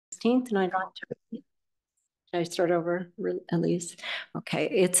16th, and I'd like to, should I start over, Elise? Okay,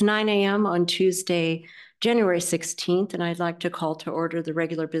 it's 9 a.m. on Tuesday, January 16th, and I'd like to call to order the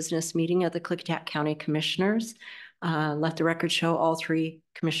regular business meeting of the Klickitat County Commissioners. Let the record show all three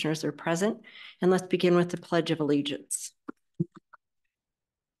commissioners are present, and let's begin with the Pledge of Allegiance.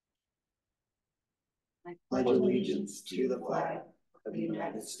 I pledge allegiance to the flag of the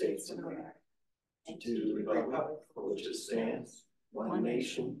United States of America and to the republic for which it stands, one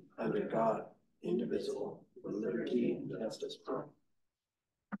nation, under God, indivisible, with liberty and justice for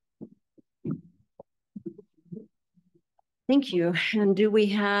all. Thank you. And do we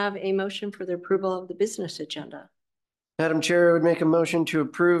have a motion for the approval of the business agenda? Madam Chair, I would make a motion to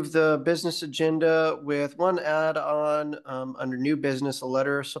approve the business agenda with one add-on under new business, a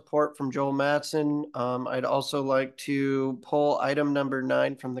letter of support from Joel Mattson. I'd also like to pull item number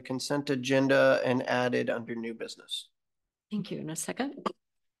 9 from the consent agenda and add it under new business. Thank you. In a second.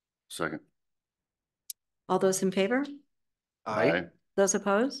 Second. All those in favor? Aye. Those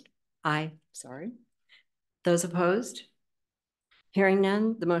opposed? Aye. Sorry. Those opposed? Hearing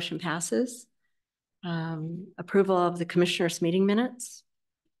none, the motion passes. Approval of the commissioners' meeting minutes.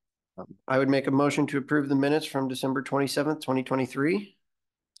 I would make a motion to approve the minutes from December 27th, 2023.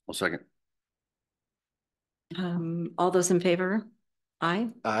 I'll second. All those in favor? Aye.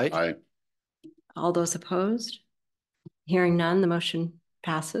 Aye. Aye. All those opposed? Hearing none, the motion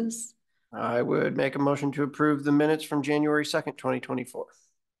passes. I would make a motion to approve the minutes from January 2nd, 2024.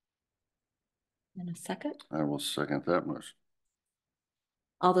 In a second. I will second that motion.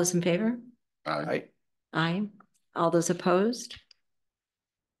 All those in favor? Aye. Aye. All those opposed?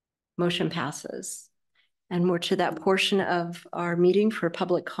 Motion passes. And we're to that portion of our meeting for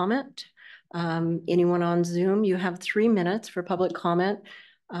public comment. Anyone on Zoom, you have 3 minutes for public comment.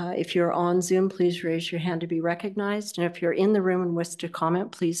 If you're on Zoom, please raise your hand to be recognized. And if you're in the room and wish to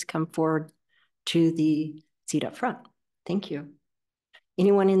comment, please come forward to the seat up front. Thank you.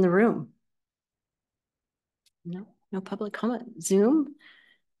 Anyone in the room? No, no public comment. Zoom?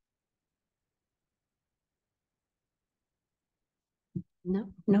 No,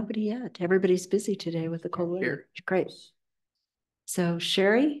 nobody yet. Everybody's busy today with the cold weather. Great. So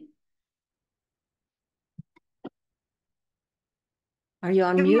Sherry? Are you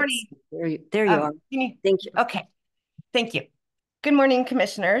on Good mute? morning. There you are. Thank you. Okay. Thank you. Good morning,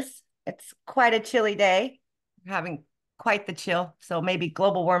 commissioners. It's quite a chilly day. We're having quite the chill. So maybe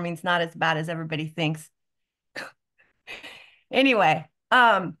global warming's not as bad as everybody thinks. Anyway,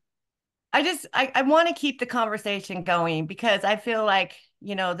 I want to keep the conversation going because I feel like,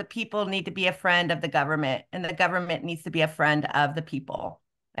 you know, the people need to be a friend of the government and the government needs to be a friend of the people.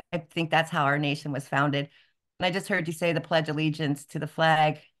 I think that's how our nation was founded. And I just heard you say the Pledge of Allegiance to the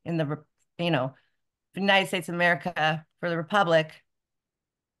flag in the, you know, the United States of America for the Republic.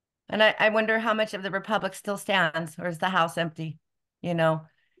 And I wonder how much of the Republic still stands, or is the house empty, you know?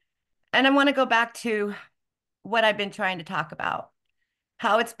 And I want to go back to what I've been trying to talk about,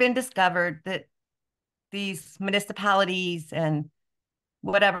 how it's been discovered that these municipalities and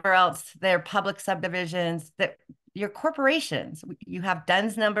whatever else, they're public subdivisions, that your corporations, you have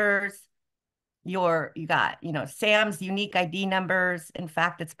DUNS numbers, you got, you know, Sam's unique ID numbers. In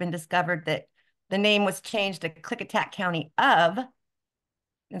fact, it's been discovered that the name was changed to Klickitat County of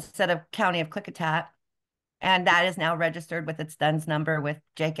instead of County of Klickitat. And that is now registered with its DUNS number with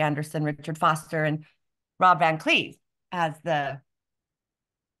Jake Anderson, Richard Foster, and Rob Van Cleve as the,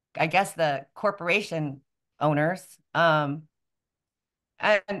 I guess, the corporation owners. And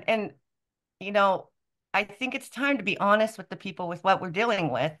you know, I think it's time to be honest with the people with what we're dealing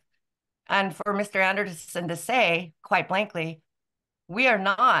with. And for Mr. Anderson to say, quite blankly, we are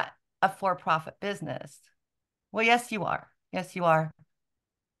not a for-profit business. Well, yes, you are. Yes, you are.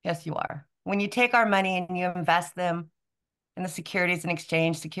 Yes, you are. When you take our money and you invest them in the securities and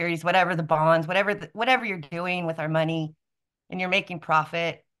exchange securities, whatever the bonds, whatever you're doing with our money, and you're making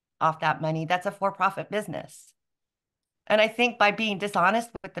profit off that money, that's a for-profit business. And I think by being dishonest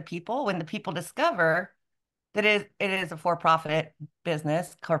with the people, when the people discover that it is a for-profit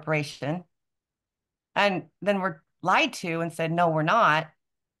business corporation, and then we're lied to and said, no, we're not,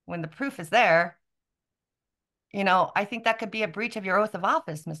 when the proof is there, you know, I think that could be a breach of your oath of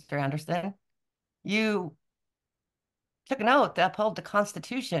office, Mr. Anderson. You took an oath to uphold the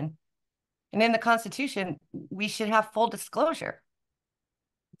Constitution. And in the Constitution, we should have full disclosure.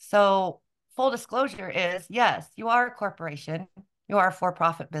 So full disclosure is, yes, you are a corporation. You are a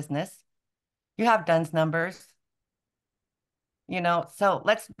for-profit business. You have DUNS numbers. You know, so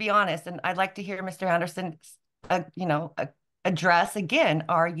let's be honest. And I'd like to hear Mr. Anderson, address again,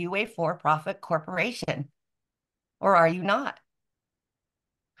 are you a for-profit corporation or are you not?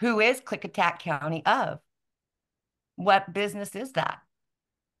 Who is Klickitat County of? What business is that?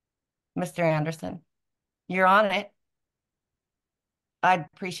 Mr. Anderson, you're on it. I'd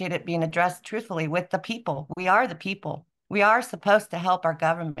appreciate it being addressed truthfully with the people. We are the people. We are supposed to help our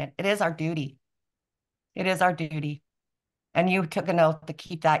government. It is our duty. It is our duty. And you took an oath to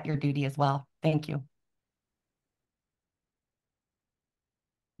keep that your duty as well. Thank you.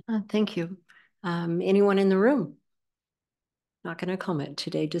 Thank you. Anyone in the room? Not going to comment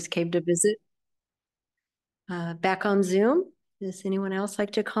today, just came to visit. Back on Zoom, does anyone else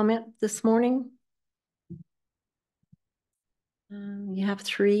like to comment this morning? You have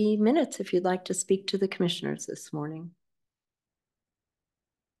 3 minutes if you'd like to speak to the commissioners this morning.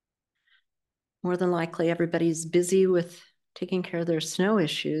 More than likely, everybody's busy with taking care of their snow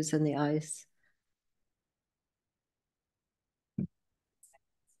issues and the ice.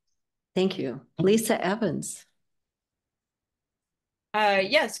 Thank you. Lisa Evans.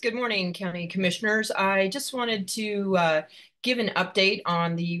 Yes, good morning, County Commissioners. I just wanted to give an update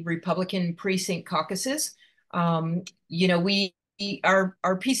on the Republican precinct caucuses. You know, our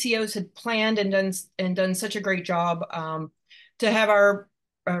PCOs had planned and done such a great job to have our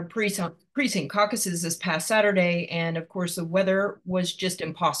precinct caucuses this past Saturday, and of course the weather was just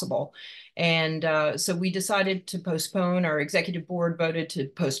impossible, and so we decided to postpone. Our executive board voted to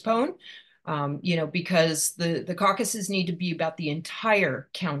postpone. You know, because the caucuses need to be about the entire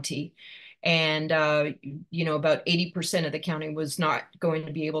county. And, you know, about 80% of the county was not going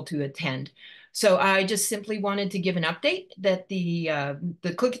to be able to attend. So I just simply wanted to give an update that the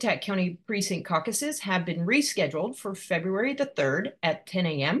Klickitat County Precinct caucuses have been rescheduled for February the 3rd at 10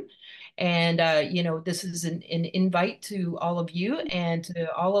 a.m. And, you know, this is an invite to all of you and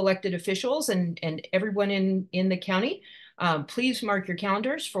to all elected officials and everyone in the county. Please mark your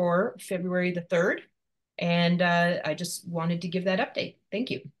calendars for February the 3rd. And I just wanted to give that update.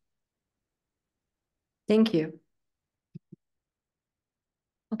 Thank you. Thank you.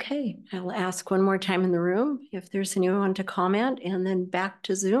 Okay, I'll ask one more time in the room if there's anyone to comment, and then back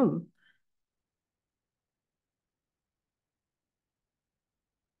to Zoom.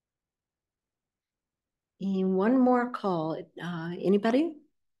 And one more call. Anybody?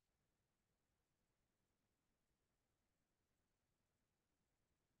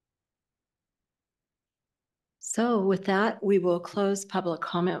 So with that, we will close public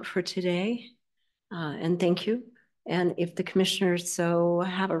comment for today. And thank you. And if the commissioners so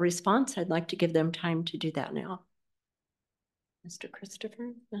have a response, I'd like to give them time to do that now. Mr.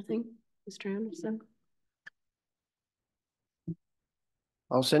 Christopher, nothing? Mr. Anderson?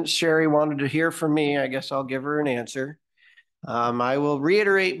 Well, since Sherry wanted to hear from me, I guess I'll give her an answer. I will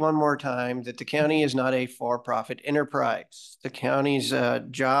reiterate one more time that the county is not a for-profit enterprise. The county's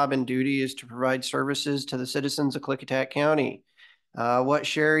job and duty is to provide services to the citizens of Klickitat County. What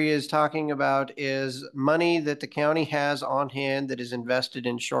Sherry is talking about is money that the county has on hand that is invested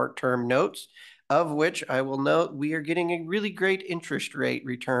in short-term notes, of which I will note we are getting a really great interest rate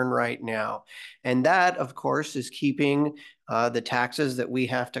return right now. And that, of course, is keeping the taxes that we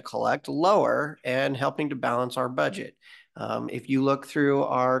have to collect lower and helping to balance our budget. If you look through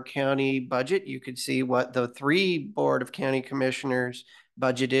our county budget, you could see what the 3 Board of County Commissioners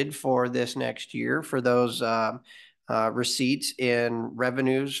budgeted for this next year for those receipts in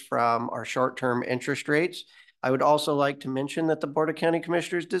revenues from our short-term interest rates. I would also like to mention that the Board of County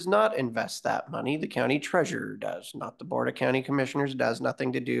Commissioners does not invest that money. The county treasurer does, not the Board of County Commissioners. Does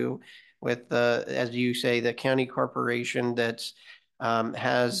nothing to do with the, as you say, the county corporation that's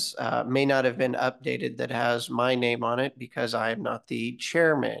may not have been updated, that has my name on it because I am not the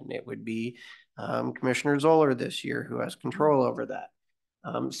chairman. It would be Commissioner Zoller this year who has control over that.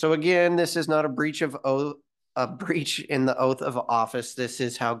 So again, this is not a breach of oath, a breach in the oath of office. This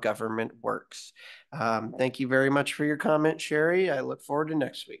is how government works. Thank you very much for your comment, Sherry. I look forward to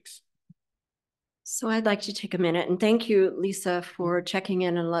next week's. So I'd like to take a minute and thank you, Lisa, for checking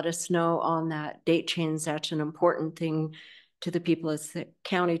in and let us know on that date change. That's an important thing to the people of the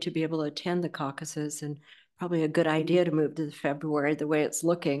county to be able to attend the caucuses, and probably a good idea to move to February the way it's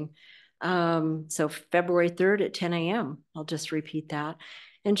looking. So February 3rd at 10 a.m. I'll just repeat that.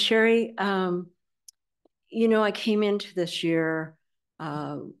 And Sherry, you know, I came into this year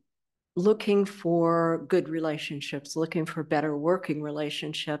looking for good relationships, looking for better working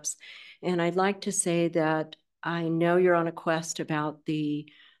relationships. And I'd like to say that I know you're on a quest about the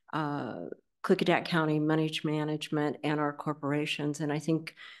Klickitat County money management and our corporations. And I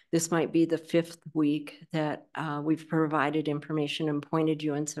think this might be the 5th week that we've provided information and pointed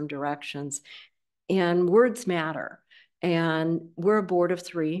you in some directions. And words matter. And we're a board of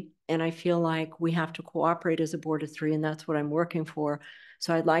 3. And I feel like we have to cooperate as a board of 3. And that's what I'm working for.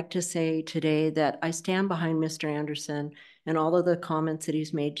 So I'd like to say today that I stand behind Mr. Anderson and all of the comments that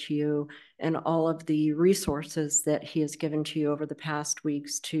he's made to you and all of the resources that he has given to you over the past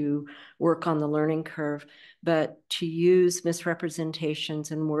weeks to work on the learning curve. But to use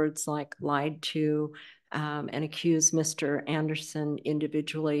misrepresentations and words like lied to and accuse Mr. Anderson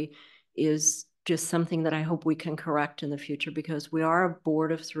individually is just something that I hope we can correct in the future, because we are a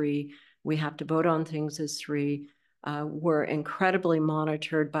board of three. We have to vote on things as three. We're incredibly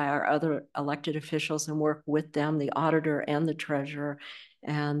monitored by our other elected officials and work with them, the auditor and the treasurer,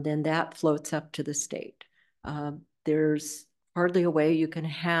 and then that floats up to the state. There's hardly a way you can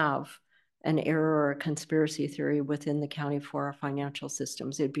have an error or a conspiracy theory within the county for our financial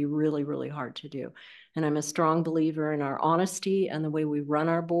systems. It'd be really, really hard to do. And I'm a strong believer in our honesty and the way we run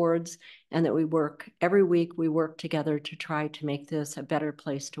our boards, and that we work every week, we work together to try to make this a better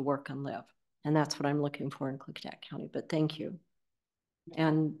place to work and live. And that's what I'm looking for in Klickitat County. But thank you.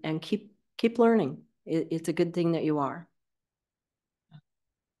 And keep learning. It's a good thing that you are.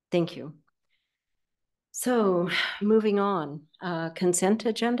 Thank you. So moving on, consent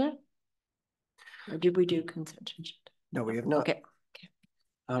agenda? Or did we do consent agenda? No, we have not. Okay.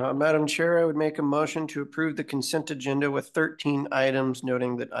 Madam Chair, I would make a motion to approve the consent agenda with 13 items,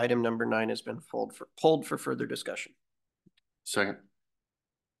 noting that item number 9 has been pulled for further discussion. Second.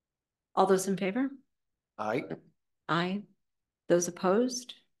 All those in favor? Aye. Aye. Those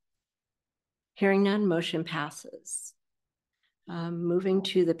opposed? Hearing none, motion passes. Moving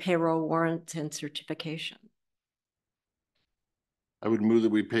to the payroll warrants and certification. I would move that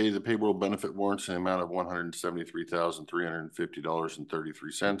we pay the payroll benefit warrants in the amount of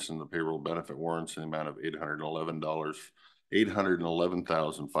 $173,350.33, and the payroll benefit warrants in the amount of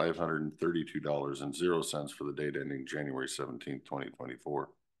 $811,532.00 for the date ending January 17th, 2024.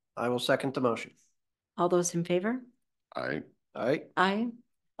 I will second the motion. All those in favor? Aye. Aye. Aye.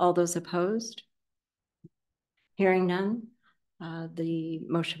 All those opposed? Hearing none, the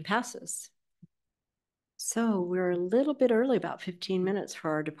motion passes. So we're a little bit early, about 15 minutes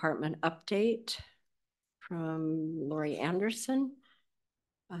for our department update from Lori Anderson.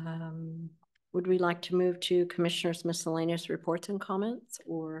 Would we like to move to Commissioner's miscellaneous reports and comments,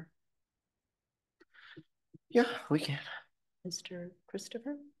 or? Yeah, we can. Mr.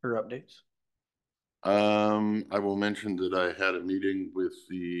 Christopher? For updates. I will mention that I had a meeting with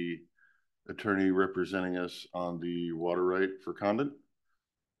the attorney representing us on the water right for Condon.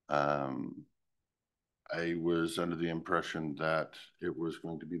 I was under the impression that it was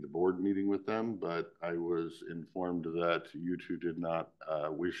going to be the board meeting with them, but I was informed that you two did not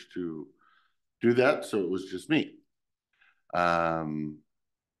wish to do that, so it was just me.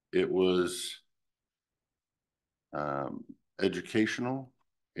 It was educational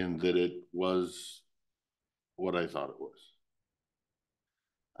in that it was what I thought it was.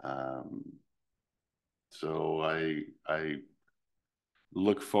 So I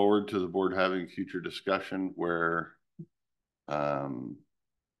look forward to the board having future discussion where I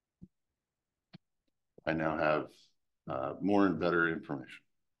now have more and better information.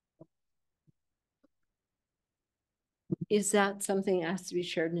 Is that something that has to be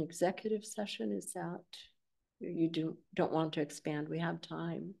shared in executive session? Is that you don't want to expand? We have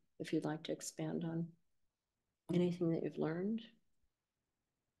time if you'd like to expand on anything that you've learned.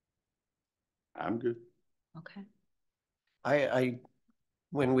 I'm good. Okay. I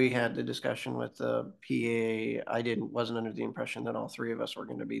when we had the discussion with the PA, I wasn't under the impression that all three of us were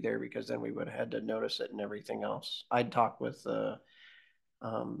going to be there, because then we would have had to notice it and everything else. I'd talked with the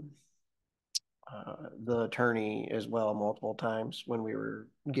attorney as well multiple times when we were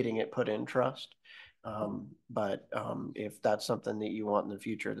getting it put in trust. But if that's something that you want in the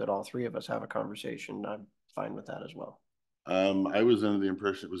future, that all three of us have a conversation, I'm fine with that as well. I was under the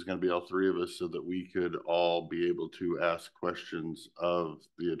impression it was going to be all three of us so that we could all be able to ask questions of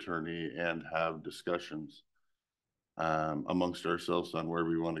the attorney and have discussions amongst ourselves on where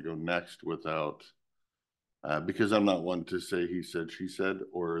we want to go next without, because I'm not one to say he said, she said,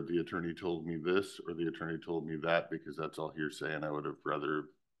 or the attorney told me this, or the attorney told me that, because that's all hearsay, and I would have rather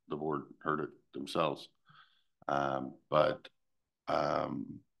the board heard it themselves. But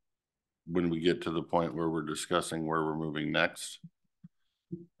when we get to the point where we're discussing where we're moving next,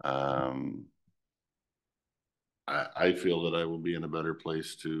 I feel that I will be in a better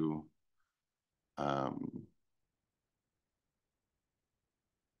place to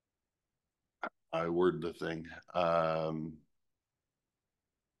I word the thing, how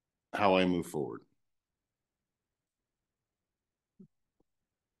I move forward.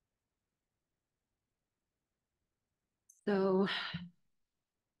 So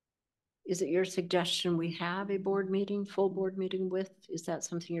is it your suggestion we have a board meeting, full board meeting with? Is that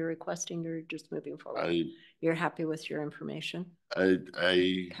something you're requesting? You're just moving forward? You're happy with your information?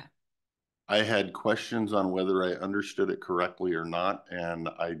 I had questions on whether I understood it correctly or not, and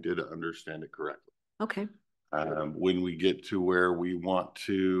I did understand it correctly. Okay. When we get to where we want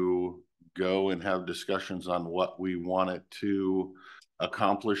to go and have discussions on what we want it to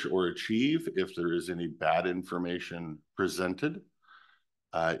accomplish or achieve, if there is any bad information presented,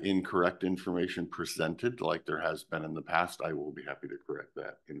 incorrect information presented, like there has been in the past, I will be happy to correct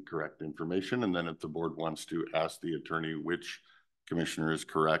that incorrect information. And then if the board wants to ask the attorney which commissioner is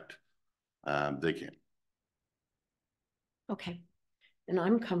correct, they can. Okay. And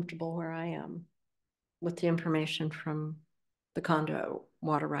I'm comfortable where I am with the information from the condo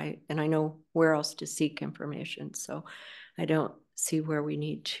water right. And I know where else to seek information. So I don't see where we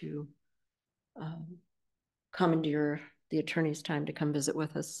need to commandeer the attorney's time to come visit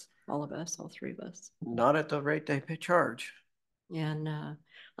with us, all of us, all three of us. Not at the rate they charge. And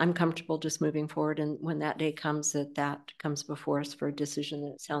I'm comfortable just moving forward. And when that day comes, that comes before us for a decision,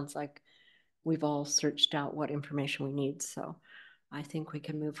 that it sounds like we've all searched out what information we need. So I think we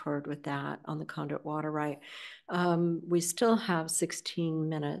can move forward with that on the conduit water right. We still have 16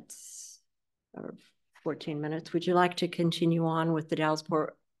 minutes or 14 minutes. Would you like to continue on with the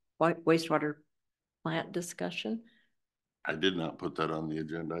Dallasport wastewater plant discussion? I did not put that on the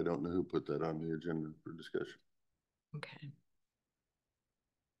agenda. I don't know who put that on the agenda for discussion. Okay.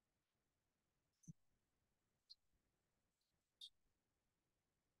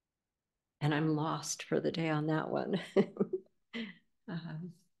 And I'm lost for the day on that one.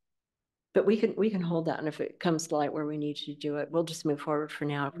 But we can hold that, and if it comes to light where we need to do it, we'll just move forward for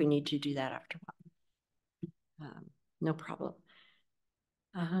now if we need to do that after a while. No problem.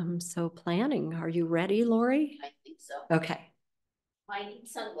 So planning, are you ready, Lori? I think so. Okay. I need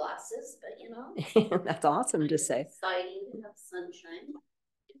sunglasses, but you know. That's awesome to say. Exciting to have sunshine.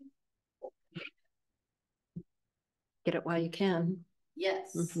 Get it while you can.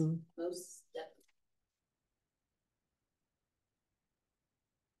 Yes, most definitely.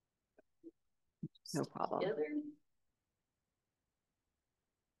 No problem. Together.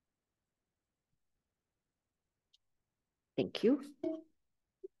 Thank you.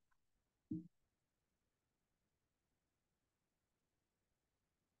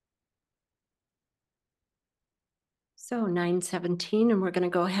 So 9:17, and we're going to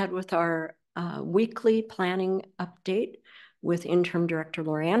go ahead with our weekly planning update with Interim Director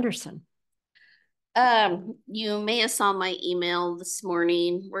Lori Anderson. You may have saw my email this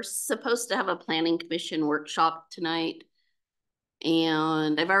morning. We're supposed to have a planning commission workshop tonight.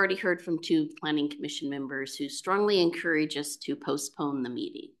 And I've already heard from 2 planning commission members who strongly encourage us to postpone the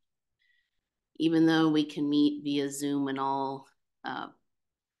meeting. Even though we can meet via Zoom and all,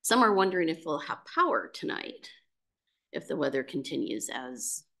 some are wondering if we'll have power tonight, if the weather continues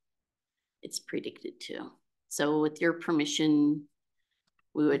as it's predicted to. So with your permission,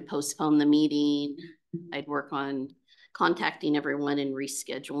 we would postpone the meeting. I'd work on contacting everyone and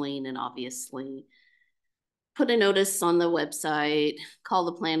rescheduling, and obviously put a notice on the website, call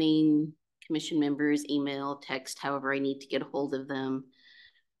the planning commission members, email, text, however I need to get a hold of them,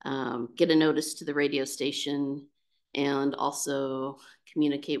 get a notice to the radio station, and also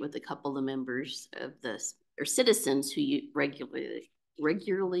communicate with a couple of members of this or citizens who you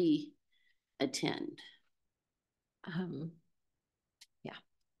regularly attend. Yeah.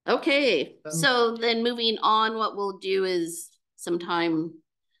 Okay, so then moving on, what we'll do is sometime,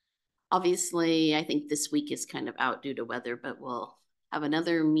 obviously, I think this week is kind of out due to weather, but we'll have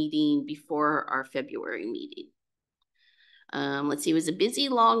another meeting before our February meeting. Let's see, it was a busy,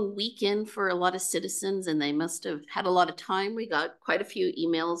 long weekend for a lot of citizens, and they must have had a lot of time. We got quite a few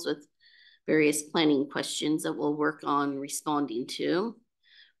emails with various planning questions that we'll work on responding to.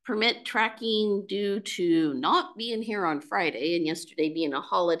 Permit tracking, due to not being here on Friday and yesterday being a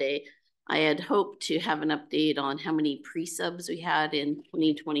holiday, I had hoped to have an update on how many pre-subs we had in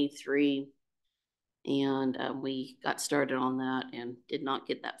 2023. And we got started on that and did not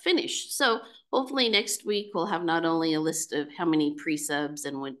get that finished. So hopefully next week we'll have not only a list of how many pre-subs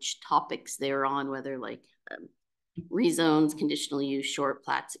and which topics they're on, whether like rezones, conditional use, short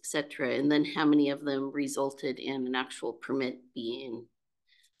plats, etc., and then how many of them resulted in an actual permit being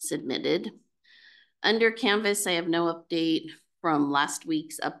submitted. Under Canvas, I have no update from last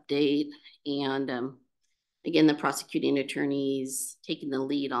week's update, and again, the prosecuting attorney's taking the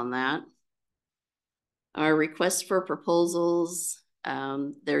lead on that. Our request for proposals,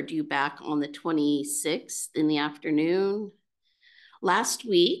 they're due back on the 26th in the afternoon. Last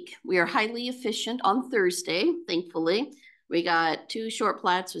week, we are highly efficient on Thursday, thankfully. We got 2 short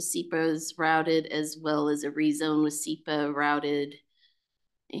plats with SEPAs routed, as well as a rezone with SEPA routed.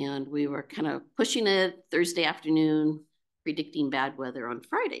 And we were kind of pushing it Thursday afternoon, predicting bad weather on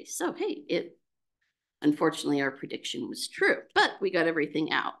Friday. So, hey, unfortunately, our prediction was true, but we got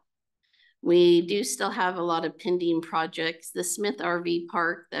everything out. We do still have a lot of pending projects. The Smith RV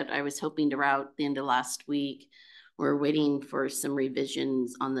Park that I was hoping to route the end of last week, we're waiting for some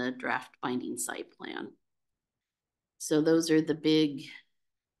revisions on the draft binding site plan. So those are the big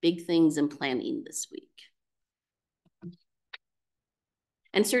things in planning this week.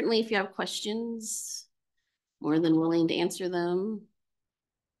 And certainly if you have questions, more than willing to answer them.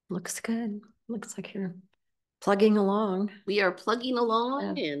 Looks good. Looks like you're plugging along. We are plugging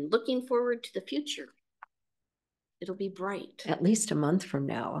along and looking forward to the future. It'll be bright. At least a month from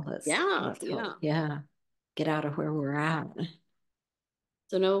now. Let's hope. Yeah. Get out of where we're at.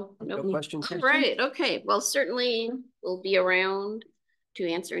 So no questions. All right. Okay. Well, certainly we'll be around to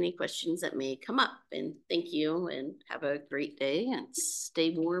answer any questions that may come up. And thank you and have a great day and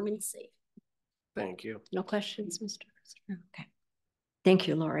stay warm and safe. Thank you. No questions, Mr. Christopher? Okay. Thank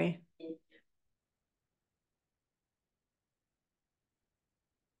you, Lori.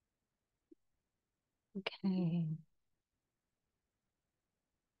 Okay.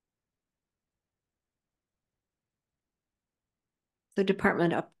 The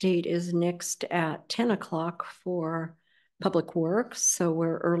department update is next at 10 o'clock for Public Works. So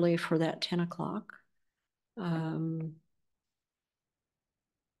we're early for that 10 o'clock. And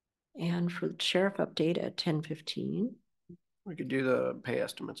for the sheriff update at 10:15. We could do the pay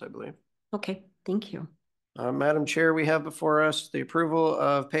estimates, I believe. Okay, thank you. Madam Chair, we have before us the approval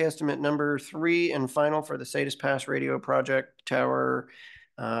of pay estimate number 3 and final for the Satis Pass Radio Project Tower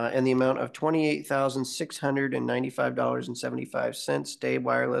and the amount of $28,695.75. Day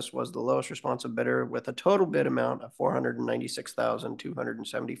Wireless was the lowest responsive bidder with a total bid amount of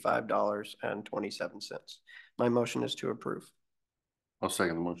 $496,275.27. My motion is to approve. I'll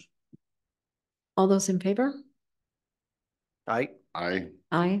second the motion. All those in favor? Aye. Aye.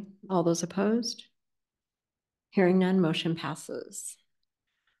 Aye. All those opposed? Hearing none, motion passes.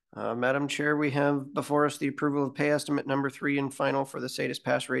 Madam Chair, we have before us the approval of pay estimate number 3 and final for the Satis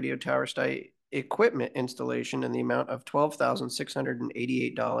Pass Radio Tower site equipment installation in the amount of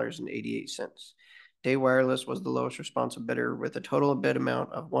 $12,688.88. Day Wireless was the lowest responsive bidder with a total bid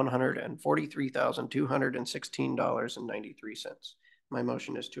amount of $143,216.93. My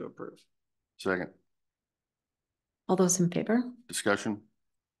motion is to approve. Second. All those in favor? Discussion?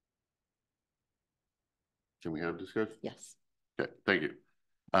 Can we have discussion? Yes. Okay, thank you.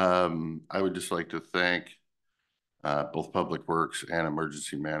 I would just like to thank both Public Works and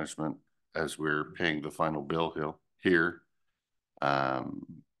Emergency Management as we're paying the final bill here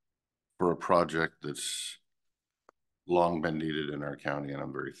for a project that's long been needed in our county, and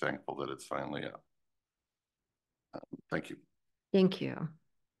I'm very thankful that it's finally up. Thank you. Thank you.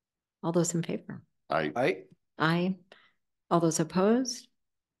 All those in favor? Aye. Aye. Aye. All those opposed?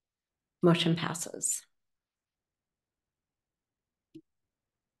 Motion passes.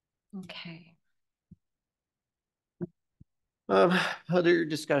 Okay. Other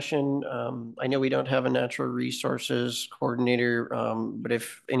discussion. I know we don't have a natural resources coordinator, but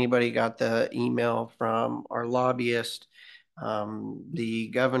if anybody got the email from our lobbyist,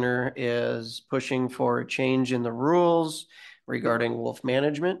 the governor is pushing for a change in the rules regarding wolf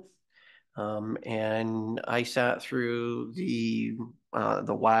management. And I sat through the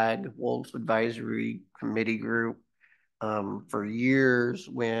WAG, Wolf Advisory Committee group, for years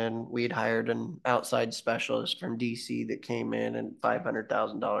when we'd hired an outside specialist from DC that came in and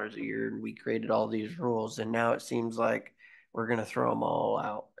 $500,000 a year, and we created all these rules. And now it seems like we're going to throw them all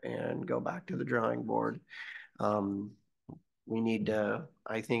out and go back to the drawing board. We need to,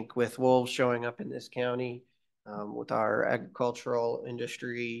 I think, with wolves showing up in this county, with our agricultural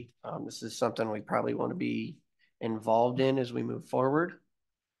industry, this is something we probably want to be involved in as we move forward.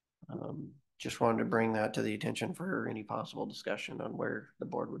 Just wanted to bring that to the attention for any possible discussion on where the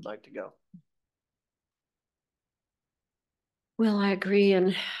board would like to go. Well, I agree.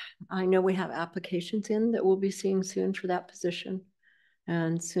 And I know we have applications in that we'll be seeing soon for that position.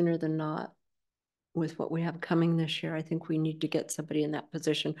 And sooner than not, with what we have coming this year, I think we need to get somebody in that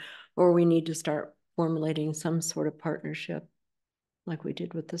position, or we need to start formulating some sort of partnership like we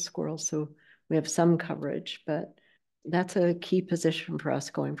did with the squirrels. So we have some coverage, but that's a key position for us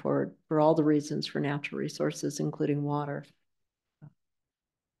going forward for all the reasons for natural resources, including water.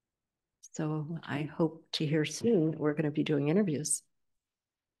 So I hope to hear soon that we're going to be doing interviews.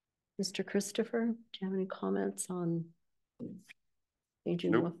 Mr. Christopher, do you have any comments on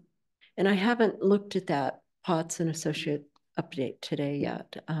changing? Nope. And I haven't looked at that Potts and Associate update today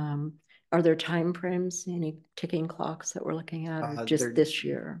yet. Are there timeframes, any ticking clocks that we're looking at, or They're just this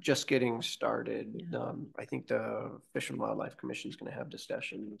year? Just getting started. Yeah. I think the Fish and Wildlife Commission is going to have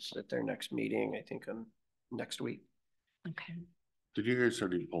discussions at their next meeting, I think on next week. Okay. Did you guys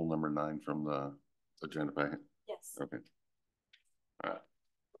already pull number 9 from the agenda packet? Yes. Okay. All right.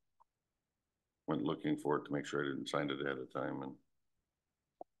 Went looking for it to make sure I didn't sign it ahead of time and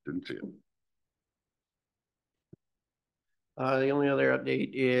didn't see it. The only other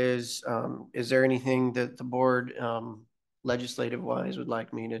update is there anything that the board legislative wise would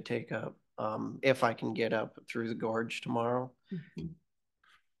like me to take up if I can get up through the gorge tomorrow? Mm-hmm.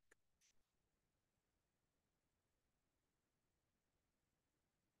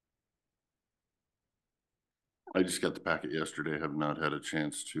 I just got the packet yesterday. Have not had a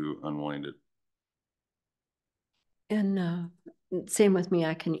chance to unwind it. And same with me,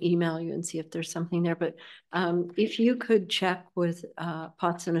 I can email you and see if there's something there, but if you could check with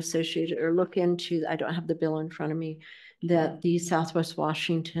Potts and Associated or look into, I don't have the bill in front of me, that the Southwest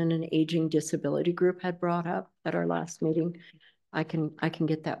Washington and Aging Disability Group had brought up at our last meeting. I can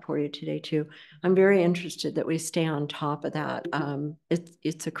get that for you today too. I'm very interested that we stay on top of that.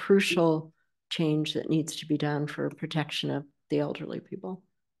 It's a crucial change that needs to be done for protection of the elderly people.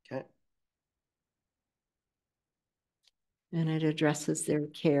 Okay. And it addresses their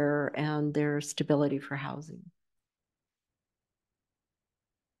care and their stability for housing.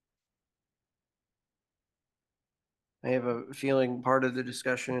 I have a feeling part of the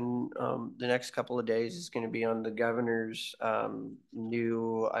discussion the next couple of days is going to be on the governor's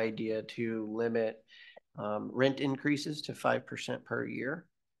new idea to limit rent increases to 5% per year.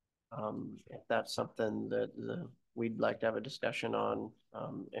 If that's something that we'd like to have a discussion on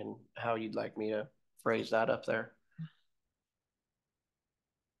and how you'd like me to phrase that up there.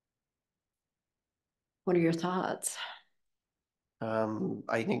 What are your thoughts?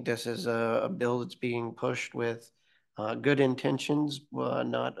 I think this is a bill that's being pushed with good intentions,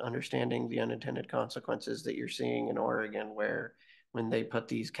 not understanding the unintended consequences that you're seeing in Oregon, where when they put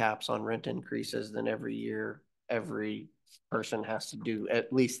these caps on rent increases, then every year, every person has to do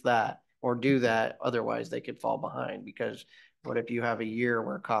at least that or do that. Otherwise, they could fall behind, because what if you have a year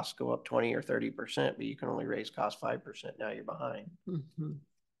where costs go up 20 or 30%, but you can only raise costs 5%? Now you're behind. Mm-hmm.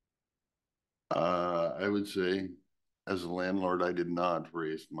 I would say, as a landlord, I did not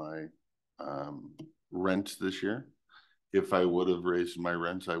raise my rents this year. If I would have raised my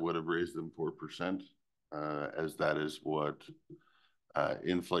rents, I would have raised them 4%, as that is what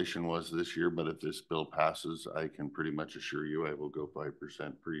inflation was this year. But if this bill passes, I can pretty much assure you I will go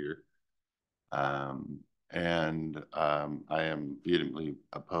 5% per year. I am vehemently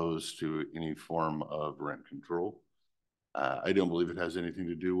opposed to any form of rent control. I don't believe it has anything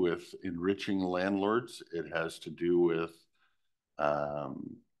to do with enriching landlords. It has to do with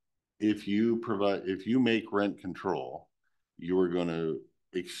if you make rent control, you are going to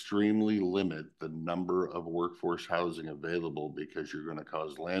extremely limit the number of workforce housing available, because you're going to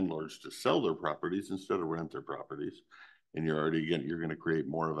cause landlords to sell their properties instead of rent their properties. And you're going to create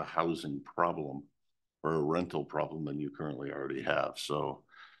more of a housing problem or a rental problem than you currently already have. So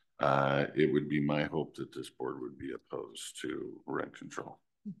it would be my hope that this board would be opposed to rent control.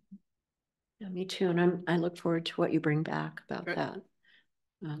 Yeah, me too. And I look forward to what you bring back about Okay. that.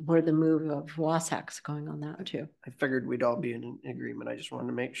 Where the move of Wasak's going on that too. I figured we'd all be in agreement. I just wanted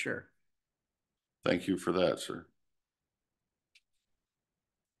to make sure. Thank you for that, sir.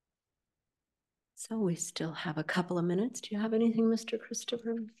 So we still have a couple of minutes. Do you have anything, Mr.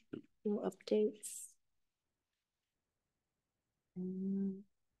 Christopher? No updates?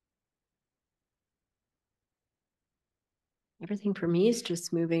 Everything for me is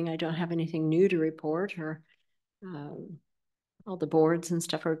just moving. I don't have anything new to report, or all the boards and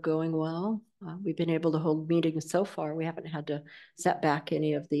stuff are going well. We've been able to hold meetings so far. We haven't had to set back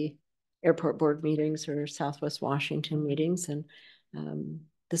any of the airport board meetings or Southwest Washington meetings. And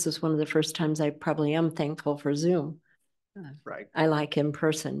this is one of the first times I probably am thankful for Zoom. Right. I like in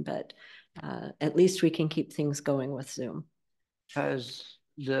person, but at least we can keep things going with Zoom. Has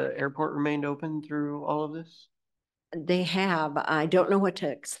the airport remained open through all of this? They have. I don't know what to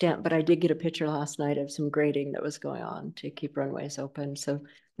extent, but I did get a picture last night of some grading that was going on to keep runways open. So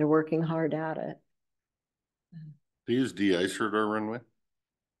they're working hard at it. Do you use de-icer at our runway?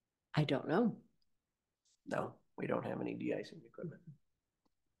 I don't know. No, we don't have any de-icing equipment.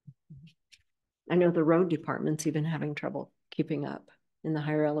 I know the road department's even having trouble keeping up in the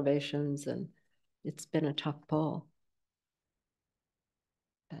higher elevations, and it's been a tough pull.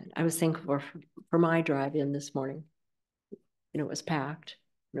 But I was thankful for my drive in this morning. You know, it was packed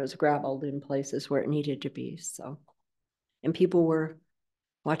and it was graveled in places where it needed to be. So and people were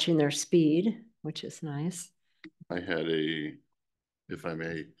watching their speed, which is nice. I had if I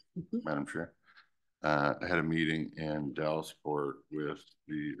may, Madam Chair, I had a meeting in Dallasport with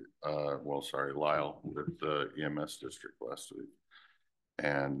the, Lyle, with the EMS district last week.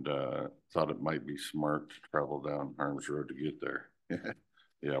 And thought it might be smart to travel down Harms Road to get there.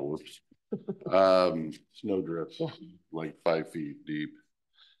 Yeah, whoops. Snow drifts, like 5 feet deep.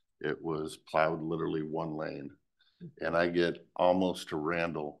 It was plowed literally one lane. And I get almost to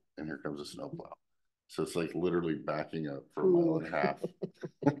Randall, and here comes a snowplow. So it's like literally backing up for a mile and a half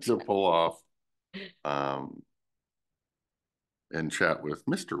to pull off and chat with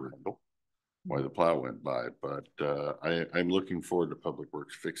Mr. Randall while the plow went by. But I'm looking forward to Public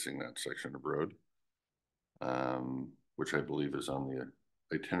Works fixing that section of road, which I believe is on the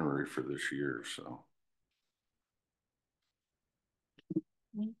itinerary for this year. So.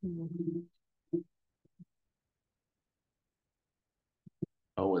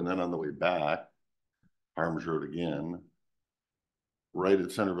 Oh, and then on the way back, Harms Road again, right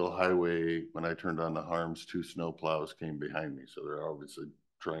at Centerville Highway, when I turned on the Harms, 2 snow plows came behind me. So they're obviously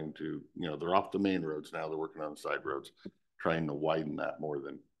trying to, they're off the main roads now. They're working on the side roads, trying to widen that more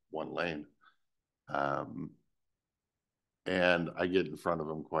than one lane. And I get in front of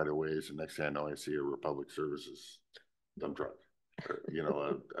them quite a ways. And next thing I know, I see a Republic Services dump truck, or,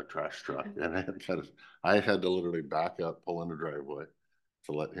 a trash truck. And I had to literally back up, pull in the driveway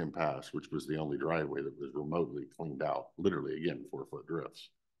to let him pass, which was the only driveway that was remotely cleaned out, literally, again, 4-foot drifts.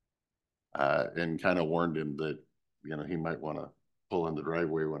 And kind of warned him that, he might want to pull in the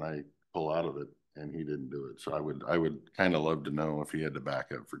driveway when I pull out of it, and he didn't do it. So I would kind of love to know if he had to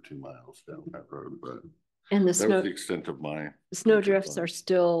back up for 2 miles down that road, but and that was the extent of my snow drifts are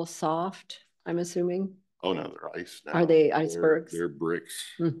still soft, I'm assuming. Oh no, they're ice now. Are they icebergs? They're bricks.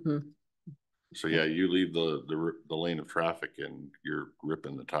 So yeah, you leave the lane of traffic and you're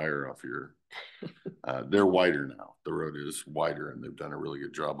ripping the tire off your. They're wider now. The road is wider, and they've done a really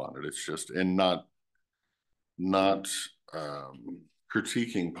good job on it. It's just, and not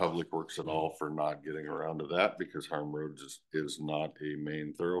critiquing Public Works at all for not getting around to that, because Harm Road is not a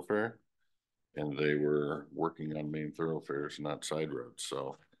main thoroughfare, and they were working on main thoroughfares, not side roads.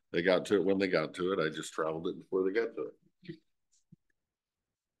 So they got to it when they got to it. I just traveled it before they got to it.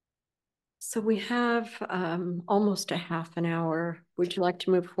 So we have almost a half an hour. Would you like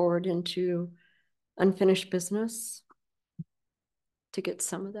to move forward into unfinished business to get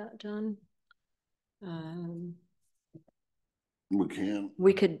some of that done? We can.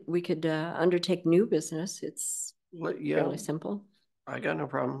 We could undertake new business. It's fairly simple. I got no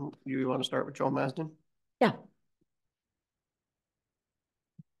problem. You want to start with Joel Masden? Yeah.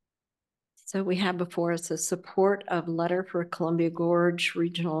 So we have before us a support of letter for Columbia Gorge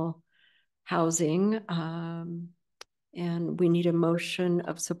Regional Housing. And we need a motion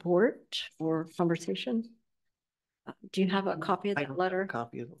of support or conversation. Do you have a copy of that letter?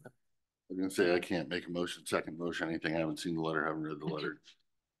 Copy of the letter. I was gonna say I can't make a motion, second motion, anything. I haven't seen the letter, haven't read the letter.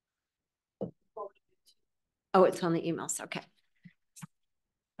 Oh, it's on the emails. Okay.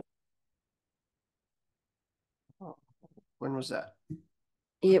 When was that?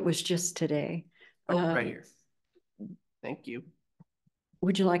 It was just today. Oh, right here. Thank you.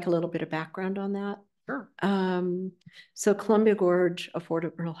 Would you like a little bit of background on that? Sure. So Columbia Gorge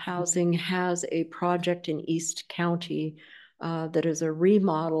Affordable Housing has a project in East County that is a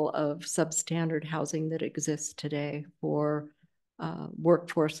remodel of substandard housing that exists today for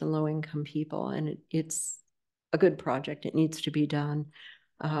workforce and low-income people. And it's a good project. It needs to be done.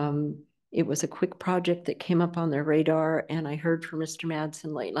 It was a quick project that came up on their radar, and I heard from Mr.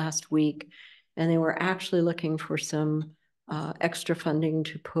 Madsen late last week, and they were actually looking for some extra funding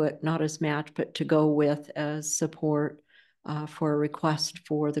to put, not as match, but to go with as support for a request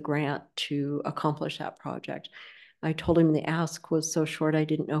for the grant to accomplish that project. I told him the ask was so short, I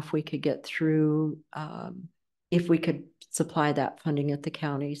didn't know if we could get through, if we could supply that funding at the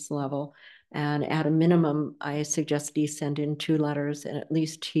county's level. And at a minimum, I suggested he send in 2 letters, and at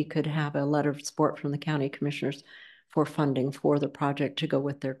least he could have a letter of support from the county commissioners for funding for the project to go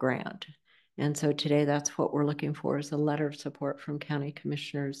with their grant. And so today that's what we're looking for, is a letter of support from county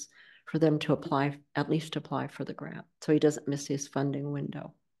commissioners for them to apply, at least apply for the grant, so he doesn't miss his funding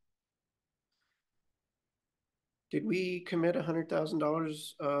window. Did we commit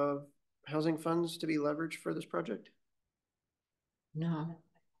 $100,000 of housing funds to be leveraged for this project? No.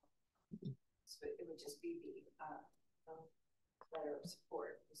 So it would just be the letter of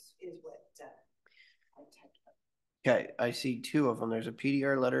support is what I typed up. Okay, I see 2 of them. There's a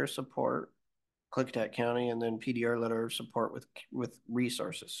PDR letter of support Klickitat County, and then PDR letter of support with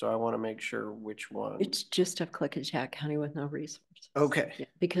resources. So I want to make sure which one. It's just of Klickitat County with no resources. Okay. Yeah,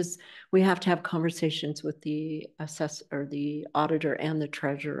 because we have to have conversations with the assessor or the auditor and the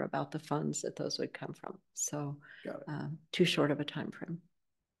treasurer about the funds that those would come from. So too short of a time frame.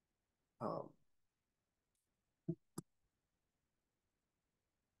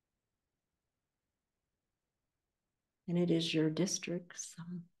 And it is your district, so.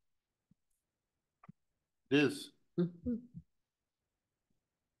 It is. Mm-hmm.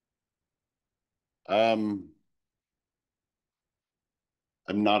 I'm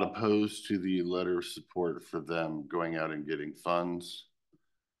not opposed to the letter of support for them going out and getting funds.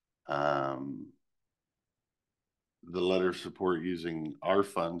 The letter of support using our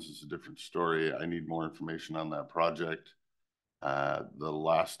funds is a different story. I need more information on that project. The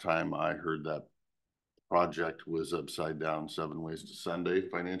last time I heard that project was upside down 7 ways to Sunday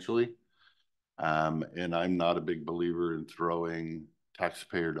financially. And I'm not a big believer in throwing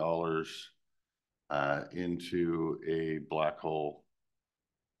taxpayer dollars into a black hole.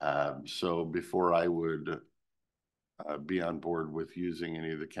 So before I would be on board with using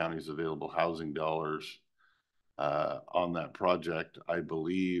any of the county's available housing dollars on that project, I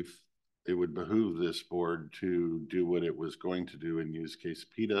believe it would behoove this board to do what it was going to do and use KC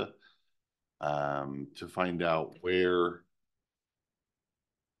BoCC to find out where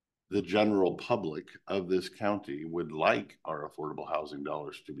the general public of this county would like our affordable housing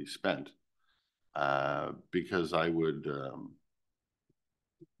dollars to be spent. Because I would,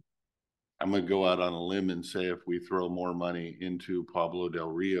 I'm going to go out on a limb and say if we throw more money into Pablo del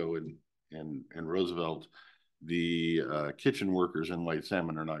Rio and Roosevelt, the kitchen workers in White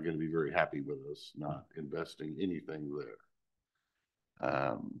Salmon are not going to be very happy with us not investing anything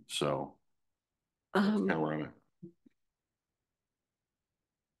there. So that's kind of where I'm at.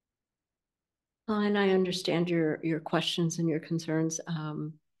 And I understand your questions and your concerns.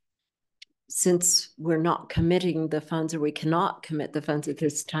 Since we're not committing the funds, or we cannot commit the funds at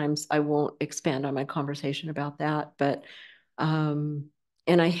this time, I won't expand on my conversation about that. But and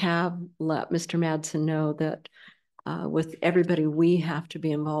I have let Mr. Madsen know that with everybody, we have to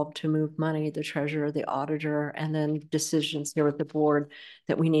be involved to move money, the treasurer, the auditor, and then decisions here with the board,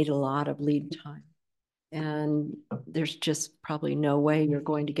 that we need a lot of lead time. And there's just probably no way you're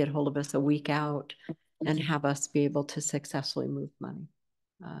going to get hold of us a week out and have us be able to successfully move money.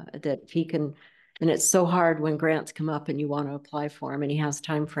 That he can, and it's so hard when grants come up and you want to apply for them and he has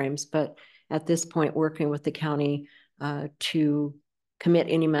timeframes. But at this point, working with the county to commit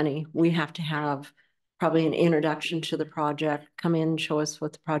any money, we have to have probably an introduction to the project, come in, show us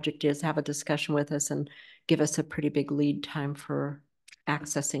what the project is, have a discussion with us, and give us a pretty big lead time for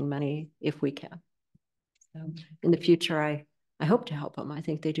accessing money if we can. So in the future, I hope to help them. I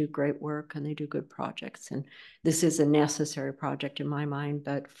think they do great work and they do good projects. And this is a necessary project in my mind.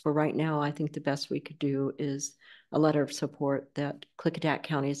 But for right now, I think the best we could do is a letter of support that Klickitat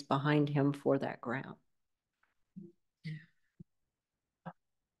County is behind him for that grant.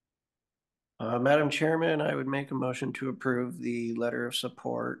 Madam Chairman, I would make a motion to approve the letter of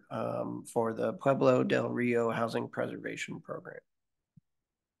support for the Pueblo del Rio Housing Preservation Program.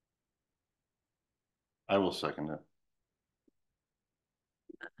 I will second it.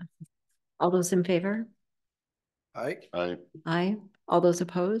 All those in favor? Aye. Aye. Aye. All those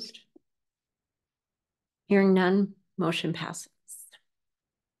opposed? Hearing none, motion passes.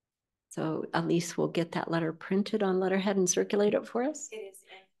 So at least we'll get that letter printed on letterhead and circulate it for us? It is.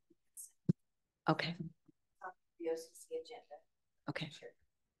 Okay. BoCC agenda. Okay. Sure.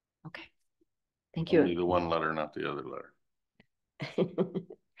 Okay. Thank you. Only the one letter, not the other letter.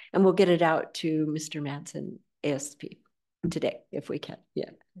 And we'll get it out to Mr. Madsen ASP today if we can.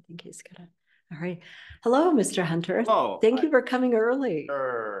 Yeah, I think he's gonna. All right. Hello, Mr. Hunter. Hello. Thank you for coming early.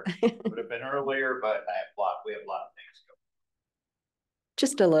 Sure. Would have been earlier, but we have a lot of things going.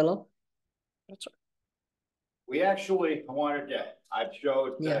 Just a little. That's right. We actually wanted to, I've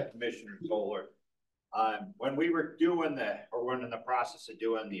showed Yeah. Commissioner Zoller. When we were doing we're in the process of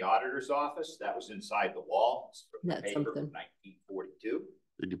doing the auditor's office, that was inside the wall. That's something. 1942.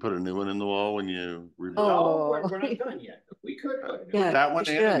 Did you put a new one in the wall when you rebuilt? Oh. No, we're not done yet. We could put Yeah, that one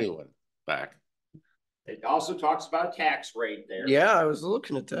you and a should. new one back. It also talks about tax rate there. Yeah, I was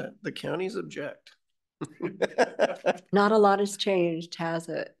looking at that. The counties object. Not a lot has changed, has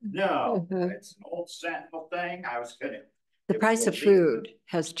it? No, Mhm. it's an old Sentinel thing. I was gonna. The price of food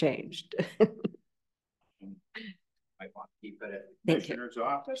has changed. I want to keep it at the Thank you. commissioner's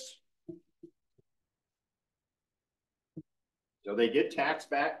office. So they did tax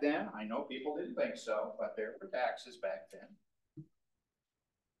back then. I know people didn't think so, but there were taxes back then.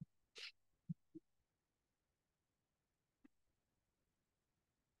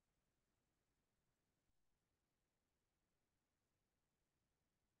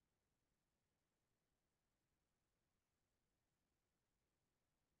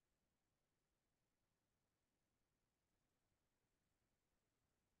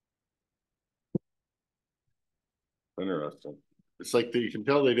 Interesting. It's like you can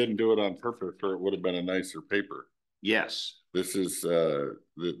tell they didn't do it on purpose, or it would have been a nicer paper. Yes. This is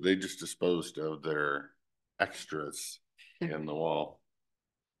they just disposed of their extras in the wall.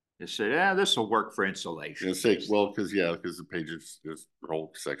 They said, yeah, this will work for insulation. It's like, well, because the pages, the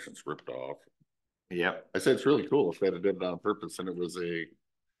whole section's ripped off. Yep. I said it's really cool if they had did it on purpose and it was a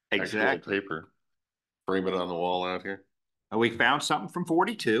Exactly paper. Frame it on the wall out here. And we found something from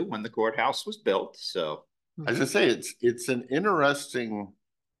 42 when the courthouse was built. So as I say, it's an interesting.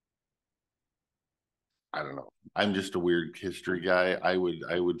 I don't know. I'm just a weird history guy. I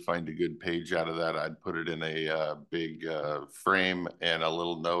would find a good page out of that. I'd put it in a big frame and a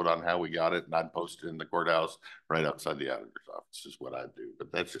little note on how we got it, and I'd post it in the courthouse right outside the auditor's office. Is what I'd do.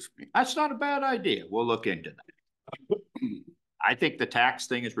 But that's just me. That's not a bad idea. We'll look into that. I think the tax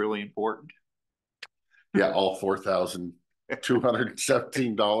thing is really important. Yeah, all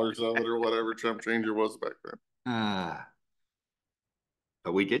 $4,217 of it or whatever chump change it was back then.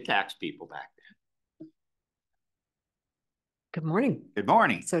 But we did tax people back then. Good morning. Good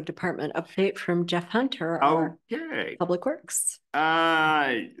morning. So department update from Jeff Hunter, our Okay. Public Works. We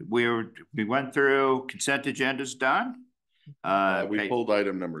went through consent agenda's done. We pulled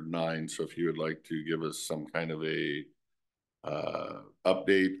item number 9. So if you would like to give us some kind of a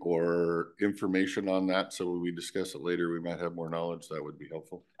update or information on that, so when we discuss it later, we might have more knowledge, that would be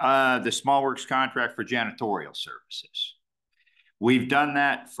helpful. The small works contract for janitorial services. We've done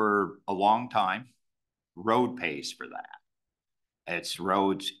that for a long time. Road pays for that. It's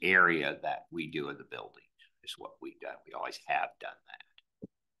roads area that we do in the building is what we've done. We always have done that.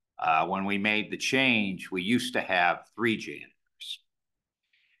 When we made the change, we used to have 3 janitors,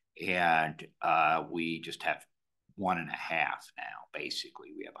 and we just have 1.5 now.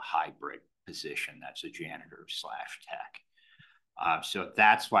 Basically, we have a hybrid position that's a janitor / tech. So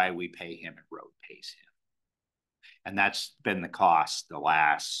that's why we pay him and road pays him. And that's been the cost the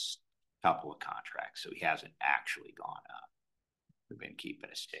last couple of contracts. So he hasn't actually gone up. We've been keeping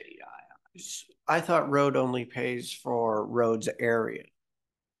a steady eye on it. I thought road only pays for roads area.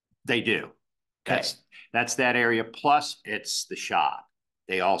 They do. That's that area. Plus it's the shop.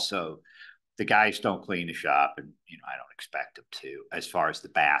 They also, the guys don't clean the shop, and I don't expect them to, as far as the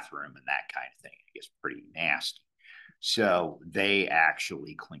bathroom and that kind of thing. It gets pretty nasty. So they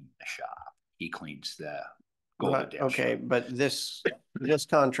actually clean the shop. He cleans the okay, but this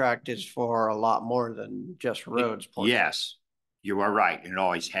contract is for a lot more than just roads portion. Yes, you are right. And it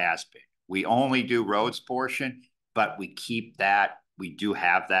always has been. We only do roads portion, but we keep that. We do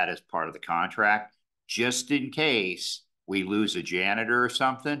have that as part of the contract, just in case we lose a janitor or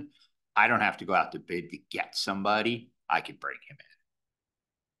something. I don't have to go out to bid to get somebody. I can bring him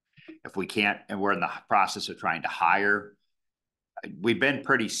in. If we can't, and we're in the process of trying to hire, we've been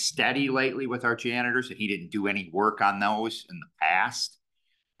pretty steady lately with our janitors, and he didn't do any work on those in the past.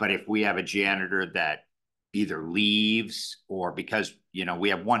 But if we have a janitor that either leaves, or because we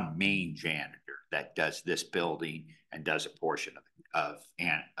have one main janitor that does this building and does a portion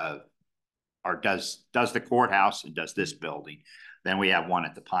or does the courthouse and does this building, then we have one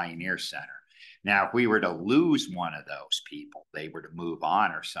at the Pioneer Center. Now, if we were to lose one of those people, they were to move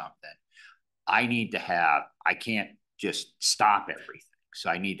on or something, I can't just stop everything. So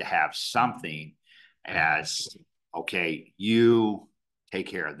I need to have something as, okay, you take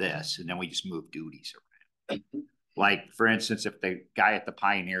care of this, and then we just move duties around. Like, for instance, if the guy at the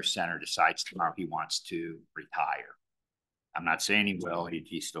Pioneer Center decides tomorrow he wants to retire, I'm not saying he will,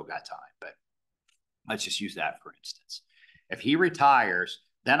 he's still got time, but let's just use that for instance. If he retires,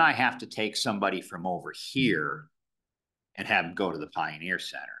 then I have to take somebody from over here and have him go to the Pioneer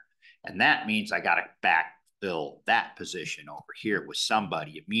Center. And that means I got to backfill that position over here with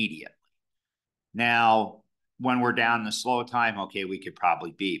somebody immediately. Now, when we're down the slow time, okay, we could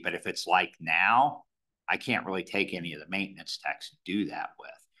probably be, but if it's like now, I can't really take any of the maintenance techs and do that with.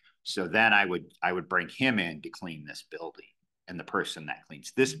 So then I would bring him in to clean this building, and the person that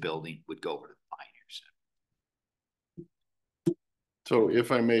cleans this building would go over to the Pioneer Center. So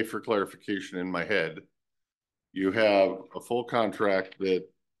if I may, for clarification in my head, you have a full contract that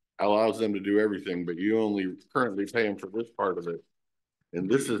allows them to do everything, but you only currently pay them for this part of it. And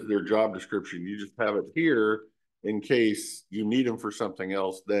this is their job description. You just have it here in case you need them for something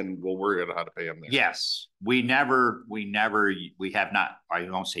else, then we'll worry about how to pay them there. Yes, we have not, I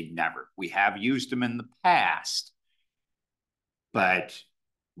don't say never. We have used them in the past, but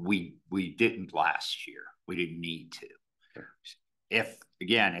we didn't last year. We didn't need to. If,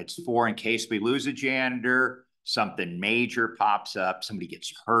 again, it's for in case we lose a janitor, something major pops up, somebody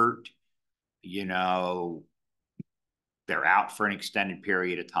ges hurt, they they're out for an extended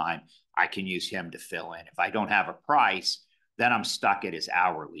period of time, I can use him to fill in. If I don't have a price, then I'm stuck at his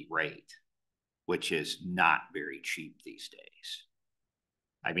hourly rate, which is not very cheap these days.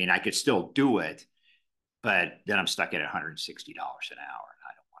 I mean, I could still do it, but then I'm stuck at $160 an hour, and I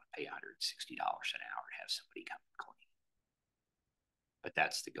don't want to pay $160 an hour to have somebody come and clean. But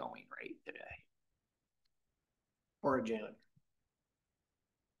that's the going rate today. Or a janitor.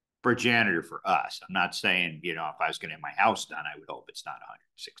 For a janitor for us. I'm not saying, you know, if I was going to have my house done, I would hope it's not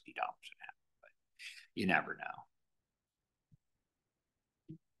 $160 an hour, but you never know.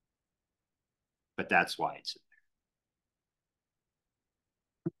 But that's why it's in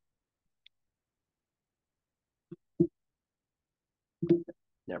there.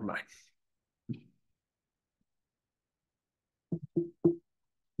 Never mind.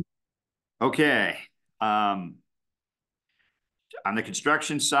 Okay. On the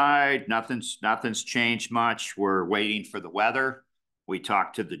construction side, nothing's changed much. We're waiting for the weather. We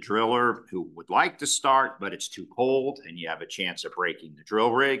talked to the driller who would like to start, but it's too cold and you have a chance of breaking the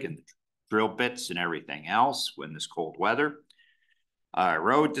drill rig and the drill bits and everything else when this cold weather.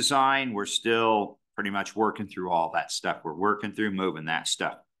 Road design, we're still pretty much working through all that stuff. We're working through moving that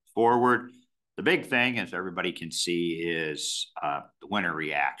stuff forward. The big thing, as everybody can see, is the winter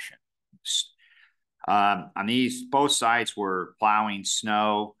reaction. On these, both sides we're plowing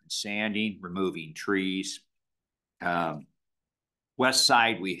snow, sanding, removing trees. West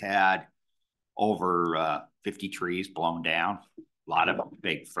side, we had over 50 trees blown down, a lot of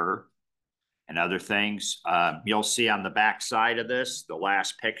big fir and other things. You'll see on the back side of this, the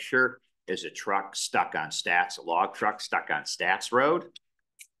last picture is a truck stuck on Stats, a log truck stuck on Stats Road.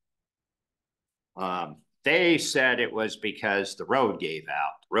 They said it was because the road gave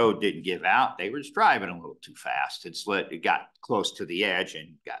out. The road didn't give out. They were just driving a little too fast. It got close to the edge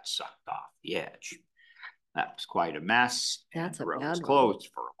and got sucked off the edge. That was quite a mess. That's the a road bad was one.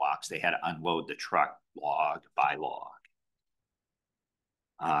 closed for a while because they had to unload the truck log by log.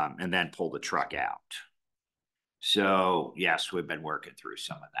 And then pull the truck out. So yes, we've been working through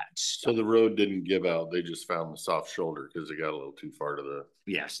some of that stuff. So the road didn't give out. They just found the soft shoulder because they got a little too far to the.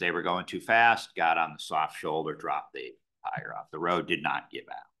 Yes, they were going too fast, got on the soft shoulder, dropped the tire off. The road did not give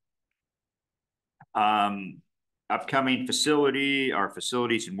out. Upcoming our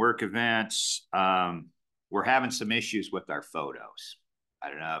facilities and work events. We're having some issues with our photos. I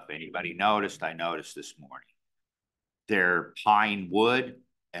don't know if anybody noticed. I noticed this morning. They're pine wood,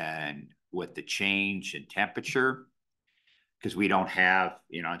 and with the change in temperature, because we don't have,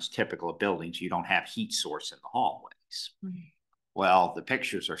 you know, it's typical of buildings, you don't have heat source in the hallways. Mm-hmm. Well, the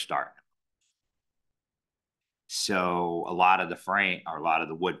pictures are starting. So a lot of the frame or a lot of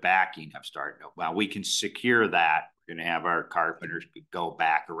the wood backing have started. Well, we can secure that. We're going to have our carpenters go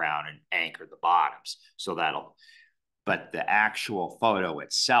back around and anchor the bottoms. So but the actual photo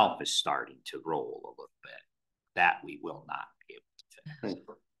itself is starting to roll a little bit. That we will not be able to fix.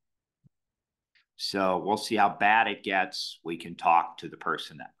 So we'll see how bad it gets. We can talk to the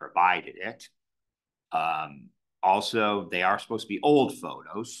person that provided it. Also, they are supposed to be old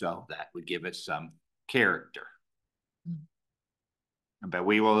photos, so that would give it some character. But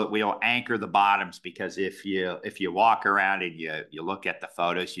we'll anchor the bottoms, because if you walk around and you look at the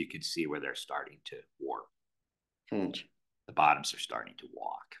photos, you can see where they're starting to warp. The bottoms are starting to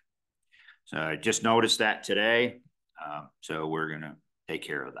walk. So I just noticed that today. So we're gonna take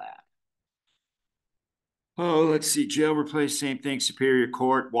care of that. Oh, let's see. Jail replace, same thing. Superior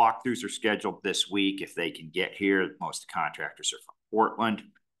Court walkthroughs are scheduled this week if they can get here. Most of the contractors are from Portland.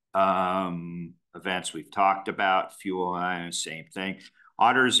 Events we've talked about. Fuel line, same thing.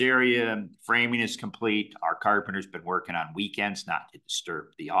 Auditor's area framing is complete. Our carpenter's been working on weekends not to disturb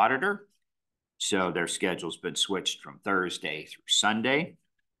the auditor. So their schedule's been switched from Thursday through Sunday.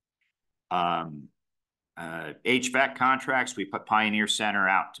 HVAC contracts, we put Pioneer Center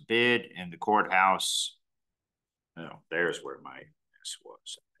out to bid, and the courthouse. Oh, there's where my mess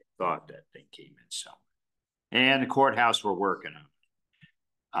was. I thought that thing came in somewhere. And the courthouse we're working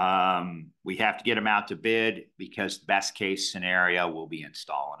on. We have to get them out to bid because the best case scenario, we'll be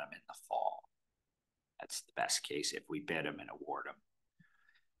installing them in the fall. That's the best case if we bid them and award them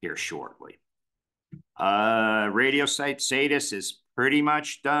here shortly. Radio site Sadis is pretty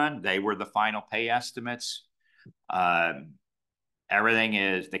much done. They were the final pay estimates. Everything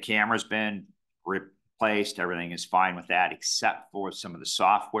is, the camera's been replaced. Everything is fine with that, except for some of the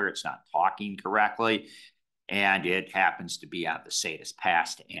software. It's not talking correctly. And it happens to be on the Sadis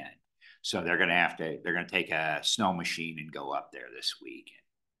past end. So they're going to take a snow machine and go up there this week.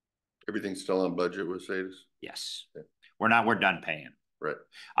 Everything's still on budget with Sadis? Yes. Okay. We're done paying. Right.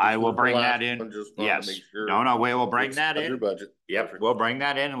 I This will was the bring last that in. one, just wanted to Yes. make sure No, we will bring it's that under in. budget. Yep, Perfect. we'll bring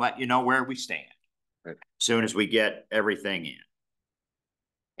that in and let you know where we stand. Right. As soon as we get everything in.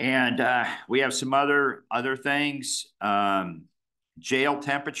 And we have some other things. Jail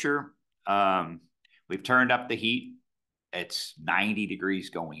temperature. We've turned up the heat. It's 90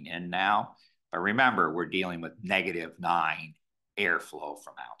 degrees going in now. But remember, we're dealing with -9 airflow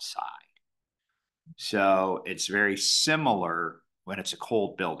from outside. So it's very similar when it's a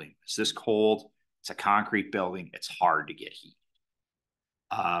cold building. It's this cold, it's a concrete building, it's hard to get heat.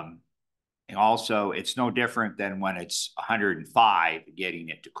 And also, it's no different than when it's 105, getting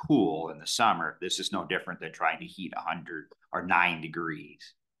it to cool in the summer. This is no different than trying to heat 100 or 9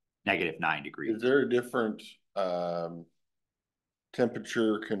 degrees, -9 degrees. Is there a different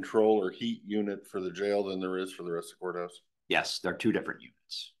temperature control or heat unit for the jail than there is for the rest of the courthouse? Yes, they're 2 different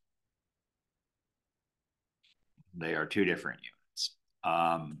units. They are 2 different units.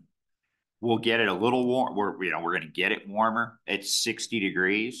 We'll get it a little warm. We're going to get it warmer. It's 60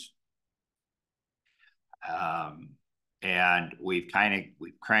 degrees. And we've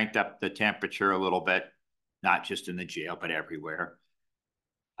cranked up the temperature a little bit, not just in the jail, but everywhere.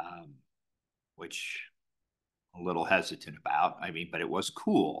 Which I'm a little hesitant about. I mean, but it was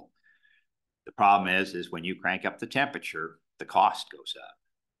cool. The problem is when you crank up the temperature, the cost goes up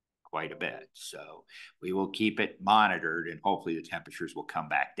quite a bit. So we will keep it monitored, and hopefully the temperatures will come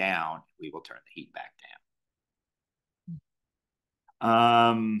back down. We will turn the heat back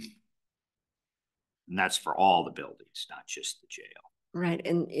down. And that's for all the buildings, not just the jail. Right,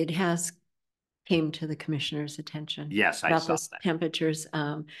 and it has came to the commissioner's attention. Yes, I about saw those that. temperatures.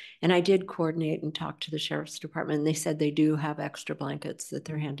 And I did coordinate and talk to the sheriff's department. And they said they do have extra blankets that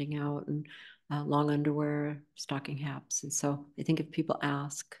they're handing out, and long underwear, stocking caps. And so I think if people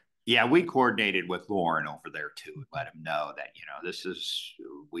ask. Yeah, we coordinated with Lauren over there too, and let him know that,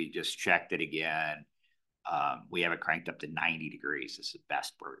 we just checked it again. We have it cranked up to 90 degrees. This is the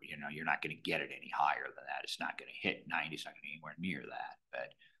best where, you're not going to get it any higher than that. It's not going to hit 90. It's not going to be anywhere near that.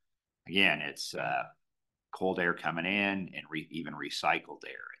 But again, it's cold air coming in, and even recycled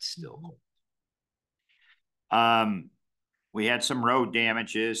air. It's still cold. We had some road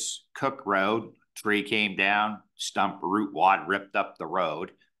damages. Cook Road, tree came down, stump root wad ripped up the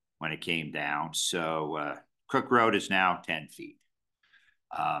road when it came down. So Cook Road is now 10 feet.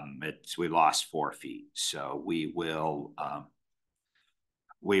 We lost 4 feet. So we will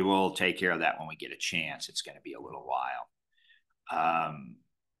take care of that when we get a chance. It's going to be a little while.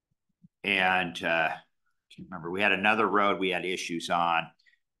 Remember, we had another road we had issues on,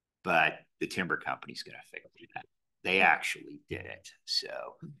 but the timber company's going to fix that. They actually did it.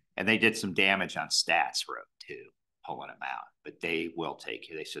 So, and they did some damage on Stats Road too, pulling them out, but they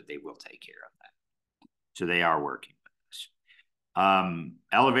said they will take care of that. So they are working with us.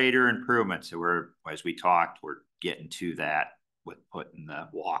 Elevator improvements. So as we talked, we're getting to that with putting the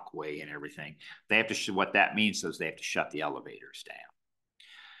walkway and everything. They have to, what that means is they have to shut the elevators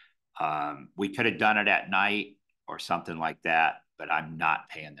down. We could have done it at night or something like that, but I'm not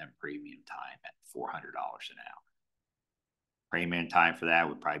paying them premium time at $400 an hour. Premium time for that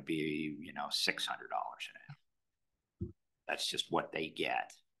would probably be, $600 an hour. That's just what they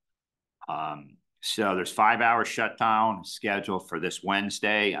get. So there's 5-hour shutdown scheduled for this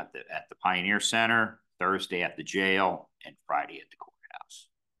Wednesday at the Pioneer Center, Thursday at the jail, and Friday at the courthouse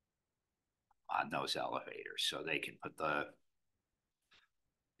on those elevators. So they can put the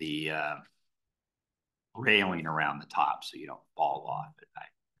railing around the top so you don't fall off at night.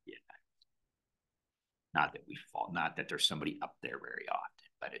 Not that there's somebody up there very often,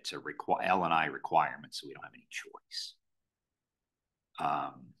 but it's a L&I requirement, so we don't have any choice.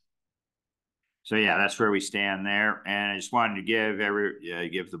 So yeah, that's where we stand there. And I just wanted to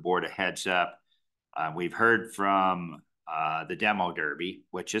give the board a heads up. We've heard from the demo derby,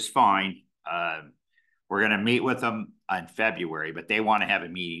 which is fine. We're going to meet with them in February, but they want to have a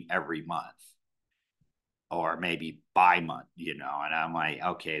meeting every month. Or maybe bi-month, and I'm like,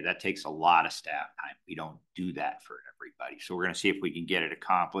 okay, that takes a lot of staff time. We don't do that for everybody. So we're going to see if we can get it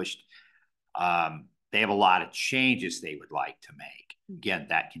accomplished. They have a lot of changes they would like to make. Again,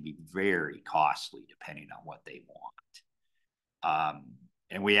 that can be very costly depending on what they want.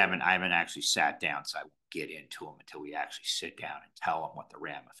 And I haven't actually sat down, so I won't get into them until we actually sit down and tell them what the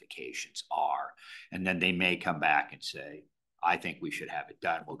ramifications are. And then they may come back and say, I think we should have it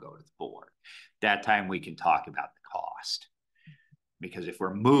done. We'll go to the board. That time we can talk about the cost. Because if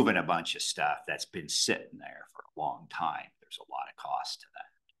we're moving a bunch of stuff that's been sitting there for a long time, there's a lot of cost to that.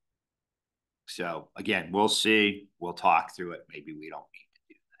 So again, we'll see. We'll talk through it. Maybe we don't need to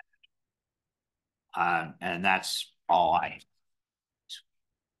do that. And that's all I this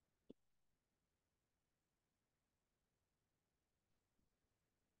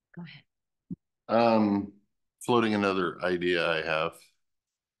Go ahead. Floating another idea I have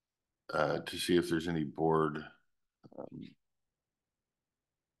to see if there's any board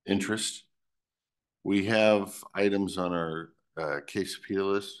interest. We have items on our KC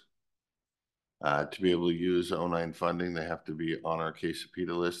list. To be able to use 09 funding, they have to be on our KC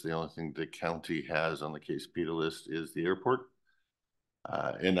list. The only thing the county has on the KC list is the airport.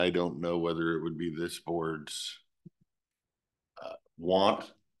 And I don't know whether it would be this board's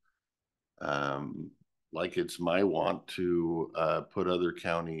want, like it's my want to put other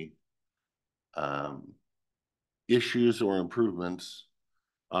county issues or improvements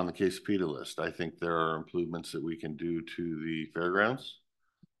on the KC list. I think there are improvements that we can do to the fairgrounds,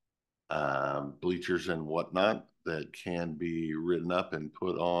 bleachers and whatnot that can be written up and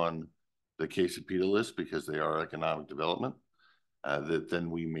put on the KC list because they are economic development. That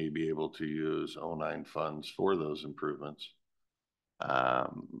then we may be able to use 09 funds for those improvements.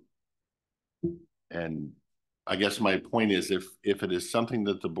 And I guess my point is if it is something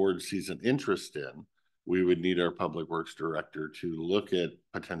that the board sees an interest in, we would need our public works director to look at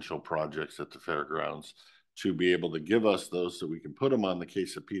potential projects at the fairgrounds to be able to give us those so we can put them on the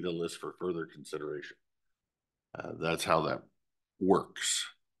KC list for further consideration. That's how that works.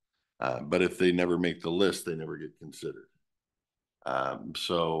 But if they never make the list, they never get considered.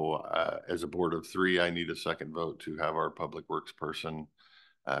 So as a board of 3, I need a second vote to have our public works person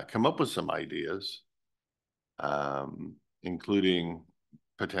come up with some ideas, including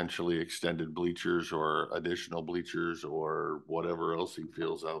potentially extended bleachers or additional bleachers or whatever else he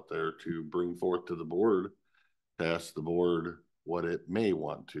feels out there to bring forth to the board to ask the board what it may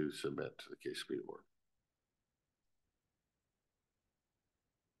want to submit to the KC board.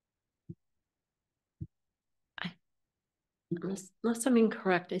 Unless I'm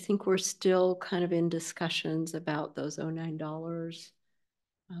incorrect, I think we're still kind of in discussions about those $09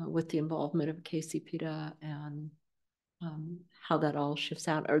 with the involvement of KC and how that all shifts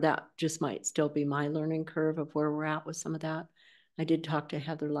out, or that just might still be my learning curve of where we're at with some of that. I did talk to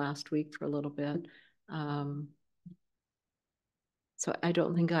Heather last week for a little bit. So I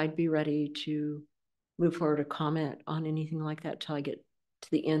don't think I'd be ready to move forward to comment on anything like that till I get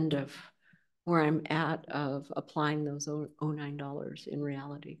to the end of where I'm at of applying those $09 in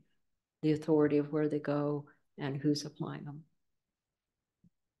reality, the authority of where they go and who's applying them.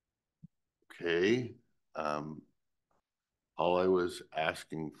 Okay. All I was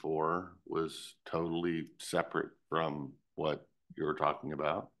asking for was totally separate from what you were talking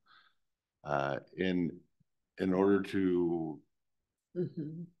about. In order to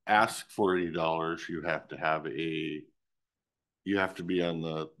ask for $80, you have to be on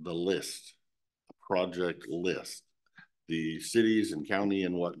the list, project list. The cities and county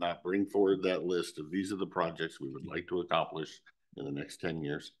and whatnot bring forward that list of these are the projects we would like to accomplish in the next 10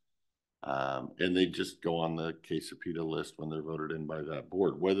 years. And they just go on the KC list when they're voted in by that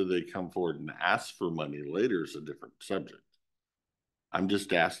board. Whether they come forward and ask for money later is a different subject. I'm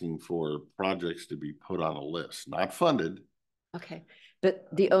just asking for projects to be put on a list, not funded. Okay, but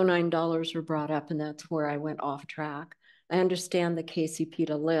the $09 were brought up and that's where I went off track. I understand the KC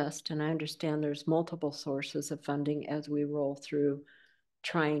list and I understand there's multiple sources of funding as we roll through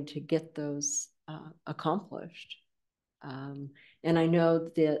trying to get those accomplished. And I know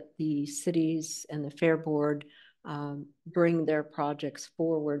that the cities and the Fair Board bring their projects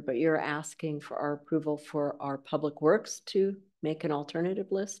forward, but you're asking for our approval for our public works to make an alternative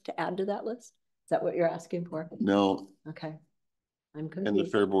list to add to that list? Is that what you're asking for? No. Okay. I'm confused. And the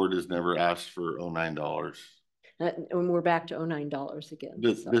Fair Board has never asked for $09. And we're back to $09 again.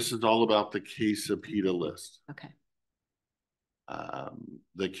 This is all about the KC list. Okay.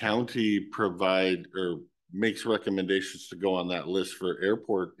 The county provide or makes recommendations to go on that list for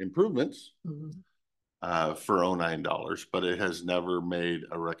airport improvements for $09, but it has never made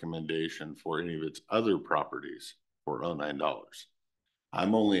a recommendation for any of its other properties for $09.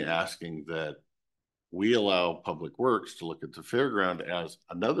 I'm only asking that we allow Public Works to look at the fairground as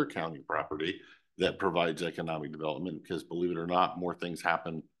another county property that provides economic development, because believe it or not, more things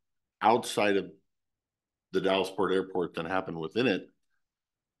happen outside of the Dallasport Airport than happen within it,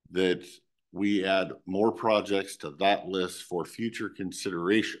 that we add more projects to that list for future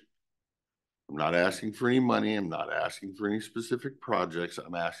consideration. I'm not asking for any money. I'm not asking for any specific projects.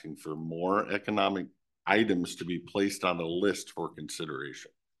 I'm asking for more economic items to be placed on a list for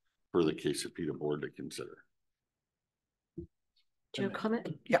consideration for the KC board to consider. Do you have a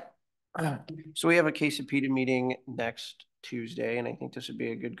comment? Yeah. So we have a KC meeting next Tuesday, and I think this would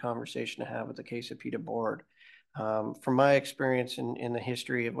be a good conversation to have with the KC board. From my experience in the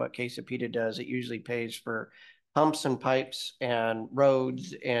history of what KC does, it usually pays for pumps and pipes and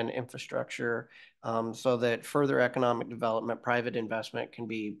roads and infrastructure, so that further economic development, private investment can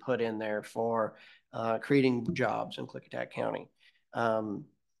be put in there for creating jobs in Klickitat County.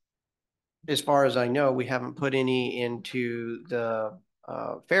 As far as I know, we haven't put any into the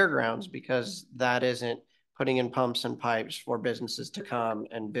fairgrounds because that isn't putting in pumps and pipes for businesses to come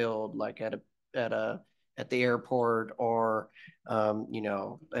and build like at the airport or you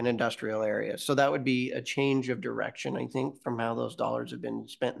know, an industrial area. So that would be a change of direction, I think, from how those dollars have been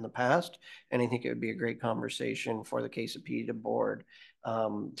spent in the past. And I think it would be a great conversation for the KC board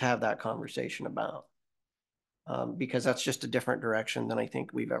to have that conversation about, because that's just a different direction than I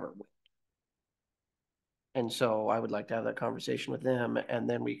think we've ever went. And so I would like to have that conversation with them, and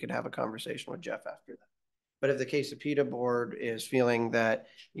then we could have a conversation with Jeff after that. But if the KC board is feeling that,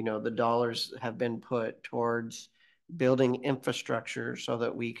 you know, the dollars have been put towards building infrastructure so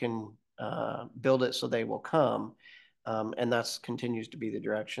that we can build it so they will come, and that's continues to be the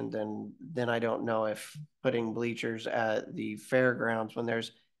direction, then I don't know if putting bleachers at the fairgrounds when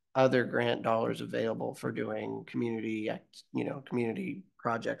there's other grant dollars available for doing community, you know, community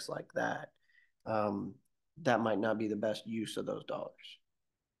projects like that, that might not be the best use of those dollars.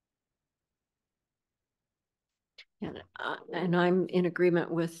 And I'm in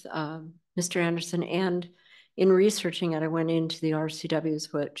agreement with Mr. Anderson, and in researching it, I went into the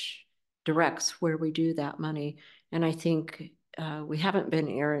RCWs, which directs where we do that money. And I think we haven't been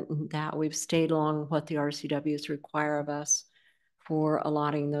errant in that. We've stayed along what the RCWs require of us for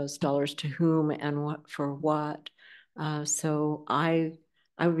allotting those dollars to whom and what for what. So I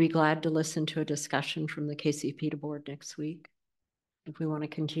would be glad to listen to a discussion from the KC board next week if we want to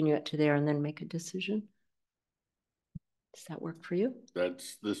continue it to there and then make a decision. Does that work for you?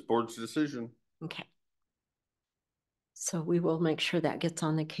 That's this board's decision. Okay. So we will make sure that gets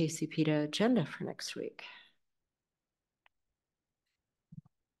on the KC agenda for next week.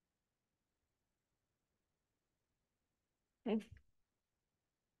 Okay.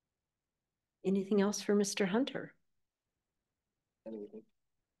 Anything else for Mr. Hunter?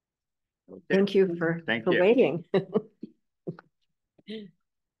 Thank you for waiting.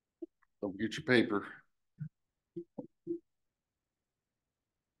 Don't get your paper.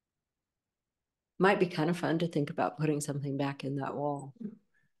 Might be kind of fun to think about putting something back in that wall.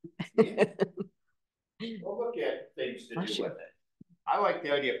 We'll look at things to do with it. I like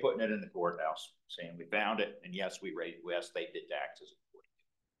the idea of putting it in the courthouse, saying we found it, and yes, we did taxes.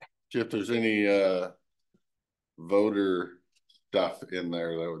 If there's any voter stuff in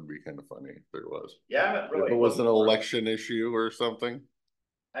there, that would be kind of funny if there was. Yeah, really. If it was an election issue or something.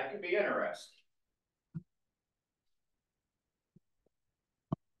 That could be interesting.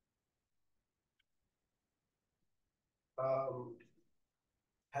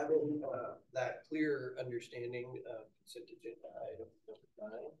 Having that clear understanding of consent agenda item number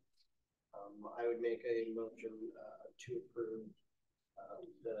 9, I would make a motion to approve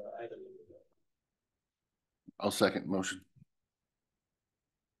the item. I'll second the motion.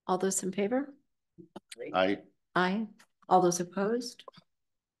 All those in favor? Aye. Aye. All those opposed?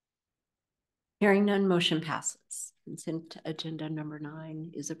 Hearing none, motion passes. Consent agenda number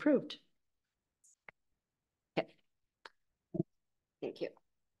 9 is approved. Okay. Thank you.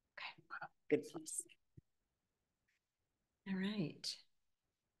 Okay. Good place. All right.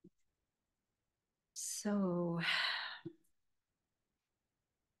 So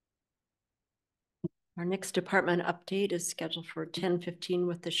our next department update is scheduled for 10:15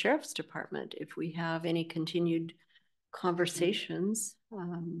 with the Sheriff's Department. If we have any continued conversations.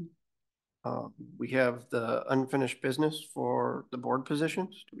 We have the unfinished business for the board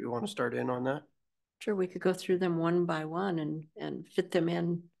positions. Do we want to start in on that? Sure, we could go through them one by one and fit them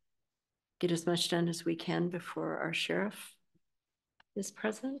in, get as much done as we can before our sheriff is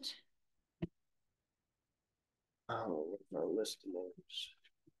present. Oh, our list of names.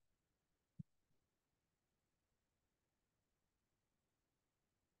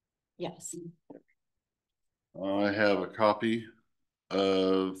 Yes. I have a copy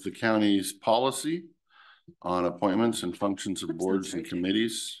of the county's policy on appointments and functions of boards and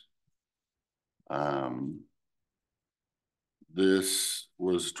committees. This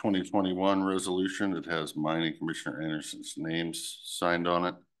was 2021 resolution. It has mine and Commissioner Anderson's names signed on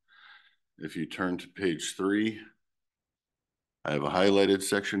it. If you turn to page 3, I have a highlighted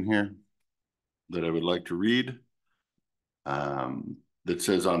section here that I would like to read. That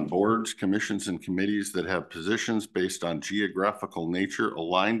says on boards, commissions, and committees that have positions based on geographical nature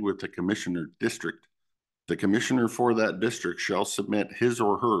aligned with the commissioner district, the commissioner for that district shall submit his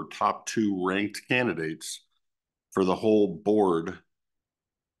or her top 2 ranked candidates for the whole board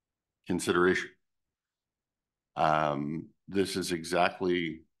consideration. This is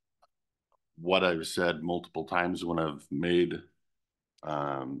exactly what I've said multiple times when I've made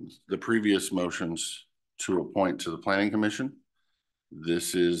the previous motions to appoint to the Planning Commission.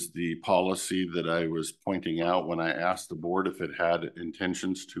 This is the policy that I was pointing out when I asked the board if it had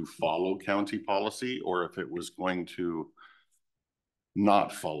intentions to follow county policy or if it was going to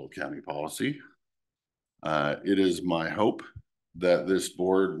not follow county policy. It is my hope that this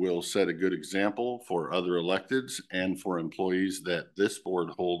board will set a good example for other electeds and for employees that this board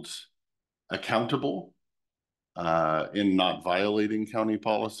holds accountable in not violating county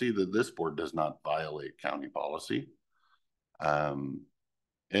policy, that this board does not violate county policy, and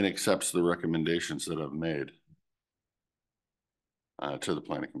accepts the recommendations that I've made to the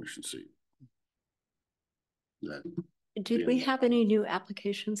Planning Commission seat. Did we have any new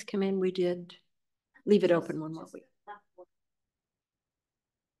applications come in? We did leave it open one more week.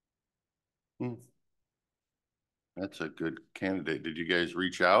 That's a good candidate. Did you guys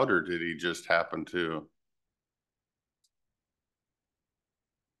reach out or did he just happen to?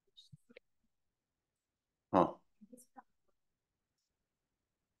 Huh.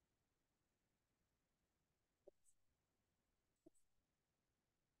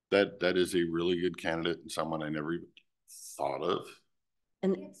 That is a really good candidate and someone I never even thought of.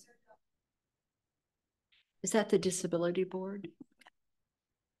 And is that the disability board?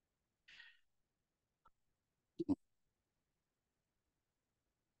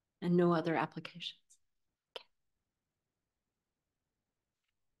 And no other applications. Okay.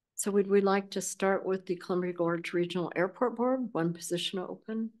 So would we like to start with the Columbia Gorge Regional Airport Board? One position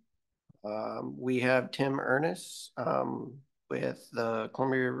open. We have Tim Ernest with the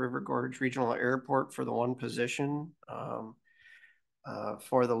Columbia River Gorge Regional Airport for the one position.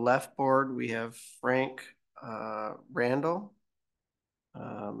 For the left board, we have Frank Randall.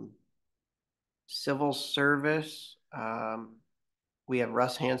 Civil Service, we have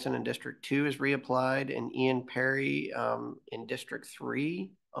Russ Hansen in District 2 is reapplied, and Ian Perry in District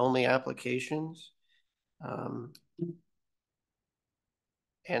 3, only applications.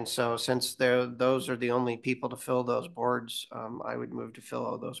 And so since those are the only people to fill those boards, I would move to fill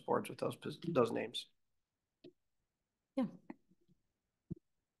all those boards with those names. Yeah.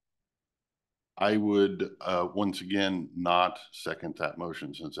 I would once again not second that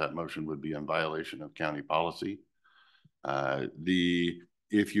motion, since that motion would be in violation of county policy.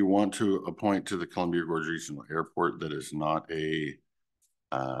 If you want to appoint to the Columbia Gorge Regional Airport that is not a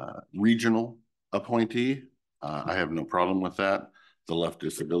regional appointee, I have no problem with that. The Left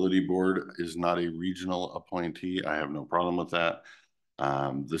Disability Board is not a regional appointee. I have no problem with that.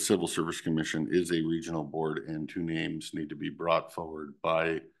 The Civil Service Commission is a regional board, and 2 names need to be brought forward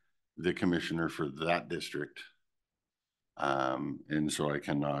by the commissioner for that district. And so I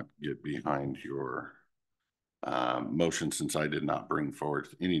cannot get behind your motion, since I did not bring forward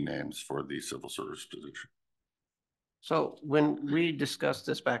any names for the civil service position. So when we discussed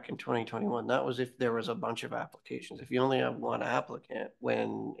this back in 2021, that was if there was a bunch of applications. If you only have one applicant,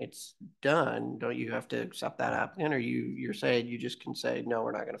 when it's done, don't you have to accept that applicant, or you're saying you just can say, no,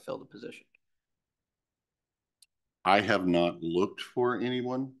 we're not going to fill the position? I have not looked for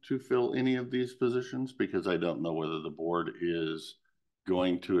anyone to fill any of these positions because I don't know whether the board is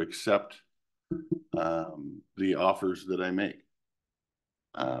going to accept the offers that I make.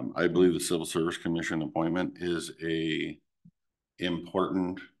 I believe the Civil Service Commission appointment is a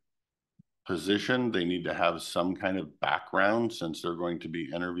important position. They need to have some kind of background, since they're going to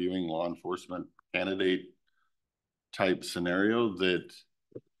be interviewing law enforcement candidate type scenario, that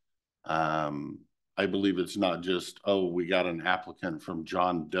I believe it's not just, oh, we got an applicant from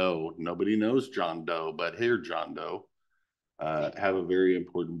John Doe. Nobody knows John Doe, but here, John Doe, have a very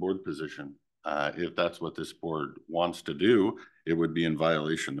important board position. If that's what this board wants to do, it would be in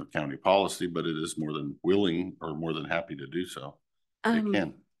violation of county policy, but it is more than willing or more than happy to do so. It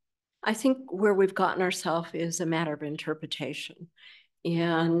can. I think where we've gotten ourselves is a matter of interpretation.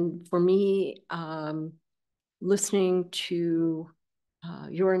 And for me, listening to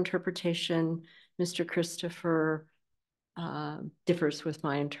your interpretation, Mr. Christopher, differs with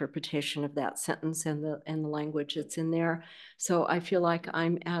my interpretation of that sentence and the language that's in there. So I feel like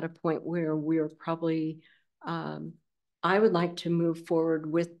I'm at a point where we're probably, I would like to move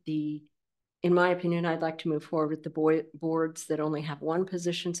forward with in my opinion, I'd like to move forward with the boards that only have one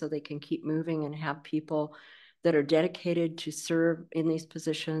position, so they can keep moving and have people that are dedicated to serve in these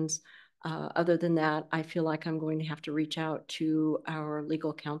positions. Other than that, I feel like I'm going to have to reach out to our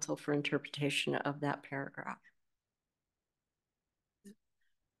legal counsel for interpretation of that paragraph.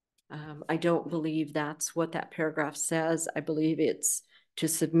 I don't believe that's what that paragraph says. I believe it's to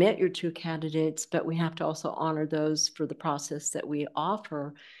submit your two candidates, but we have to also honor those for the process that we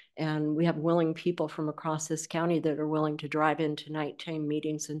offer. And we have willing people from across this county that are willing to drive into nighttime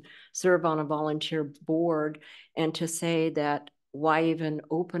meetings and serve on a volunteer board. And to say that why even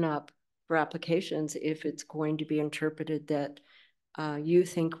open up for applications if it's going to be interpreted that you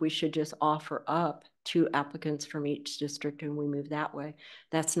think we should just offer up 2 applicants from each district and we move that way.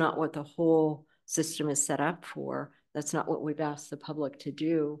 That's not what the whole system is set up for. That's not what we've asked the public to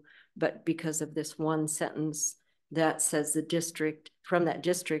do. But because of this one sentence that says the district from that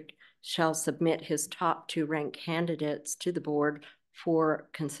district shall submit his top 2 ranked candidates to the board for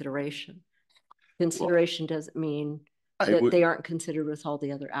consideration. Consideration doesn't mean that they aren't considered with all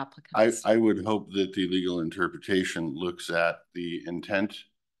the other applicants. I would hope that the legal interpretation looks at the intent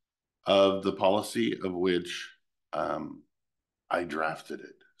of the policy of which I drafted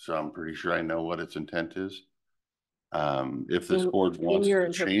it. So I'm pretty sure I know what its intent is. If this board wants to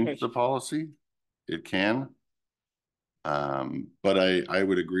change the policy, it can. But I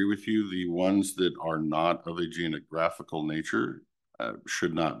would agree with you. The ones that are not of a geographical nature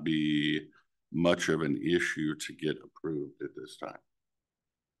should not be much of an issue to get approved at this time.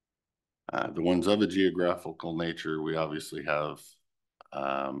 The ones of a geographical nature, we obviously have.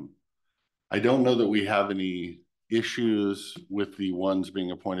 I don't know that we have any issues with the ones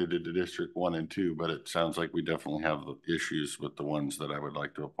being appointed to District 1 and 2, but it sounds like we definitely have issues with the ones that I would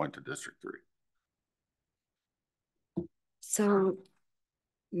like to appoint to District 3. So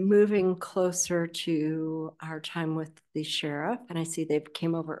moving closer to our time with the sheriff, and I see they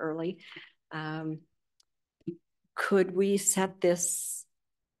came over early. Could we set this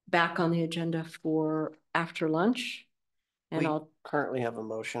back on the agenda for after lunch? And I'll currently have a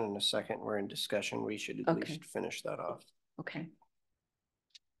motion and a second. We're in discussion. We should at least finish that off. Okay.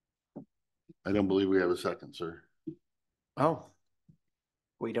 I don't believe we have a second, sir. Oh,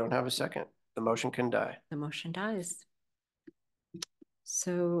 we don't have a second. The motion can die. The motion dies.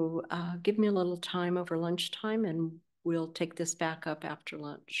 So give me a little time over lunchtime and we'll take this back up after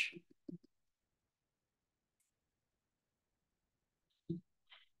lunch.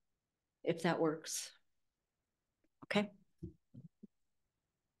 If that works. Okay.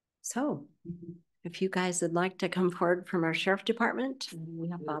 So if you guys would like to come forward from our sheriff department, we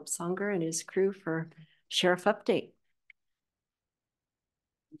have Bob Songer and his crew for sheriff update.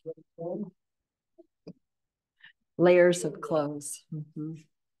 Layers of clothes. Mm-hmm.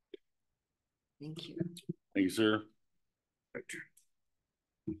 Thank you. Thank you, sir.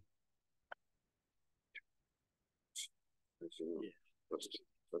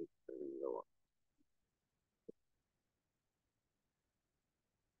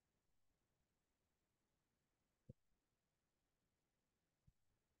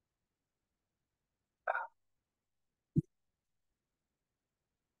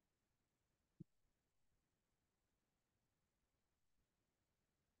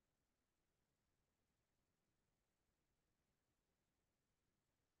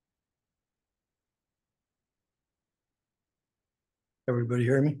 Everybody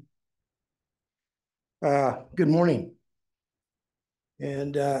hear me? Good morning.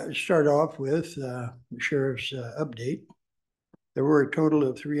 And start off with the sheriff's update. There were a total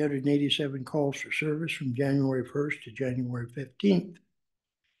of 387 calls for service from January 1st to January 15th.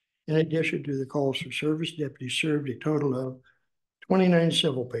 In addition to the calls for service, deputies served a total of 29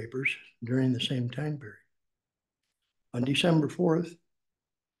 civil papers during the same time period. On December 4th,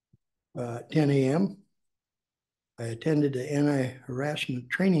 10 a.m., I attended the anti-harassment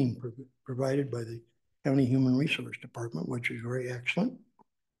training provided by the County Human Resource Department, which is very excellent.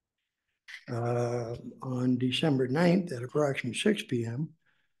 On December 9th at approximately 6 p.m.,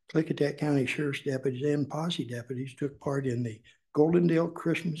 Klickitat County Sheriff's deputies and posse deputies took part in the Goldendale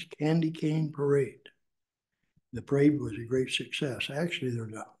Christmas Candy Cane Parade. The parade was a great success. Actually, there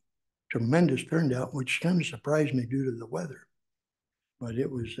was a tremendous turnout, which kind of surprised me due to the weather. But it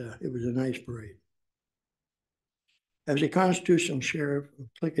was a nice parade. As a constitutional sheriff of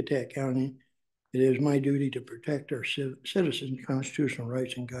Klickitat County, it is my duty to protect our citizens' constitutional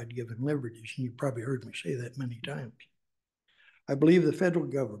rights and God-given liberties, and you've probably heard me say that many times. I believe the federal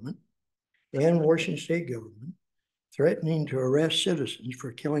government and Washington state government threatening to arrest citizens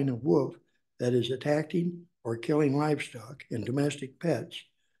for killing a wolf that is attacking or killing livestock and domestic pets,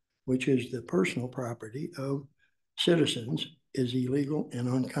 which is the personal property of citizens, is illegal and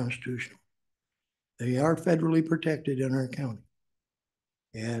unconstitutional. They are federally protected in our county.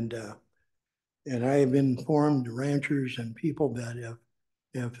 And I have informed ranchers and people that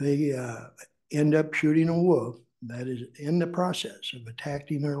if they end up shooting a wolf that is in the process of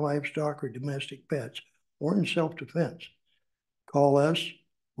attacking their livestock or domestic pets or in self-defense, call us.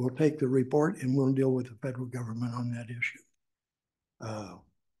 We'll take the report and we'll deal with the federal government on that issue.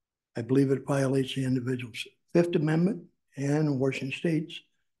 I believe it violates the individual's Fifth Amendment and Washington State's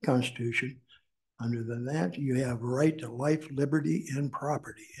Constitution. Under that, you have a right to life, liberty, and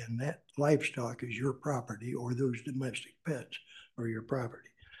property, and that livestock is your property, or those domestic pets are your property.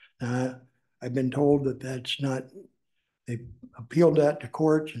 I've been told that that's not, they appealed that to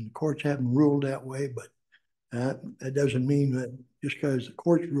courts, and the courts haven't ruled that way, but that doesn't mean that just because the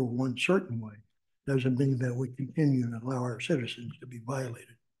courts rule one certain way, doesn't mean that we continue and allow our citizens to be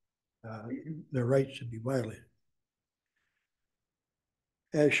violated, their rights to be violated.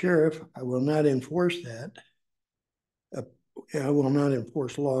 As sheriff, I will not enforce that. I will not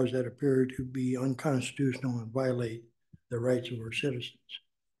enforce laws that appear to be unconstitutional and violate the rights of our citizens.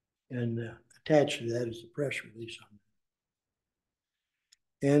 And attached to that is the press release on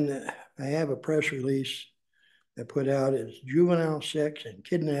that. And I have a press release that put out as juvenile sex and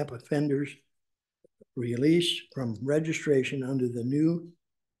kidnap offenders released from registration under the new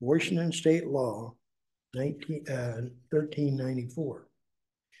Washington State Law 1394.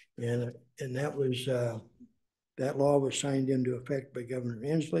 And that was that law was signed into effect by Governor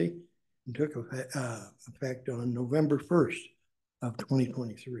Inslee and took effect on November 1st of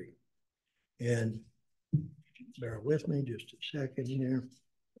 2023. And bear with me just a second here.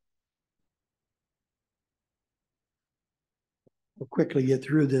 We'll quickly get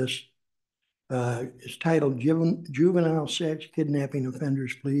through this. It's titled Juvenile Sex Kidnapping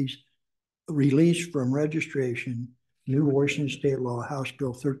Offenders, Please Release from Registration, New Washington State Law, House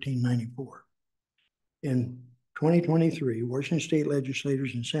Bill 1394. In 2023, Washington State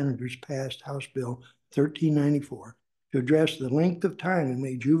legislators and senators passed House Bill 1394 to address the length of time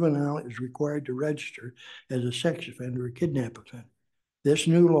a juvenile is required to register as a sex offender or kidnap offender. This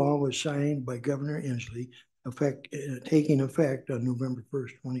new law was signed by Governor Inslee, taking effect on November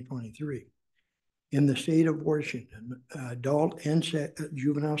 1st, 2023. In the state of Washington, adult and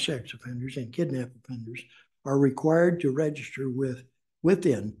juvenile sex offenders and kidnap offenders are required to register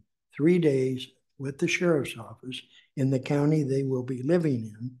within 3 days with the sheriff's office in the county they will be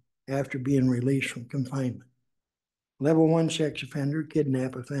living in after being released from confinement. Level 1 sex offender,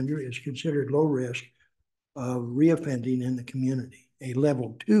 kidnap offender is considered low risk of reoffending in the community. A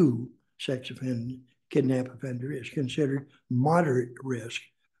level 2 sex offender, kidnap offender is considered moderate risk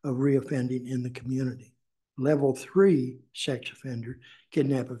of reoffending in the community. Level 3 sex offender,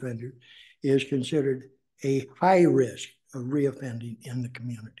 kidnap offender is considered a high risk of reoffending in the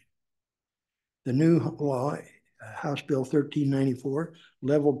community. The new law, House Bill 1394,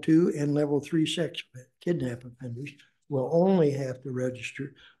 level 2 and level 3 sex kidnap offenders will only have to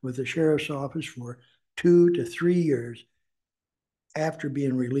register with the sheriff's office for 2 to 3 years after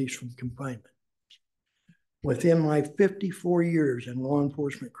being released from confinement. Within my 54 years in law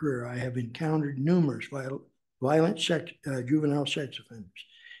enforcement career, I have encountered numerous violent juvenile sex offenders.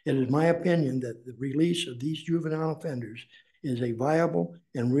 It is my opinion that the release of these juvenile offenders is a viable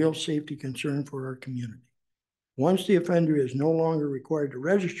and real safety concern for our community. Once the offender is no longer required to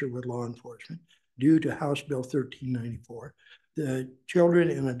register with law enforcement due to House Bill 1394, the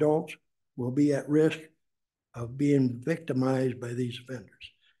children and adults will be at risk of being victimized by these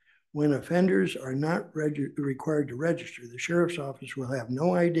offenders. When offenders are not required to register, the sheriff's office will have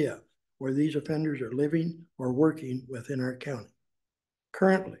no idea where these offenders are living or working within our county.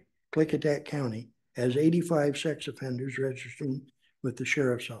 Currently, Klickitat County has 85 sex offenders registering with the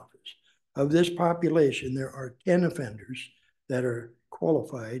sheriff's office. Of this population, there are 10 offenders that are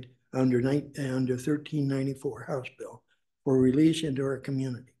qualified under 1394 House Bill for release into our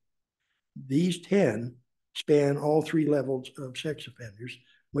community. These 10 span all 3 levels of sex offenders,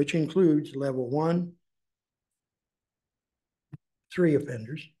 which includes level 1, 3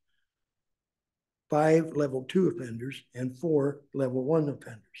 offenders, 5 level 2 offenders, and 4 level 1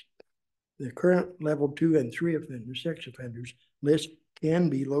 offenders. The current level 2 and 3 offenders, sex offenders list can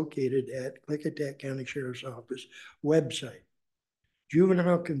be located at Klickitat County Sheriff's Office website.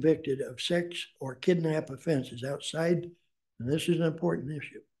 Juvenile convicted of sex or kidnap offenses outside, and this is an important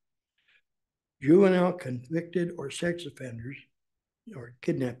issue, juvenile convicted or sex offenders or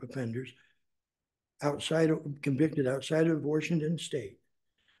kidnap offenders convicted outside of Washington State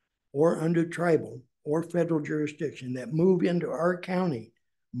or under tribal or federal jurisdiction that move into our county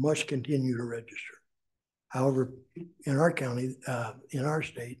must continue to register. However, in our county, in our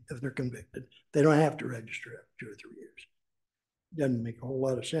state, if they're convicted, they don't have to register after 2 or 3 years. Doesn't make a whole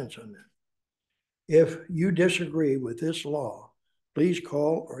lot of sense on that. If you disagree with this law, please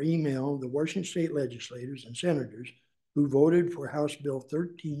call or email the Washington State legislators and senators who voted for House Bill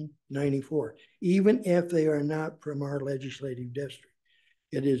 1394, even if they are not from our legislative district.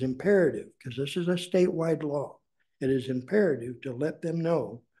 It is imperative, because this is a statewide law, it is imperative to let them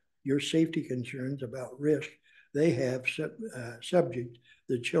know your safety concerns about risk they have subject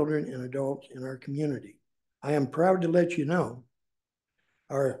the children and adults in our community. I am proud to let you know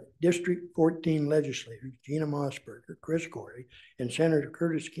our District 14 legislators, Gina Mossberger, Chris Corey, and Senator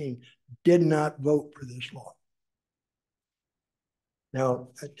Curtis King, did not vote for this law. Now,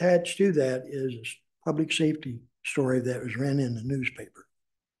 attached to that is a public safety story that was ran in the newspaper.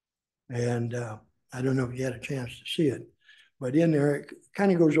 And I don't know if you had a chance to see it, but in there, it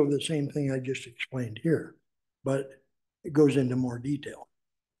kind of goes over the same thing I just explained here, but it goes into more detail.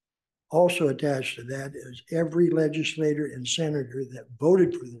 Also attached to that is every legislator and senator that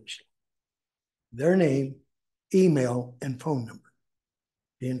voted for this, their name, email, and phone number.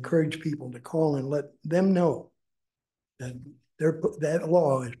 They encourage people to call and let them know that that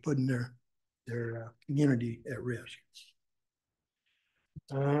law is putting their community at risk.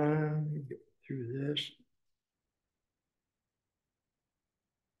 Get through this.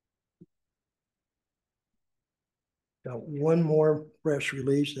 Got one more press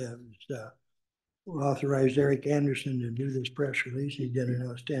release that was authorized Eric Anderson to do this press release. He did an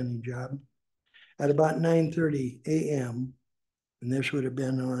outstanding job. At about 9:30 a.m., and this would have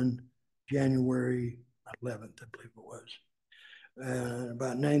been on January 11th, I believe it was.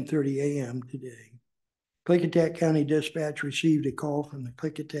 About 9:30 a.m. today, Klickitat County Dispatch received a call from the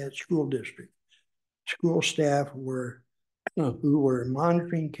Klickitat School District. School staff who were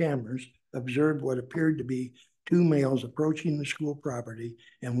monitoring cameras observed what appeared to be two males approaching the school property,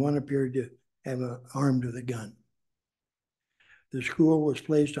 and one appeared to have armed with a gun. The school was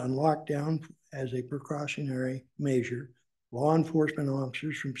placed on lockdown as a precautionary measure. Law enforcement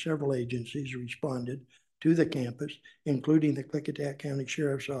officers from several agencies responded to the campus, including the Klickitat County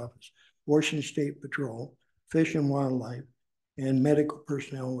Sheriff's Office, Washington State Patrol, Fish and Wildlife, and medical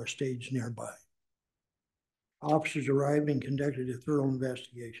personnel were staged nearby. Officers arrived and conducted a thorough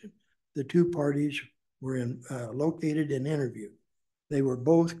investigation. The two parties were located and interviewed. They were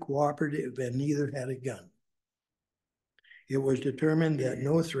both cooperative and neither had a gun. It was determined that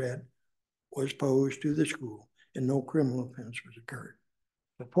no threat was posed to the school and no criminal offense was occurred.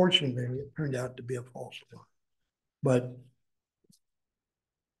 But fortunately, it turned out to be a false alarm. But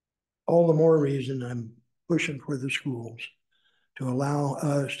all the more reason I'm pushing for the schools to allow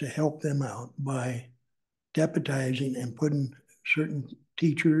us to help them out by deputizing and putting certain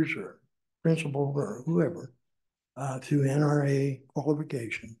teachers or principal or whoever through NRA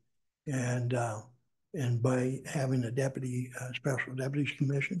qualification, and by having a deputy, special deputies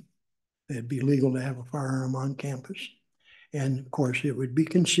commission. It'd be legal to have a firearm on campus. And of course it would be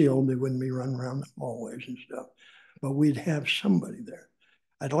concealed. They wouldn't be running around the hallways and stuff, but we'd have somebody there.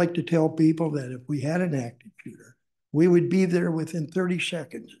 I'd like to tell people that if we had an active shooter, we would be there within 30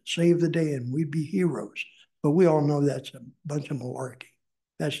 seconds, save the day, and we'd be heroes. But we all know that's a bunch of malarkey.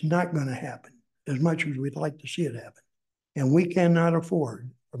 That's not going to happen as much as we'd like to see it happen. And we cannot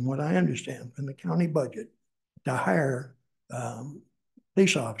afford, from what I understand from the county budget, to hire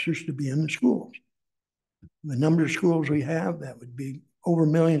police officers to be in the schools. The number of schools we have, that would be over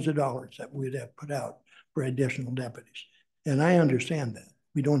millions of dollars that we'd have put out for additional deputies. And I understand that.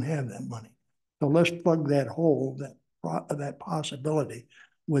 We don't have that money. So let's plug that hole, that possibility,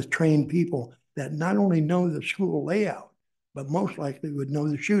 with trained people that not only know the school layout, but most likely would know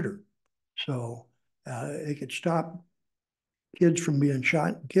the shooter. So it could stop kids from being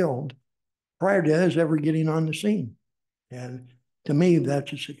shot and killed prior to us ever getting on the scene. And to me,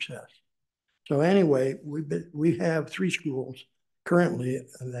 that's a success. So anyway, we have 3 schools currently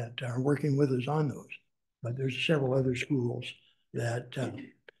that are working with us on those, but there's several other schools that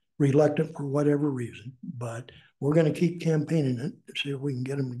reluctant for whatever reason, but we're going to keep campaigning it to see if we can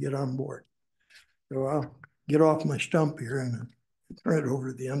get them to get on board. So I'll get off my stump here and turn it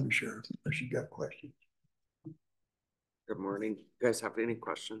over to the undersheriff unless you got questions. Good morning. You guys have any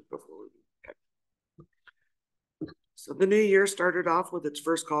questions before we? Okay. So the new year started off with its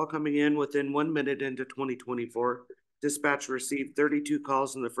first call coming in within 1 minute into 2024. Dispatch received 32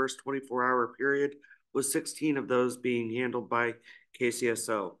 calls in the first 24-hour period, with 16 of those being handled by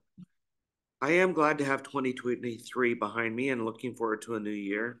KCSO. I am glad to have 2023 behind me and looking forward to a new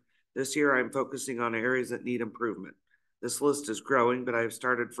year. This year, I'm focusing on areas that need improvement. This list is growing, but I have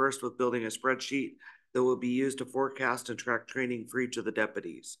started first with building a spreadsheet that will be used to forecast and track training for each of the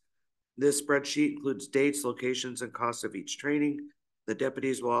deputies. This spreadsheet includes dates, locations, and costs of each training. The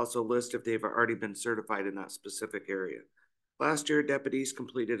deputies will also list if they've already been certified in that specific area. Last year, deputies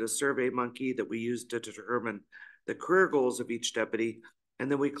completed a survey monkey that we used to determine the career goals of each deputy,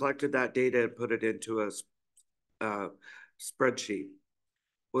 and then we collected that data and put it into a spreadsheet.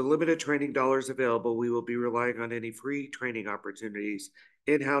 With limited training dollars available, we will be relying on any free training opportunities,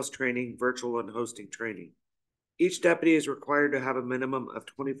 in-house training, virtual and hosting training. Each deputy is required to have a minimum of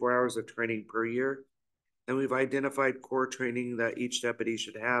 24 hours of training per year, and we've identified core training that each deputy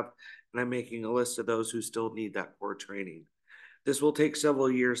should have, and I'm making a list of those who still need that core training. This will take several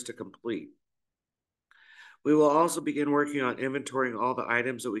years to complete. We will also begin working on inventorying all the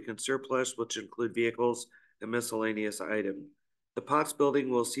items that we can surplus, which include vehicles and miscellaneous items. The Potts building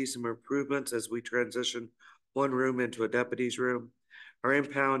will see some improvements as we transition one room into a deputy's room. Our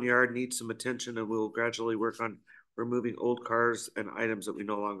impound yard needs some attention, and we will gradually work on removing old cars and items that we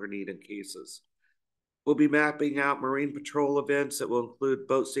no longer need in cases. We'll be mapping out marine patrol events that will include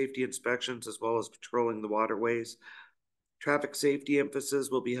boat safety inspections as well as patrolling the waterways. Traffic safety emphasis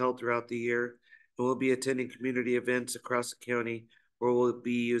will be held throughout the year, and we'll be attending community events across the county where we'll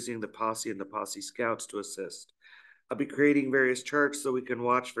be using the posse and the posse scouts to assist. I'll be creating various charts so we can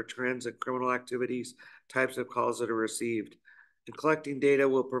watch for trends in criminal activities, types of calls that are received. And collecting data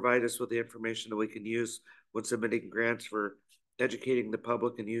will provide us with the information that we can use when submitting grants for educating the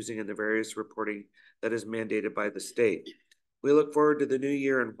public and using in the various reporting that is mandated by the state. We look forward to the new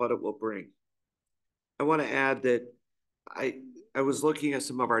year and what it will bring. I want to add that I was looking at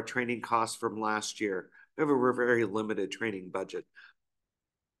some of our training costs from last year. We have a very limited training budget.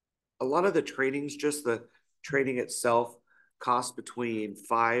 A lot of the trainings, just the training itself, costs between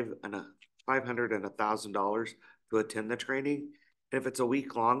 $500 and $1,000 to attend the training. And if it's a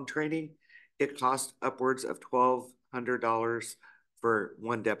week-long training, it costs upwards of $1,200 for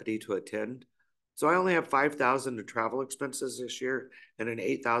one deputy to attend. So I only have $5,000 in travel expenses this year and an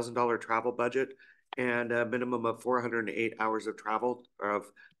 $8,000 travel budget and a minimum of 408 hours of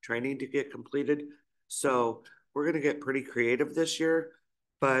training to get completed. So we're going to get pretty creative this year,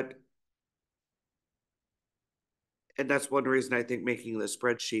 and that's one reason I think making the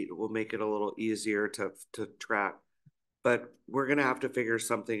spreadsheet will make it a little easier to track. But we're going to have to figure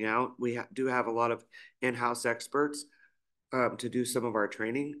something out. We do have a lot of in-house experts to do some of our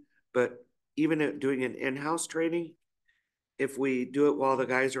training, but even doing an in-house training, if we do it while the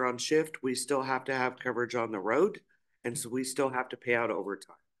guys are on shift, we still have to have coverage on the road. And so we still have to pay out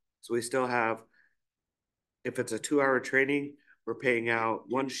overtime. So we still have, if it's a 2-hour training, we're paying out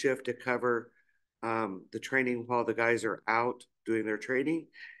one shift to cover the training while the guys are out doing their training,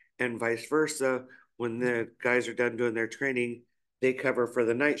 and vice versa. When the guys are done doing their training, they cover for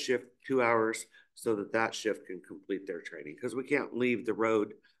the night shift 2 hours so that that shift can complete their training, because we can't leave the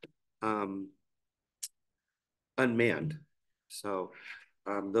road unmanned. So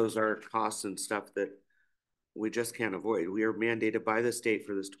those are costs and stuff that we just can't avoid. We are mandated by the state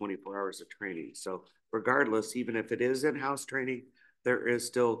for this 24 hours of training. So regardless, even if it is in-house training, there is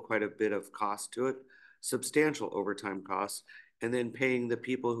still quite a bit of cost to it, substantial overtime costs, and then paying the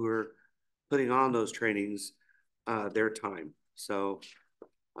people who are putting on those trainings their time. So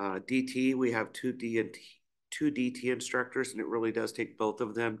DT, we have two DT instructors, and it really does take both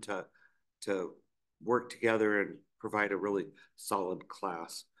of them to work together and provide a really solid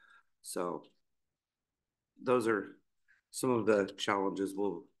class. So those are some of the challenges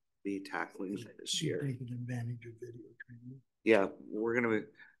we'll be tackling this year. Taking advantage of video training. Yeah, we're going to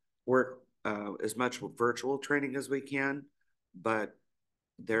work as much virtual training as we can, but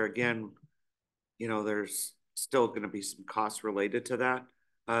there again, you know, there's still going to be some costs related to that.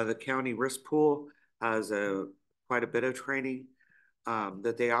 The county risk pool has quite a bit of training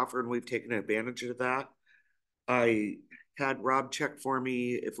that they offer, and we've taken advantage of that. I had Rob check for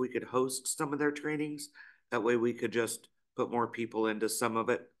me if we could host some of their trainings. That way we could just put more people into some of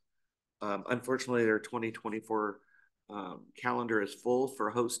it. Unfortunately, their 2024 calendar is full for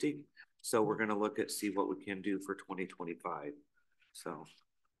hosting. So we're going to look at see what we can do for 2025. So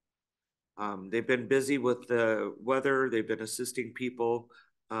they've been busy with the weather. They've been assisting people.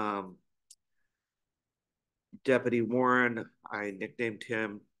 Deputy Warren, I nicknamed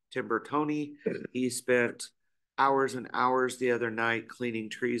him Timber Tony. He spent hours and hours the other night cleaning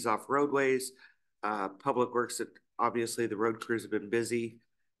trees off roadways. Public Works, obviously the road crews have been busy,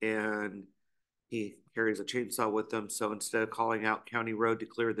 and he carries a chainsaw with them. So instead of calling out County Road to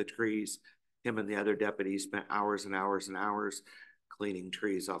clear the trees, him and the other deputies spent hours and hours and hours cleaning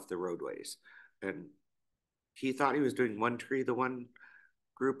trees off the roadways. And he thought he was doing one tree, the one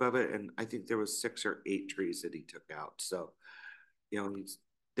group of it, and I think there was 6 or 8 trees that he took out. So, you know,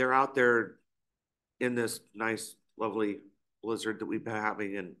 they're out there in this nice, lovely blizzard that we've been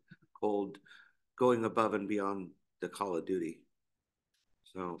having and cold, going above and beyond the call of duty.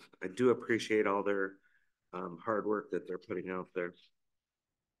 So I do appreciate all their hard work that they're putting out there.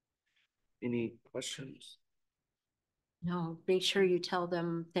 Any questions? No, make sure you tell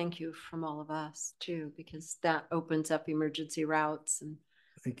them thank you from all of us too, because that opens up emergency routes and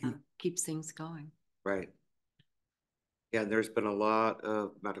Thank you. keeps things going. Right. Yeah, there's been a lot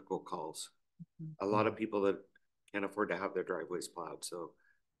of medical calls. A lot of people that can't afford to have their driveways plowed, so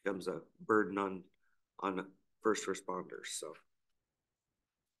it becomes a burden on first responders. So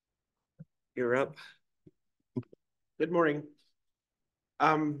you're up. Good morning.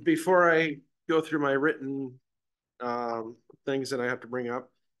 Before I go through my written things that I have to bring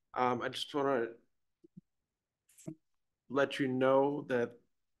up, I just want to let you know that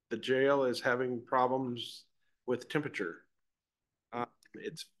the jail is having problems with temperature.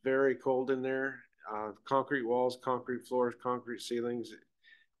 It's very cold in there. Concrete walls, concrete floors, concrete ceilings.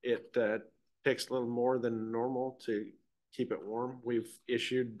 It takes a little more than normal to keep it warm. We've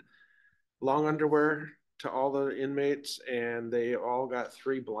issued long underwear to all the inmates, and they all got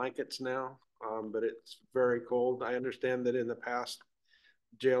 3 blankets now. But it's very cold. I understand that in the past,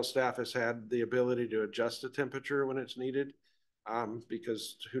 jail staff has had the ability to adjust the temperature when it's needed,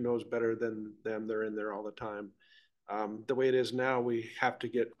 because who knows better than them? They're in there all the time. The way it is now, we have to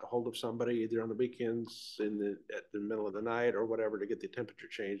get a hold of somebody either on the weekends at the middle of the night or whatever to get the temperature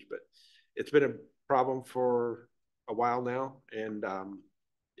changed. But it's been a problem for a while now, and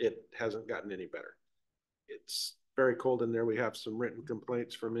it hasn't gotten any better. It's very cold in there. We have some written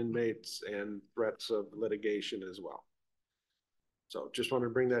complaints from inmates and threats of litigation as well. So just want to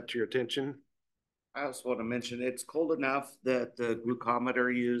bring that to your attention. I also want to mention it's cold enough that the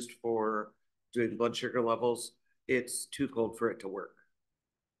glucometer used for doing blood sugar levels, it's too cold for it to work.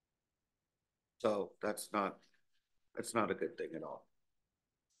 So that's not a good thing at all.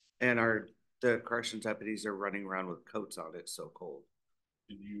 And the corrections deputies are running around with coats on. It's so cold.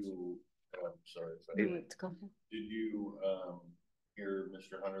 Did you, sorry. Did you hear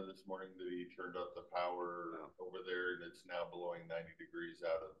Mr. Hunter this morning that he turned up the power over there and it's now blowing 90 degrees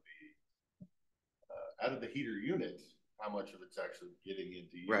out of the heater unit? How much of it's actually getting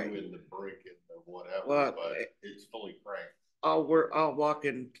into you and the brick and the whatever, but it's fully cranked. I'll walk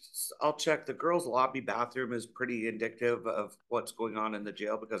in, I'll check. The girls' lobby bathroom is pretty indicative of what's going on in the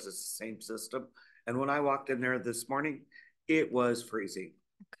jail because it's the same system. And when I walked in there this morning, it was freezing,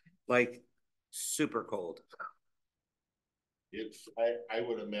 like super cold. I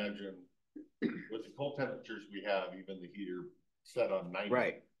would imagine with the cold temperatures we have, even the heater set on 90.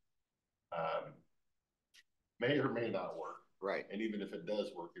 Right. May or may not work. Right. And even if it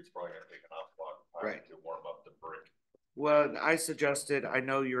does work, it's probably going to take an awful lot of time to warm up the brick. Well, I suggested, I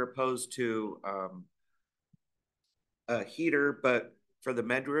know you're opposed to a heater, but for the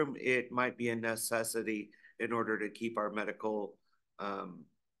bedroom, it might be a necessity in order to keep our medical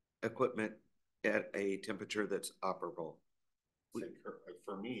equipment at a temperature that's operable.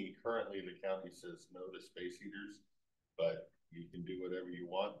 For me, currently the county says no to space heaters, but you can do whatever you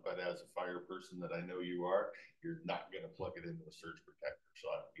want. But as a fire person that I know you are, you're not going to plug it into a surge protector. So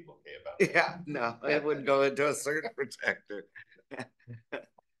I would be okay about it. Yeah, no, it wouldn't go into a surge protector.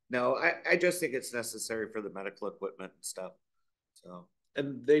 No, I just think it's necessary for the medical equipment and stuff. So,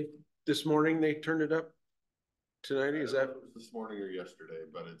 and this morning they turned it up to 90. Is that this morning or yesterday?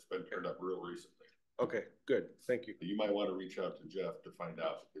 But it's been turned up real recently. Okay, good. Thank you. You might want to reach out to Jeff to find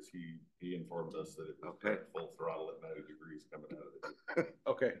out because he informed us that it was full throttle at 90 degrees coming out of it.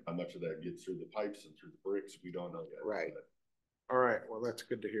 Okay. How much of that gets through the pipes and through the bricks, we don't know yet. Right. All right. Well, that's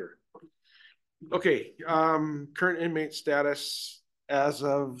good to hear. Okay. Current inmate status as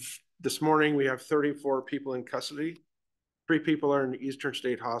of this morning, we have 34 people in custody. 3 people are in the Eastern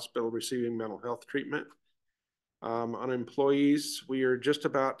State Hospital receiving mental health treatment. On employees, we are just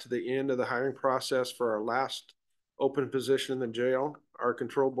about to the end of the hiring process for our last open position in the jail. Our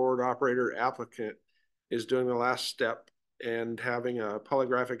control board operator applicant is doing the last step and having a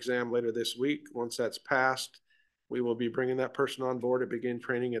polygraph exam later this week. Once that's passed, we will be bringing that person on board to begin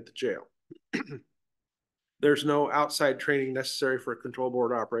training at the jail. There's no outside training necessary for a control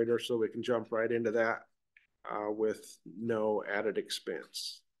board operator, so we can jump right into that with no added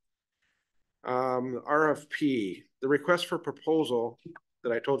expense. RFP, the request for proposal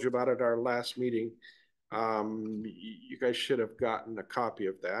that I told you about at our last meeting. You guys should have gotten a copy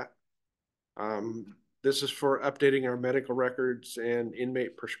of that. This is for updating our medical records and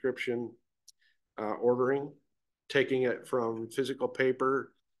inmate prescription ordering, taking it from physical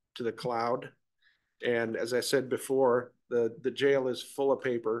paper to the cloud. And as I said before, the jail is full of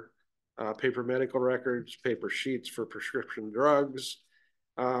paper medical records, paper sheets for prescription drugs.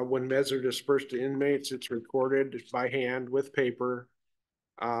 When meds are dispersed to inmates, it's recorded by hand with paper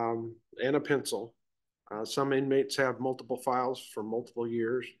and a pencil. Some inmates have multiple files for multiple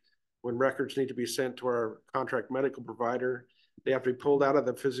years. When records need to be sent to our contract medical provider, they have to be pulled out of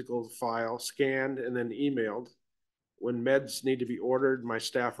the physical file, scanned, and then emailed. When meds need to be ordered, my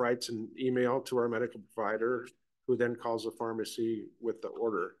staff writes an email to our medical provider, who then calls the pharmacy with the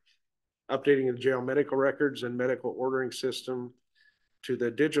order. Updating the jail medical records and medical ordering system to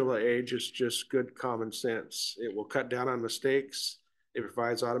the digital age is just good common sense. It will cut down on mistakes. It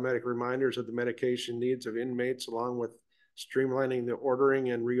provides automatic reminders of the medication needs of inmates, along with streamlining the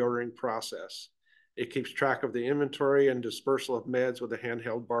ordering and reordering process. It keeps track of the inventory and dispersal of meds with a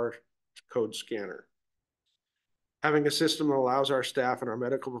handheld barcode scanner. Having a system that allows our staff and our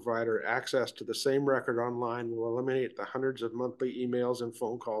medical provider access to the same record online will eliminate the hundreds of monthly emails and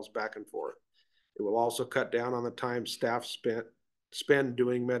phone calls back and forth. It will also cut down on the time staff spend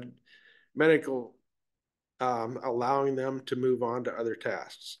doing medical, allowing them to move on to other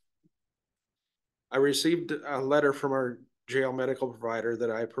tasks. I received a letter from our jail medical provider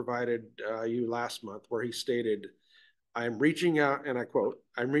that I provided you last month, where he stated, "I'm reaching out," and I quote,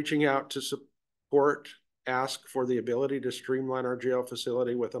 "I'm reaching out to support, ask for the ability to streamline our jail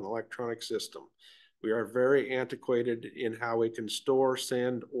facility with an electronic system. We are very antiquated in how we can store,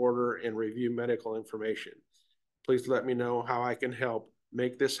 send, order, and review medical information. Please let me know how I can help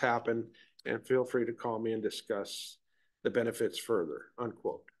make this happen, and feel free to call me and discuss the benefits further,"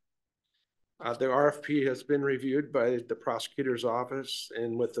 unquote. The RFP has been reviewed by the prosecutor's office,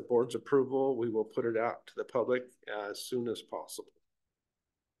 and with the board's approval, we will put it out to the public as soon as possible.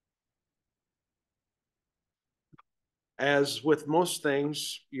 As with most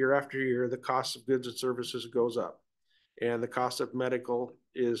things, year after year, the cost of goods and services goes up, and the cost of medical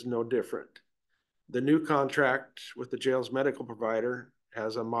is no different. The new contract with the jail's medical provider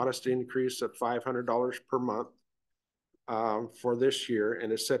has a modest increase of $500 per month for this year,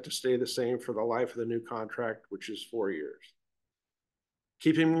 and is set to stay the same for the life of the new contract, which is 4 years.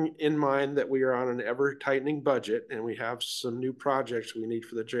 Keeping in mind that we are on an ever tightening budget and we have some new projects we need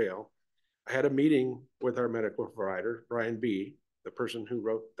for the jail, I had a meeting with our medical provider, Brian B., the person who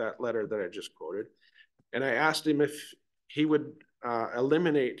wrote that letter that I just quoted, and I asked him if he would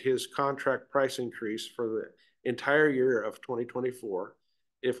eliminate his contract price increase for the entire year of 2024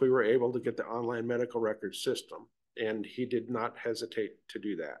 if we were able to get the online medical record system, and he did not hesitate to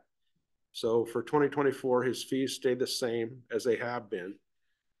do that. So for 2024, his fees stay the same as they have been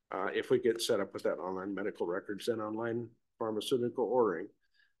if we get set up with that online medical records and online pharmaceutical ordering.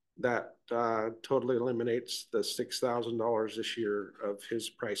 That totally eliminates the $6,000 this year of his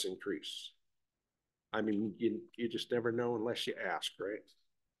price increase. I mean, you just never know unless you ask, right?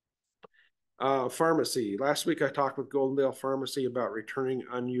 Pharmacy. Last week I talked with Goldendale Pharmacy about returning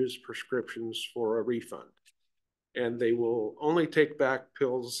unused prescriptions for a refund. And they will only take back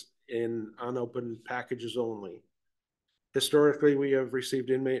pills in unopened packages only. Historically, we have received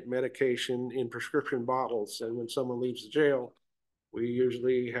inmate medication in prescription bottles, and when someone leaves the jail, we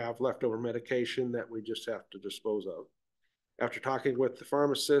usually have leftover medication that we just have to dispose of. After talking with the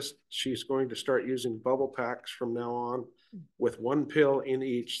pharmacist, she's going to start using bubble packs from now on, with 1 pill in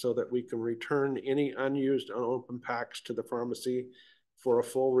each, so that we can return any unused unopened packs to the pharmacy for a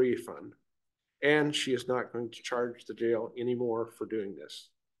full refund. And she is not going to charge the jail anymore for doing this.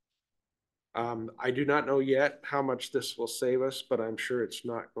 I do not know yet how much this will save us, but I'm sure it's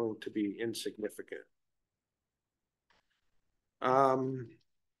not going to be insignificant.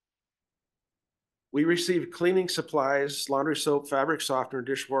 We received cleaning supplies, laundry soap, fabric softener,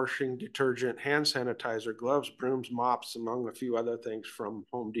 dishwashing detergent, hand sanitizer, gloves, brooms, mops, among a few other things from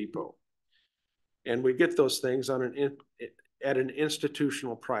Home Depot. And we get those things at an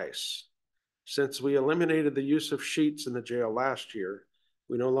institutional price. Since we eliminated the use of sheets in the jail last year,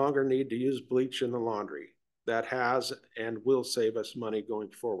 we no longer need to use bleach in the laundry. That has and will save us money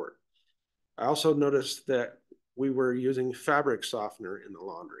going forward. I also noticed that we were using fabric softener in the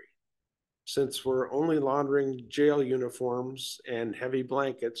laundry. Since we're only laundering jail uniforms and heavy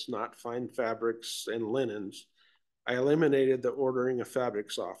blankets, not fine fabrics and linens, I eliminated the ordering of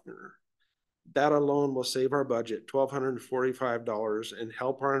fabric softener. That alone will save our budget $1,245 and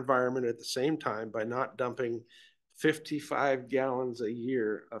help our environment at the same time by not dumping 55 gallons a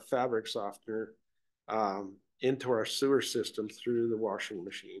year of fabric softener into our sewer system through the washing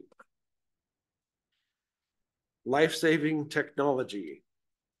machine. Life-saving technology.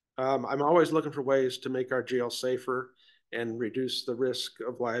 I'm always looking for ways to make our jail safer and reduce the risk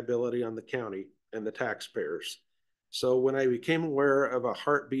of liability on the county and the taxpayers. So when I became aware of a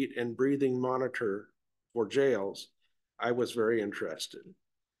heartbeat and breathing monitor for jails, I was very interested.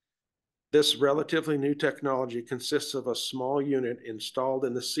 This relatively new technology consists of a small unit installed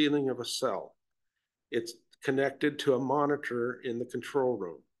in the ceiling of a cell. It's connected to a monitor in the control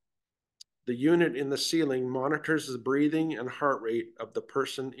room. The unit in the ceiling monitors the breathing and heart rate of the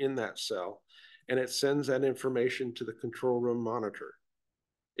person in that cell, and it sends that information to the control room monitor.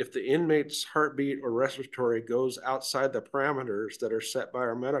 If the inmate's heartbeat or respiratory goes outside the parameters that are set by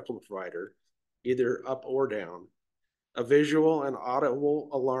our medical provider, either up or down, a visual and audible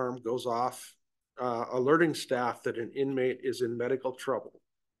alarm goes off, alerting staff that an inmate is in medical trouble,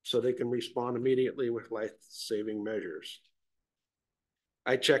 so they can respond immediately with life-saving measures.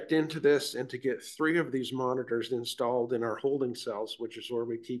 I checked into this, and to get 3 of these monitors installed in our holding cells, which is where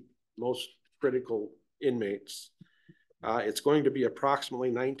we keep most critical inmates, it's going to be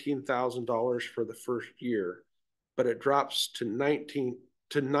approximately $19,000 for the first year, but it drops to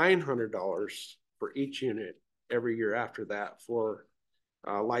 $900 for each unit every year after that for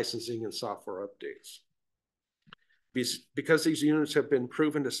licensing and software updates. Because these units have been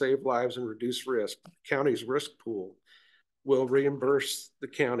proven to save lives and reduce risk, the county's risk pool will reimburse the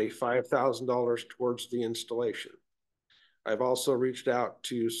county $5,000 towards the installation. I've also reached out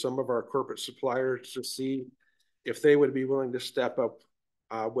to some of our corporate suppliers to see if they would be willing to step up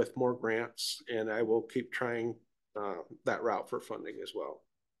with more grants, and I will keep trying that route for funding as well.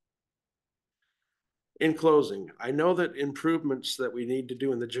 In closing, I know that improvements that we need to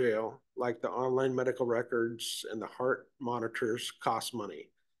do in the jail, like the online medical records and the heart monitors, cost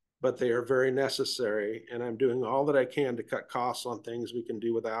money, but they are very necessary, and I'm doing all that I can to cut costs on things we can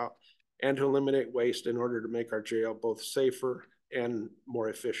do without and to eliminate waste in order to make our jail both safer and more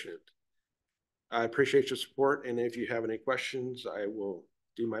efficient. I appreciate your support, and if you have any questions, I will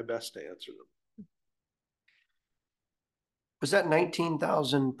do my best to answer them. Was that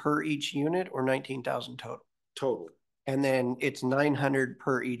 19,000 per each unit or 19,000 total? Total. And then it's 900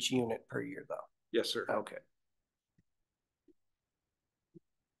 per each unit per year though? Yes, sir. Okay.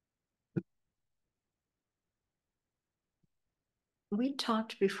 We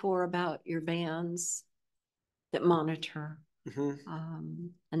talked before about your vans that monitor,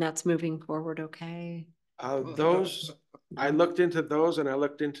 and that's moving forward okay? Those, I looked into those, and I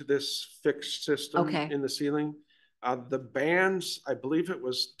looked into this fixed system in the ceiling. The bands, I believe it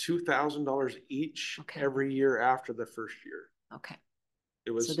was $2,000 each every year after the first year. Okay.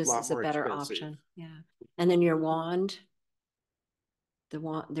 It was so this a lot is a more better expensive. option. Yeah. And then your wand,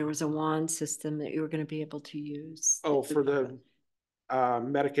 there was a wand system that you were going to be able to use. Oh, for the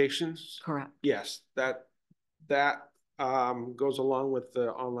medications? Correct. Yes, that goes along with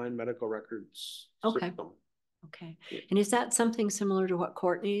the online medical records system. Okay. And is that something similar to what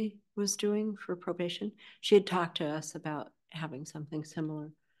Courtney was doing for probation? She had talked to us about having something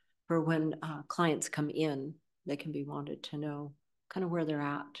similar for when clients come in, they can be wanted to know kind of where they're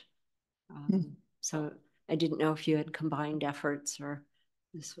at. So I didn't know if you had combined efforts or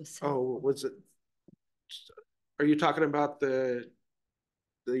this was. Oh, was it? Are you talking about the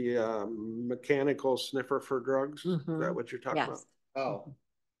mechanical sniffer for drugs? Is that what you're talking about? Oh,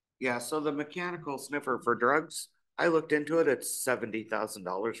 yeah. So the mechanical sniffer for drugs, I looked into it. It's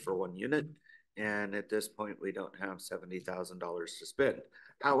 $70,000 for one unit. And at this point, we don't have $70,000 to spend.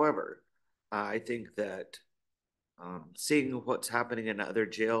 However, I think that seeing what's happening in other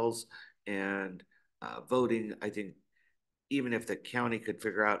jails and voting, I think even if the county could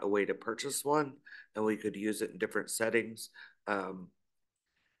figure out a way to purchase one and we could use it in different settings.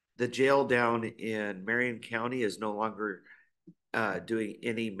 The jail down in Marion County is no longer doing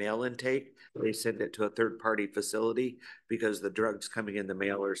any mail intake. They send it to a third-party facility because the drugs coming in the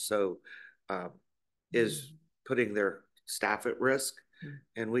mail are so is putting their staff at risk.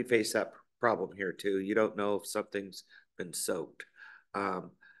 And we face that problem here too. You don't know if something's been soaked.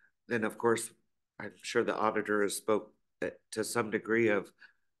 Then of course, I'm sure the auditor has spoke to some degree of,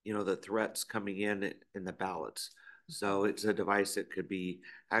 the threats coming in the ballots. So it's a device that could be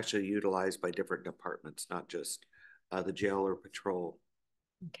actually utilized by different departments, not just the jail or patrol.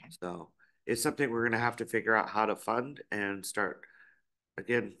 Okay. So it's something we're going to have to figure out how to fund and start,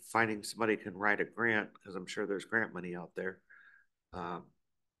 again, finding somebody can write a grant, because I'm sure there's grant money out there.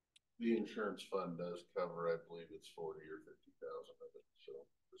 The insurance fund does cover, I believe it's 40 or 50,000 of it. So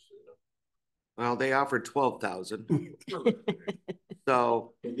just so you know. Well, they offered 12,000.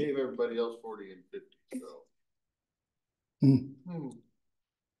 So they gave everybody else 40 and 50. So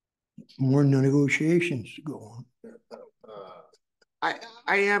more negotiations to go on. I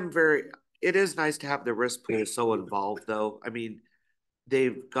am it is nice to have the risk pool so involved though. I mean,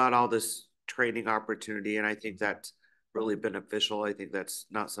 they've got all this training opportunity, and I think that's really beneficial. I think that's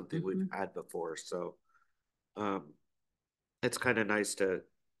not something we've had before. So it's kind of nice that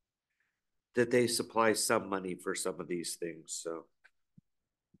they supply some money for some of these things. So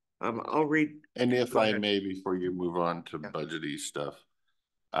I'll read. And if Go I ahead. may, before you move on to Yeah. budgety stuff,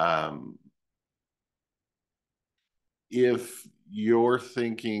 if you're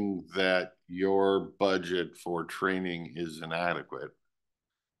thinking that your budget for training is inadequate,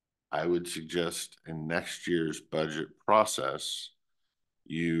 I would suggest in next year's budget process,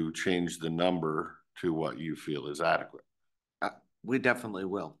 you change the number to what you feel is adequate. We definitely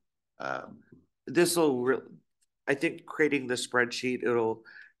will. This will, I think creating the spreadsheet, it'll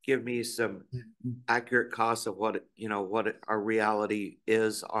give me some accurate costs of what, what our reality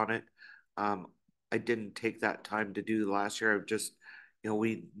is on it. I didn't take that time to do last year. I've just,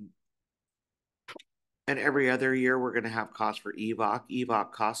 and every other year we're going to have costs for EVOC.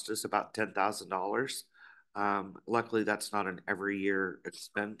 EVOC cost us about $10,000. Luckily that's not an every year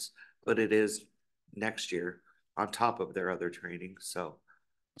expense, but it is next year on top of their other training. So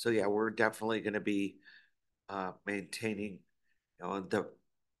yeah, we're definitely going to be maintaining,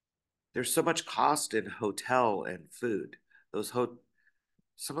 there's so much cost in hotel and food.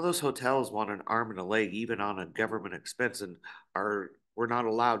 Some of those hotels want an arm and a leg, even on a government expense, and we're not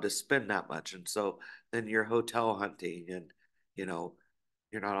allowed to spend that much. And so then you're hotel hunting, and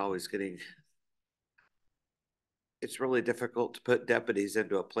you're not always getting. It's really difficult to put deputies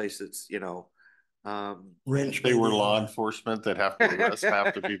into a place that's if they were law enforcement, they'd have to arrest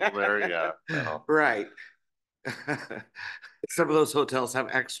half the people there. Yeah, no. Right. Some of those hotels have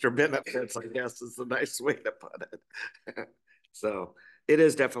extra benefits, I guess is a nice way to put it. So it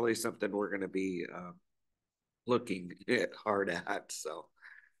is definitely something we're going to be looking hard at. So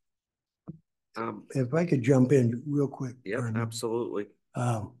if I could jump in real quick. Yeah, absolutely.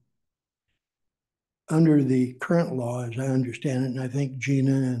 Under the current law, as I understand it, and I think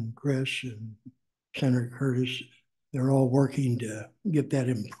Gina and Chris and Senator Curtis, they're all working to get that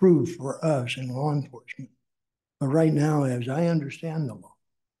improved for us in law enforcement. But right now, as I understand the law,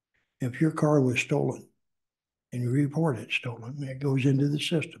 if your car was stolen and you report it stolen, it goes into the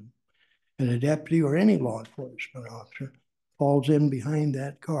system, and a deputy or any law enforcement officer falls in behind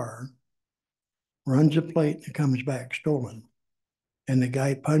that car, runs a plate, and comes back stolen, and the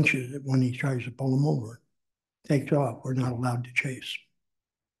guy punches it when he tries to pull him over, takes off, we're not allowed to chase.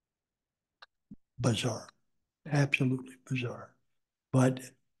 Bizarre, absolutely bizarre. But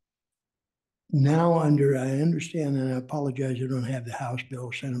now I understand, and I apologize, I don't have the House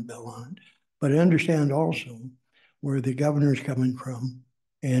bill, Senate bill on it, but I understand also where the governor's coming from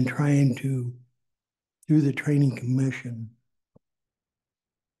and trying to, through the training commission,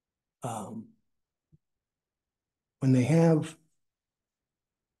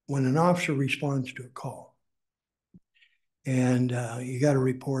 when an officer responds to a call, and you got to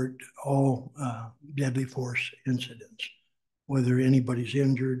report all deadly force incidents, whether anybody's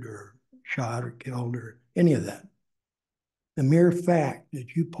injured or shot or killed or any of that. The mere fact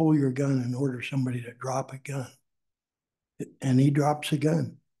that you pull your gun and order somebody to drop a gun, and he drops a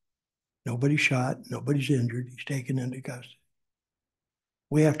gun, nobody's shot, nobody's injured, he's taken into custody.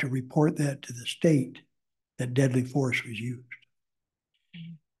 We have to report that to the state that deadly force was used.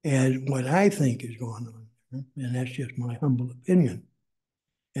 And what I think is going on, and that's just my humble opinion,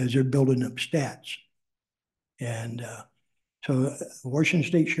 is they're building up stats. And so Washington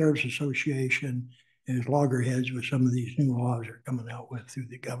State Sheriff's Association is loggerheads with some of these new laws they're coming out with through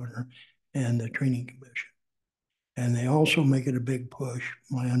the governor and the training commission. And they also make it a big push,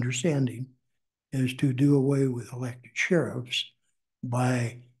 my understanding, is to do away with elected sheriffs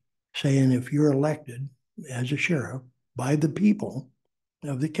by saying if you're elected as a sheriff by the people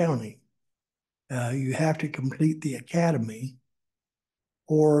of the county, you have to complete the academy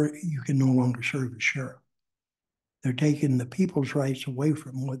or you can no longer serve as sheriff. They're taking the people's rights away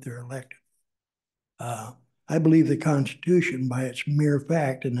from what they're elected. I believe the Constitution by its mere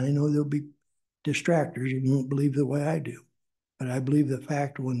fact, and I know there'll be distractors who won't believe the way I do, but I believe the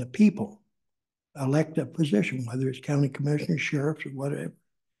fact when the people elect a position, whether it's county commissioners, sheriffs, or whatever,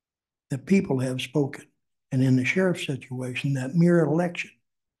 the people have spoken. And in the sheriff's situation, that mere election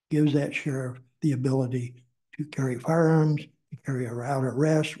gives that sheriff the ability to carry firearms, to carry out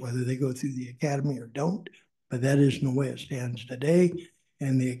arrests, whether they go through the academy or don't. But that isn't the way it stands today.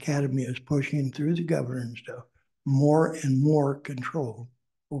 And the academy is pushing through the governor and stuff more and more control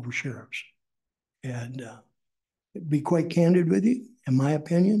over sheriffs. And to be quite candid with you, in my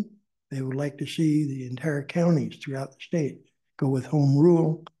opinion, they would like to see the entire counties throughout the state go with home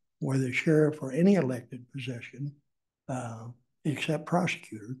rule, where the sheriff or any elected position, except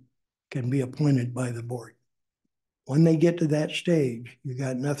prosecutor, can be appointed by the board. When they get to that stage, you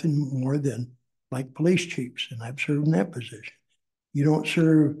got nothing more than like police chiefs, and I've served in that position. You don't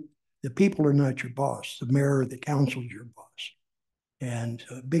serve, the people are not your boss. The mayor or the council is your boss. And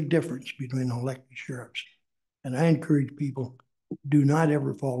a big difference between elected sheriffs. And I encourage people, do not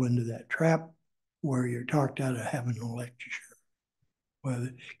ever fall into that trap where you're talked out of having an elected sheriff. Well,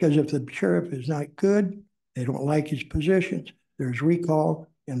 because if the sheriff is not good, they don't like his positions, there's recall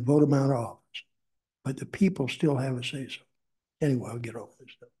and vote him out of office. But the people still have a say so. Anyway, I'll get over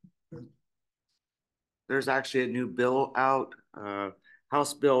this stuff. There's actually a new bill out,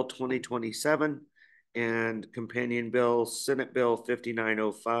 House Bill 2027 and companion bill, Senate Bill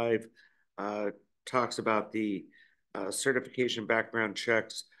 5905, talks about the certification background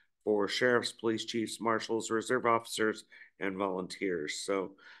checks for sheriffs, police chiefs, marshals, reserve officers, and volunteers.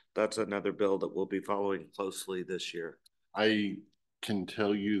 So that's another bill that we'll be following closely this year. I can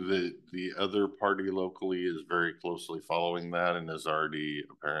tell you that the other party locally is very closely following that and has already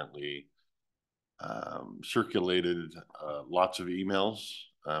apparently circulated lots of emails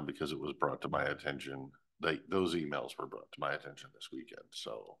because it was brought to my attention. Those emails were brought to my attention this weekend.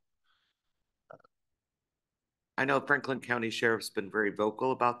 So I know Franklin County Sheriff's been very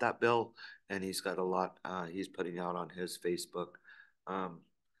vocal about that bill, and he's got a lot he's putting out on his Facebook.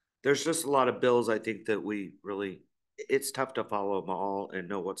 There's just a lot of bills I think that we really, it's tough to follow them all and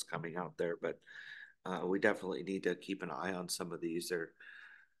know what's coming out there, but we definitely need to keep an eye on some of these.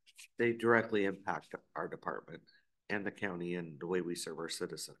 They directly impact our department and the county and the way we serve our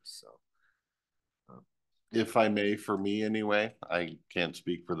citizens. So, if I may, for me anyway, I can't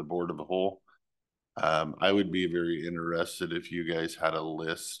speak for the board of the whole. I would be very interested if you guys had a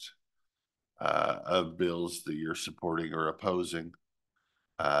list of bills that you're supporting or opposing.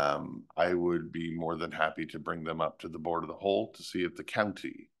 I would be more than happy to bring them up to the board of the whole to see if the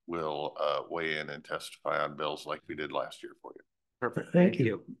county will weigh in and testify on bills like we did last year for you. perfect. Thank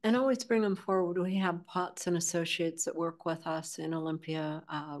you. And always bring them forward. We have Potts and Associates that work with us in Olympia,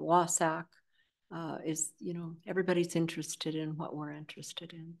 Wasac. Everybody's interested in what we're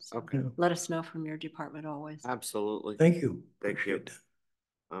interested in. So Okay. let us know from your department always. Absolutely. Thank you. Thank you.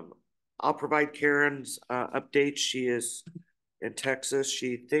 I'll provide Karen's update. She is in Texas.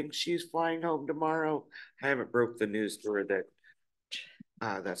 She thinks she's flying home tomorrow. I haven't broke the news to her that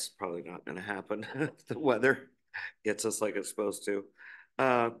that's probably not going to happen. The weather gets us like it's supposed to.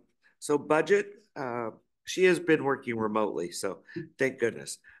 So budget, she has been working remotely, so thank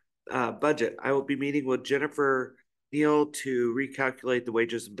goodness. Budget, I will be meeting with Jennifer Neal to recalculate the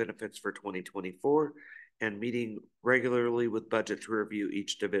wages and benefits for 2024 and meeting regularly with budget to review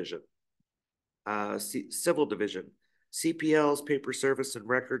each division. Civil division, CPL's paper service and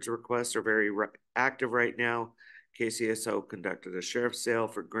records requests are very active right now. KCSO conducted a sheriff's sale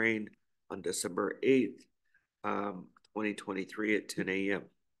for grain on December 8th, 2023 at 10 a.m.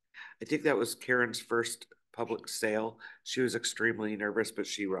 I think that was Karen's first public sale. She was extremely nervous, but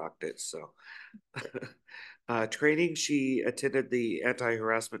she rocked it. So training, she attended the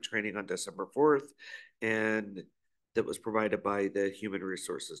anti-harassment training on December 4th, and that was provided by the Human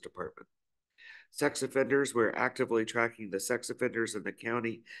Resources Department. Sex offenders, we're actively tracking the sex offenders in the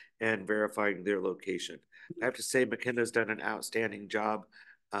county and verifying their location. I have to say McKenna's done an outstanding job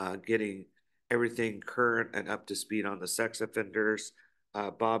getting everything current and up to speed on the sex offenders.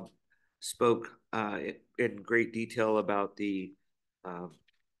 Bob spoke in great detail about the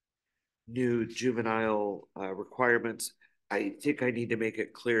new juvenile requirements. I think I need to make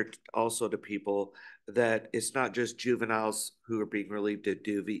it clear also to people that it's not just juveniles who are being relieved of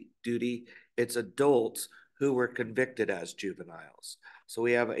duty, it's adults who were convicted as juveniles. So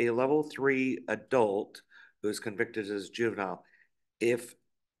we have a level 3 adult who is convicted as juvenile. If,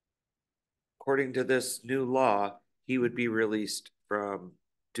 according to this new law, he would be released from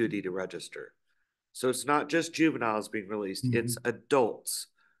duty to register. So it's not just juveniles being released, it's adults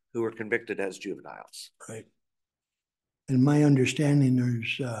who were convicted as juveniles. Right. In my understanding,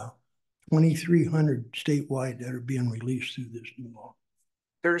 there's 2,300 statewide that are being released through this new law.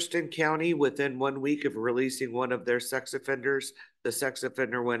 Thurston County, within 1 week of releasing one of their sex offenders, the sex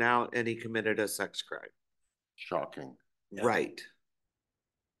offender went out and he committed a sex crime. Shocking. Yeah. Right.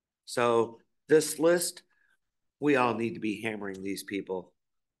 So this list, we all need to be hammering these people.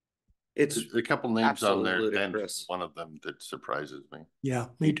 It's a couple names on there. Ludicrous. One of them that surprises me. Yeah,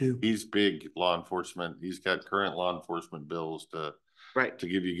 me too. He's big law enforcement. He's got current law enforcement bills to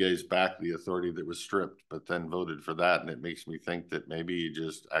give you guys back the authority that was stripped, but then voted for that. And it makes me think that maybe he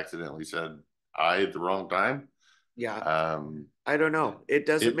just accidentally said I at the wrong time. Yeah. I don't know. It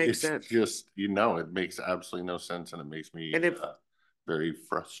doesn't make sense. Just, it makes absolutely no sense. And it makes me very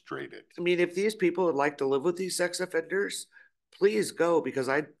frustrated. I mean, if these people would like to live with these sex offenders, please go, because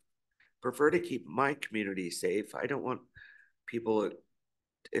I prefer to keep my community safe. I don't want people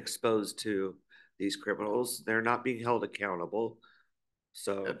exposed to these criminals. They're not being held accountable.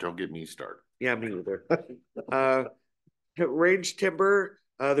 So Yeah, don't get me started. yeah, me either. Range timber,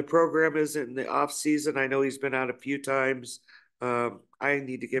 the program is in the off season. I know he's been out a few times. I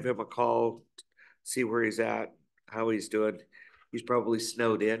need to give him a call, see where he's at, how he's doing. He's probably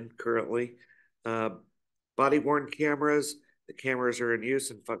snowed in currently. Body worn cameras, the cameras are in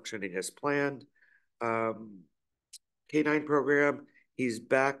use and functioning as planned. K9 program, he's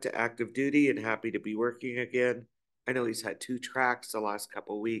back to active duty and happy to be working again. I know he's had 2 tracks the last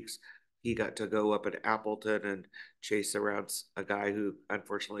couple of weeks. He got to go up in Appleton and chase around a guy who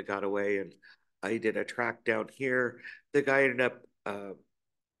unfortunately got away, and he did a track down here. The guy ended up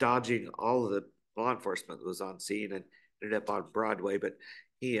dodging all of the law enforcement that was on scene and ended up on Broadway, but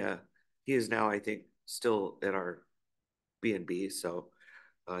he is now, I think, still at our B&B, so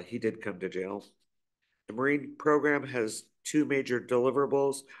he did come to jail. The Marine program has 2 major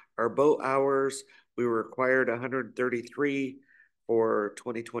deliverables. Our boat hours, we were required 133 for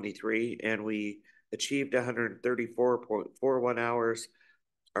 2023, and we achieved 134.41 hours.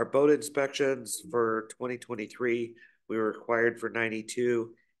 Our boat inspections for 2023, we were required for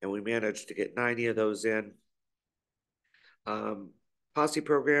 92, and we managed to get 90 of those in. Posse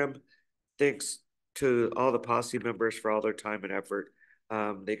program, thanks to all the posse members for all their time and effort.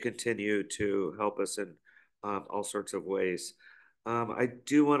 They continue to help us in all sorts of ways. I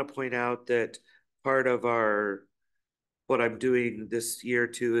do want to point out that part of what I'm doing this year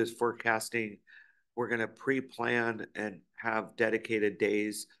too is forecasting. We're going to pre-plan and have dedicated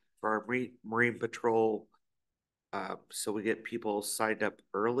days for our Marine Patrol. So we get people signed up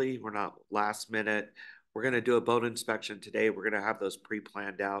early. We're not last minute. We're going to do a boat inspection today. We're going to have those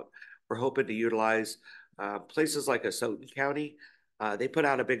pre-planned out. We're hoping to utilize places like Asotin County. They put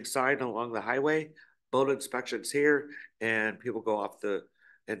out a big sign along the highway, boat inspections here, and people go off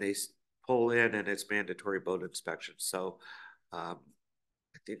and they pull in, and it's mandatory boat inspection. So I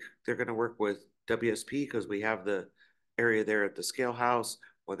think they're going to work with WSP because we have the area there at the scale house.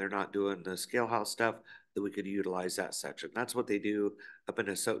 When they're not doing the scale house stuff, that we could utilize that section. That's what they do up in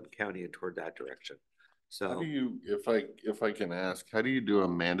Asotin County and toward that direction. So how do you, if I can ask, how do you do a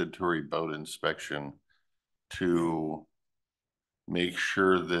mandatory boat inspection to make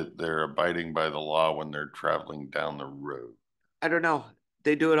sure that they're abiding by the law when they're traveling down the road? I don't know.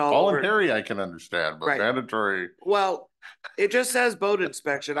 They do it all Voluntary, over. I can understand, but right. Mandatory. Well, it just says boat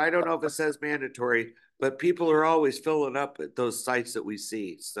inspection. I don't know if it says mandatory, but people are always filling up at those sites that we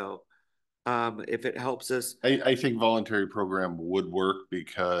see. So if it helps us. I think voluntary program would work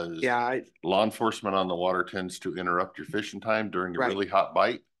because law enforcement on the water tends to interrupt your fishing time during a really hot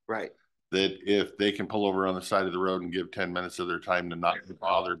bite. Right. That if they can pull over on the side of the road and give 10 minutes of their time to not be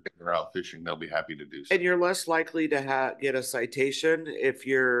bothered when they're out fishing, they'll be happy to do so. And you're less likely to get a citation if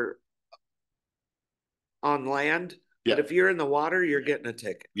you're on land. Yeah. But if you're in the water, you're getting a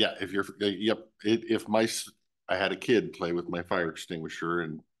ticket. Yeah. If you're, I had a kid play with my fire extinguisher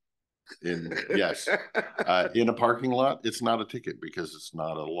and yes, in a parking lot, it's not a ticket because it's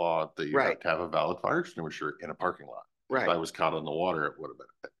not a law that you have to have a valid fire extinguisher in a parking lot. Right. If I was caught on the water, it would have been.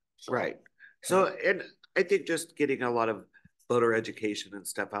 So. Right. So, and I think just getting a lot of voter education and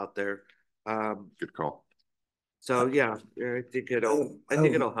stuff out there. Good call. So yeah, I think it'll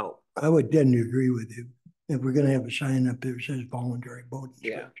help. I would tend to agree with you. If we're going to have a sign up there that says voluntary boat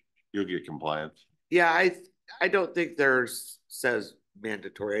inspection. Yeah. You'll get compliance. Yeah, I don't think says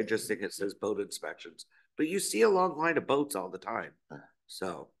mandatory. I just think it says boat inspections. But you see a long line of boats all the time.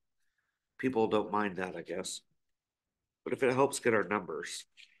 So people don't mind that, I guess. But if it helps get our numbers.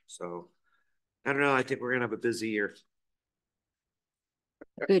 So I don't know. I think we're going to have a busy year.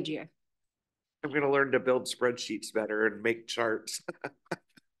 Good year. I'm going to learn to build spreadsheets better and make charts.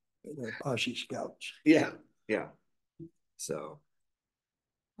 They're posse scouts. Yeah. Yeah. So.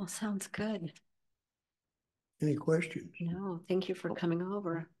 Well, sounds good. Any questions? No, thank you for coming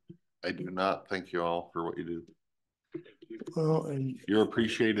over. I do not. Thank you all for what you do. Well, and you're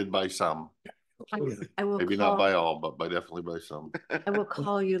appreciated by some. I will maybe not by all, but definitely by some. I will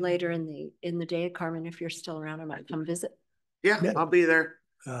call you later in the day, Carmen, if you're still around. I might come visit. Yeah, I'll be there.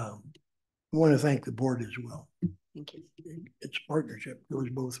 I want to thank the board as well. Thank you. It's partnership. It goes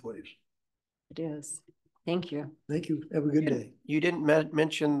both ways. It is. Thank you. Thank you. Have a good day. You didn't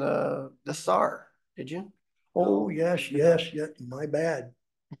mention the SAR, did you? Oh, yes. My bad.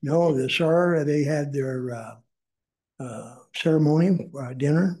 No, the SAR, they had their ceremony,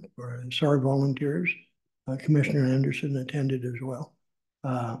 dinner for SAR volunteers. Commissioner Anderson attended as well.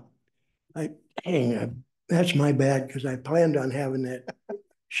 That's my bad because I planned on having that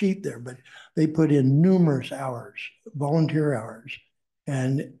sheet there, but they put in numerous hours, volunteer hours.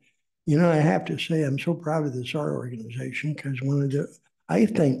 And, I have to say, I'm so proud of the SAR organization because I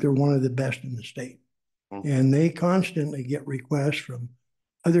think they're one of the best in the state. And they constantly get requests from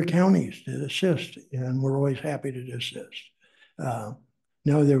other counties to assist, and we're always happy to assist. Now,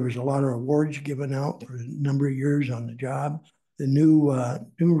 there was a lot of awards given out for a number of years on the job. The new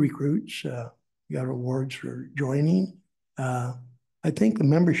recruits got awards for joining. I think the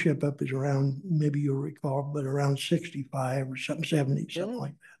membership up is around, maybe you'll recall, but around 65 or something, 70, something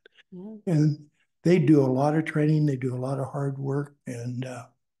like that. Yeah. And they do a lot of training. They do a lot of hard work, and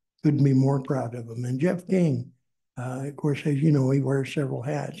couldn't be more proud of them. And Jeff King, of course, as you know, he wears several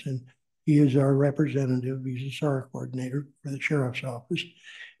hats, and he is our representative. He's a SAR coordinator for the sheriff's office,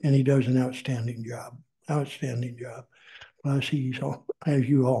 and he does an outstanding job. Plus, he's, as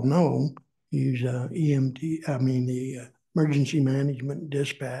you all know, he's EMT, the emergency management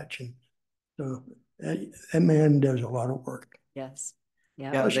dispatch. And so that man does a lot of work. Yes.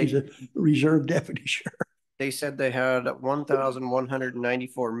 Yeah. Plus, he's a reserve deputy sheriff. They said they had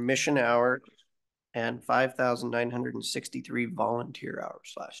 1,194 mission hours and 5,963 volunteer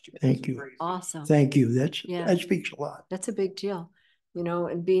hours last year. Thank you. Awesome. Thank you. That speaks a lot. That's a big deal. You know,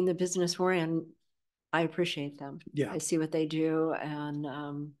 and being the business we're in, I appreciate them. Yeah. I see what they do, and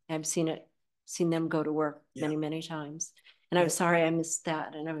I've seen them go to work many, many times. And I was sorry I missed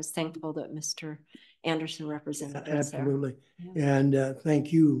that, and I was thankful that Mr. Anderson represented us there. Absolutely. Yeah. And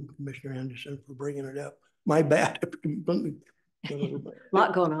thank you, Commissioner Anderson, for bringing it up. My bad. A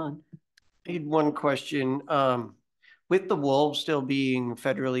lot going on. I had one question. With the wolves still being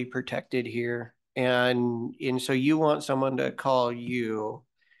federally protected here, and so you want someone to call you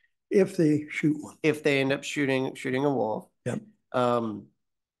if they shoot one. If they end up shooting a wolf. Yep.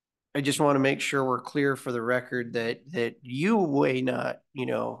 I just want to make sure we're clear for the record that you may not,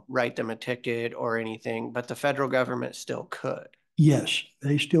 write them a ticket or anything, but the federal government still could. Yes,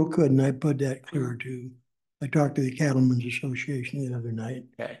 they still could, and I put that clear too. I talked to the Cattlemen's Association the other night.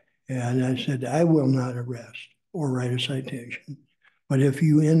 Okay. And I said, I will not arrest or write a citation. But if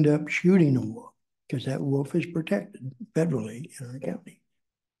you end up shooting a wolf, because that wolf is protected federally in our county,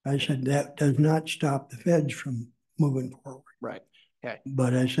 I said, that does not stop the feds from moving forward. Right. Okay.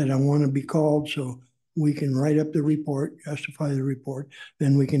 But I said, I want to be called so we can write up the report, justify the report,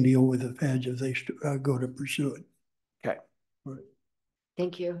 then we can deal with the feds if they go to pursue it. Okay. All right.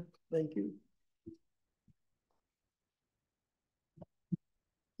 Thank you. Thank you.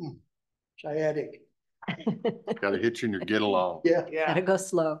 Sciatic. Gotta hit you in your get along. Yeah. Gotta go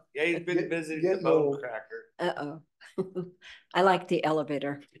slow. Yeah, he's been busy with the bone cracker. Uh-oh. I like the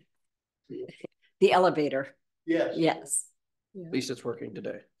elevator. The elevator. Yes. Yes. At least it's working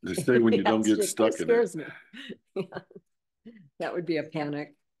today. They say when you don't get stuck in it. Me. Yeah. That would be a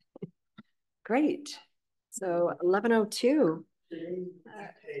panic. Great. So 11:02.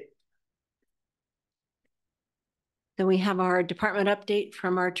 Then we have our department update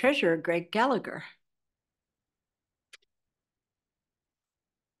from our treasurer, Greg Gallagher.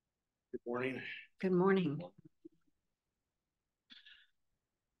 Good morning. Good morning.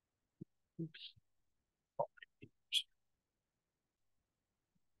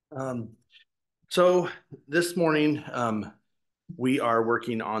 So this morning, we are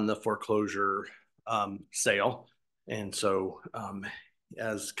working on the foreclosure sale. And so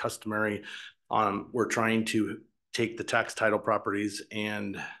as customary, we're trying to take the tax title properties,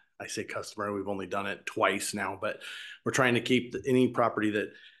 and I say customary, we've only done it twice now, but we're trying to keep any property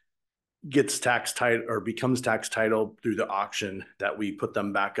that gets tax title or becomes tax title through the auction, that we put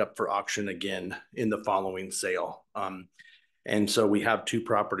them back up for auction again in the following sale. And so we have two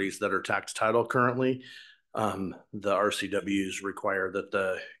properties that are tax title currently. The RCWs require that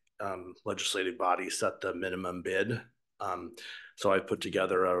the legislative body set the minimum bid. So I put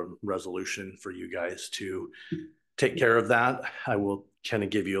together a resolution for you guys to take care of that. I will kind of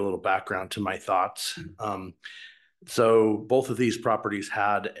give you a little background to my thoughts. So both of these properties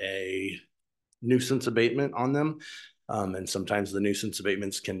had a nuisance abatement on them. And sometimes the nuisance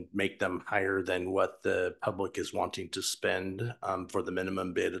abatements can make them higher than what the public is wanting to spend for the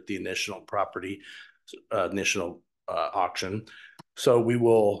minimum bid at the initial auction. So we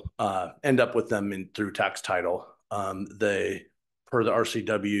will end up with them through tax title. Per the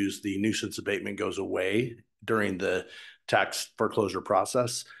RCWs, the nuisance abatement goes away during the tax foreclosure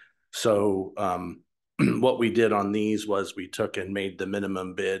process. So what we did on these was we took and made the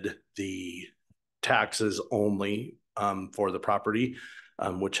minimum bid the taxes only for the property,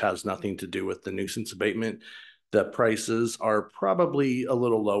 which has nothing to do with the nuisance abatement. The prices are probably a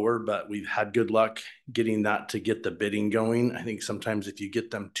little lower, but we've had good luck getting that to get the bidding going. I think sometimes if you get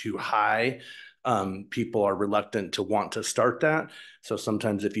them too high, people are reluctant to want to start that. So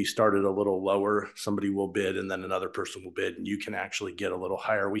sometimes if you started a little lower, somebody will bid and then another person will bid and you can actually get a little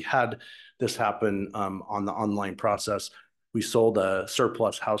higher. We had this happen on the online process. We sold a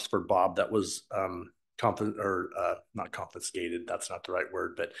surplus house for Bob that was not confiscated. That's not the right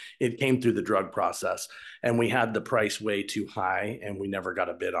word, but it came through the drug process and we had the price way too high and we never got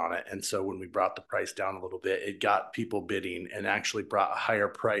a bid on it. And so when we brought the price down a little bit, it got people bidding and actually brought a higher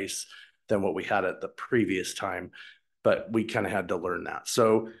price than what we had at the previous time. But we kind of had to learn that.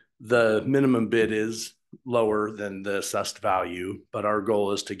 So the minimum bid is lower than the assessed value, but our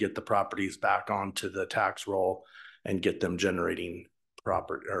goal is to get the properties back onto the tax roll and get them generating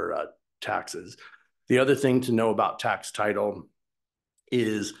property or taxes. The other thing to know about tax title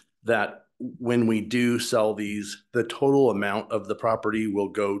is that when we do sell these, the total amount of the property will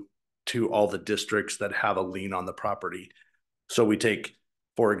go to all the districts that have a lien on the property. So we take,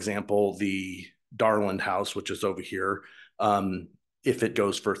 for example, the Darland house, which is over here. If it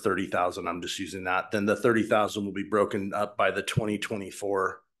goes for 30,000, I'm just using that, then the 30,000 will be broken up by the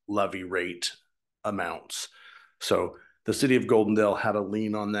 2024 levy rate amounts. So the city of Goldendale had a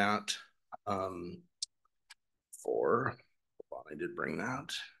lien on that for, hold on, I did bring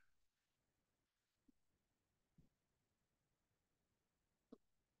that.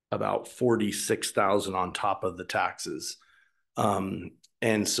 About 46,000 on top of the taxes.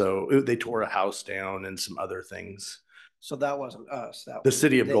 And so they tore a house down and some other things. So that wasn't us. That The was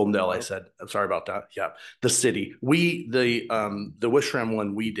city of they. Goldendale, I said. I'm sorry about that. Yeah, the city. The Wishram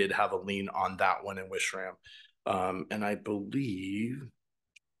one, we did have a lien on that one in Wishram. And I believe,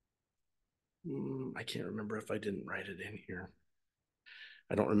 I can't remember if I didn't write it in here.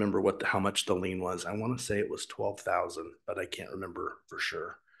 I don't remember how much the lien was. I want to say it was 12,000, but I can't remember for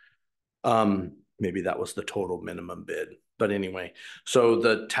sure. Maybe that was the total minimum bid. But anyway, so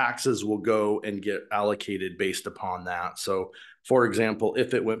the taxes will go and get allocated based upon that. So for example,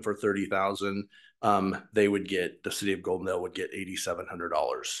 if it went for 30,000, they would get, the city of Goldendale would get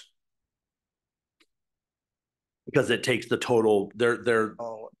 $8,700. Because it takes the total,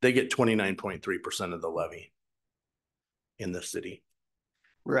 they get 29.3% of the levy in the city.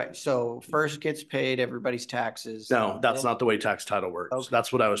 Right. So first gets paid everybody's taxes. No, that's not the way tax title works. Okay.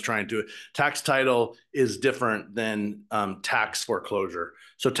 That's what I was trying to. Tax title is different than tax foreclosure.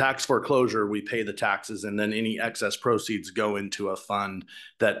 So tax foreclosure, we pay the taxes and then any excess proceeds go into a fund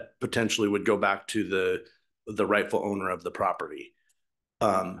that potentially would go back to the rightful owner of the property.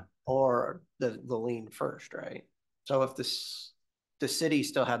 Or the lien first, right? So if the city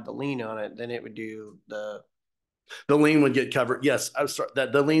still had the lien on it, then it would do the lien would get covered. Yes, I was sorry,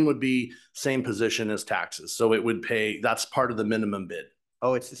 that the lien would be same position as taxes. So it would pay, that's part of the minimum bid.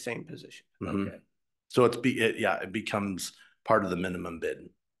 Oh, it's the same position. Mm-hmm. Okay. So it becomes part of the minimum bid.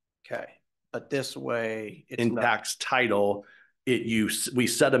 Okay. But this way it's in tax title, we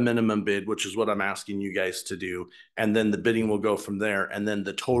set a minimum bid, which is what I'm asking you guys to do. And then the bidding will go from there. And then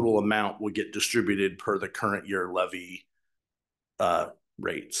the total amount will get distributed per the current year levy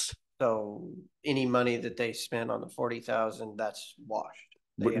rates. So any money that they spend on the 40,000, that's washed.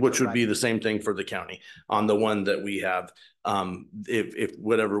 Which would be the same thing for the county on the one that we have. If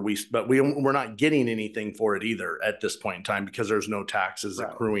whatever but we're not getting anything for it either at this point in time because there's no taxes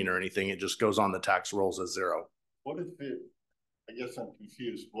accruing or anything. It just goes on the tax rolls as zero. What if I guess I'm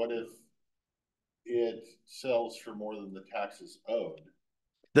confused. What if it sells for more than the taxes owed?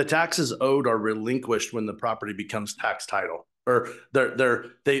 The taxes owed are relinquished when the property becomes tax title. Or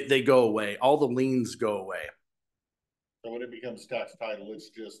they go away. All the liens go away. So when it becomes tax title, it's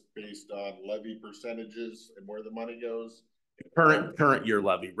just based on levy percentages and where the money goes. Current year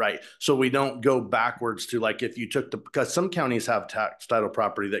levy, right? So we don't go backwards to like if you took because some counties have tax title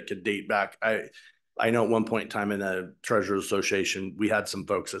property that could date back. I know at one point in time in a treasurer's association, we had some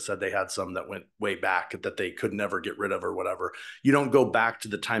folks that said they had some that went way back that they could never get rid of or whatever. You don't go back to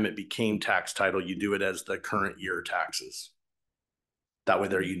the time it became tax title. You do it as the current year taxes. That way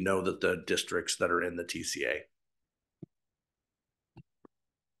there, you know that the districts that are in the TCA.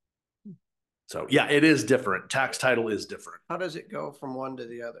 So yeah, it is different. Tax title is different. How does it go from one to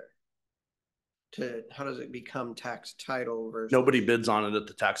the other? How does it become tax title versus? Nobody bids on it at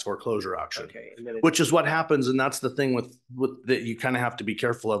the tax foreclosure auction. Okay. Which is what happens. And that's the thing with that you kind of have to be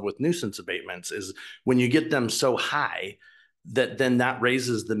careful of with nuisance abatements is when you get them so high that then that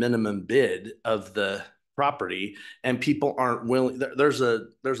raises the minimum bid of the property and people aren't willing. There's a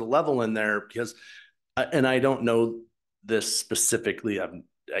level in there because, and I don't know this specifically.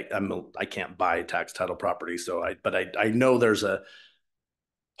 I can't buy tax title property. So I know there's a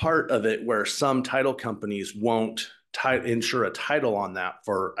part of it where some title companies won't insure a title on that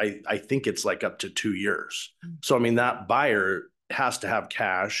for, I think it's like up to 2 years. So I mean, that buyer has to have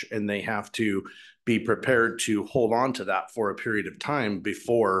cash and they have to be prepared to hold on to that for a period of time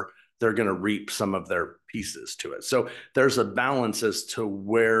before they're going to reap some of their pieces to it. So there's a balance as to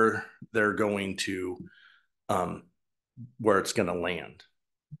where they're going to, where it's going to land.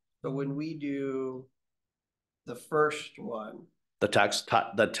 So when we do the first one, The tax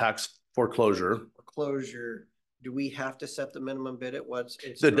foreclosure, do we have to set the minimum bid at what's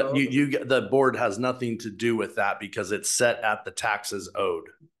it's the board has nothing to do with that because it's set at the taxes owed.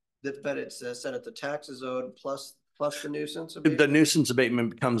 But it's set at the taxes owed plus the nuisance The abatement? nuisance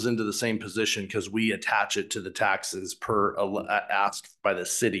abatement comes into the same position because we attach it to the taxes per asked by the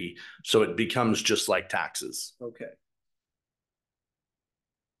city. So it becomes just like taxes. Okay.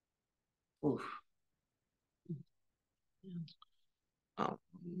 Oof. Oh.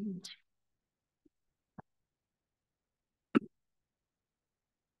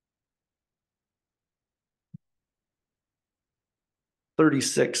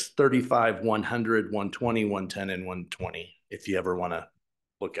 $36, $35, $100, $120, $110, and $120. If you ever want to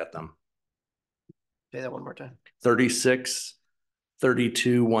look at them. Say that one more time. 36,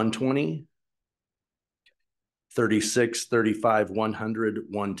 32, $120. 36, 35, 100,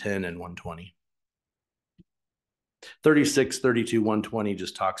 110, and 120. 36, 32, 120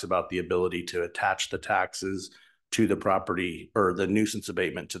 just talks about the ability to attach the taxes to the property or the nuisance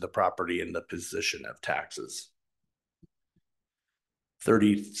abatement to the property in the position of taxes.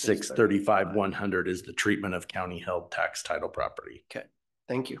 36, 35, 100 is the treatment of county held tax title property. Okay,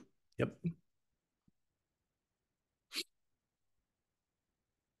 thank you. Yep.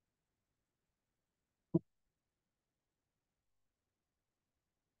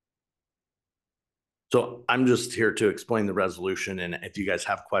 So I'm just here to explain the resolution, and if you guys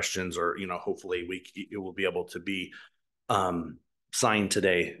have questions or, hopefully it will be able to be signed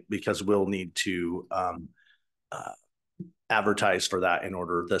today because we'll need to advertise for that in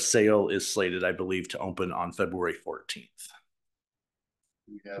order. The sale is slated, I believe, to open on February 14th.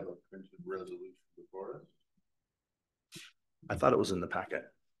 We have a printed resolution before us. I thought it was in the packet.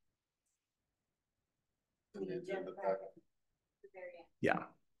 Yeah.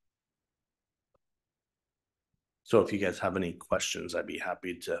 So if you guys have any questions, I'd be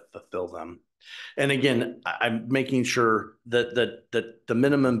happy to fulfill them. And again, I'm making sure that the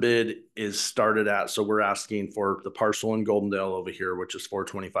minimum bid is started at, so we're asking for the parcel in Goldendale over here, which is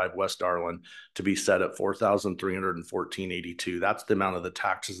 425 West Darlin, to be set at $4,314.82. That's the amount of the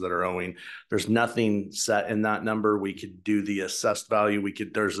taxes that are owing. There's nothing set in that number. We could do the assessed value.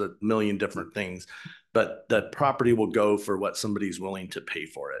 There's a million different things, but the property will go for what somebody's willing to pay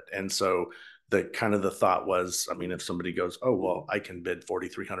for it. And so the thought was, I mean, if somebody goes, oh, well, I can bid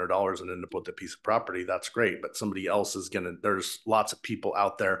 $4,300 and end up with a piece of property, that's great. But somebody else is there's lots of people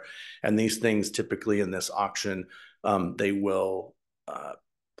out there. And these things typically in this auction, they will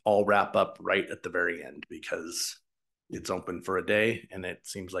all wrap up right at the very end because it's open for a day and it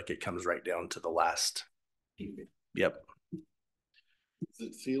seems like it comes right down to the last. Yep. Is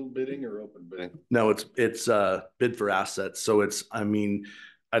it sealed bidding or open bidding? No, it's bid for assets. So it's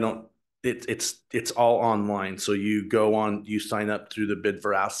all online. So you go on, you sign up through the bid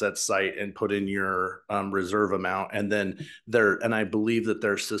for assets site and put in your reserve amount. And then and I believe that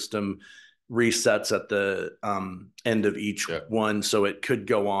their system resets at the end of each one. So it could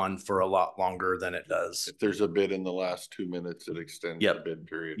go on for a lot longer than it does. If there's a bid in the last 2 minutes, it extends the bid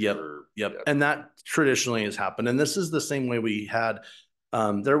period. Yep. And that traditionally has happened. And this is the same way we had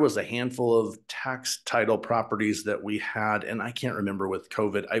there was a handful of tax title properties that we had, and I can't remember with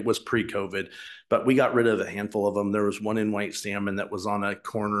COVID. It was pre-COVID, but we got rid of a handful of them. There was one in White Salmon that was on a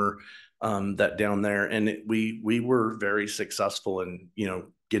corner that down there, and we were very successful in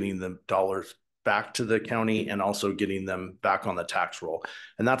getting the dollars back to the county and also getting them back on the tax roll.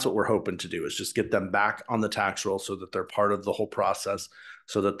 And that's what we're hoping to do, is just get them back on the tax roll so that they're part of the whole process,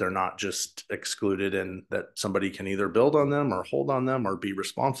 so that they're not just excluded and that somebody can either build on them or hold on them or be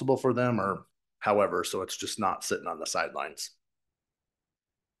responsible for them or however. So it's just not sitting on the sidelines.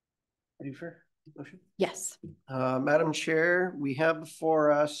 Ready for motion? Yes. Madam Chair, we have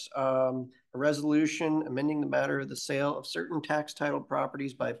before us a resolution amending the matter of the sale of certain tax title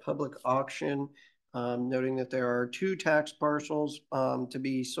properties by public auction, noting that there are 2 tax parcels to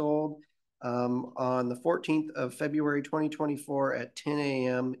be sold on the 14th of February 2024 at 10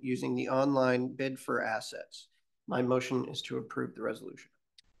 a.m. using the online bid for assets. My motion is to approve the resolution.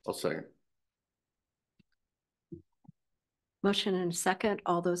 I'll second. Motion and a second.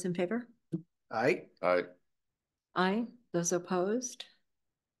 All those in favor? Aye. Aye. Aye. Those opposed?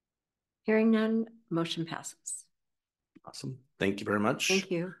 Hearing none, motion passes. Awesome. Thank you very much.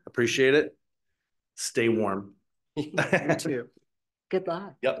 Thank you. Appreciate it. Stay warm. You too. Good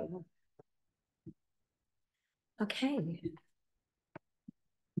luck. Yep. Okay.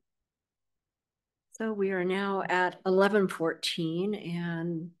 So we are now at 11:14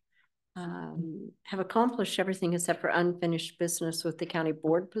 and have accomplished everything except for unfinished business with the county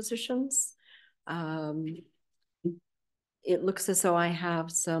board positions. It looks as though I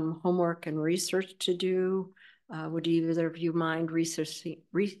have some homework and research to do. Would either of you mind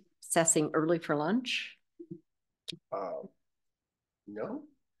recessing early for lunch? No.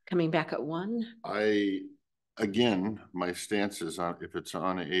 Coming back at 1? Again, my stance is on if it's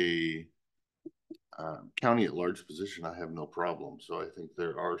on a county at large position, I have no problem. So I think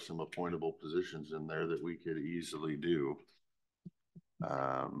there are some appointable positions in there that we could easily do.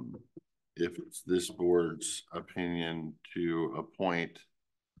 If it's this board's opinion to appoint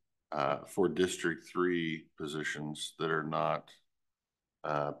for District 3 positions that are not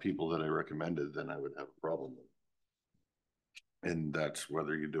people that I recommended, then I would have a problem. And that's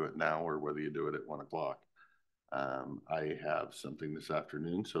whether you do it now or whether you do it at 1 o'clock. I have something this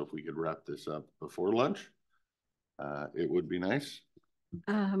afternoon, so if we could wrap this up before lunch, it would be nice.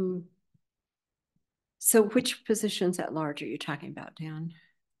 So which positions at large are you talking about, Dan?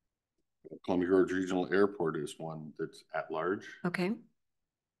 Columbia Gorge Regional Airport is one that's at large. Okay.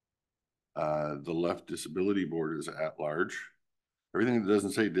 The Left Disability Board is at large. Everything that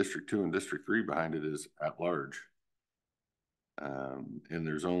doesn't say District 2 and District 3 behind it is at large. And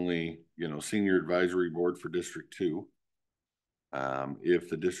there's only, Senior Advisory Board for District 2. If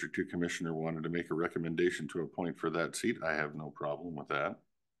the District 2 Commissioner wanted to make a recommendation to appoint for that seat, I have no problem with that.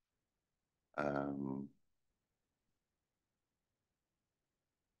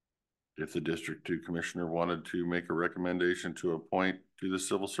 If the District 2 Commissioner wanted to make a recommendation to appoint to the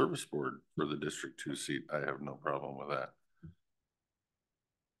Civil Service Board for the District 2 seat, I have no problem with that.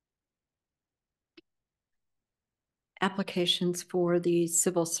 Applications for the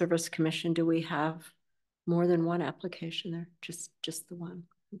Civil Service Commission, do we have more than one application there? Just the one?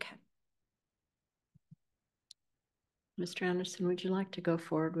 Okay. Mr. Anderson, would you like to go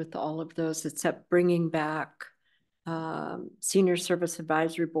forward with all of those except bringing back Senior Service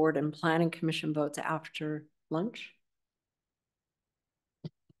Advisory Board and Planning Commission votes after lunch?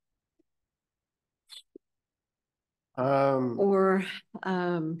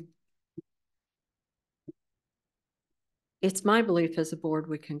 It's my belief as a board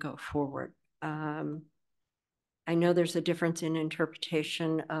we can go forward. I know there's a difference in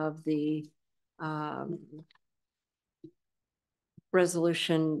interpretation of the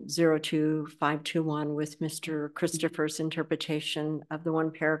resolution 02521 with Mr. Christopher's interpretation of the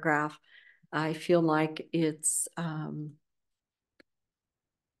one paragraph. I feel like it's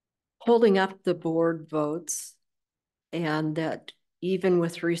holding up the board votes, and that even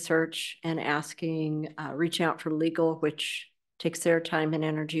with research and asking, reaching out for legal, which takes their time and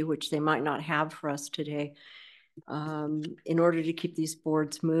energy, which they might not have for us today. In order to keep these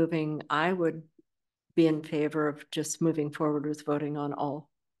boards moving, I would be in favor of just moving forward with voting on all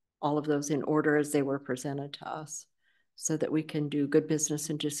of those in order as they were presented to us, so that we can do good business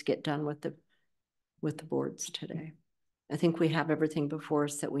and just get done with the boards today. I think we have everything before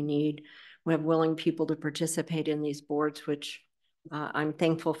us that we need. We have willing people to participate in these boards, which I'm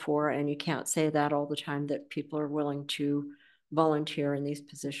thankful for, and you can't say that all the time, that people are willing to volunteer in these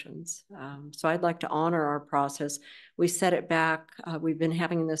positions. So I'd like to honor our process. We set it back. We've been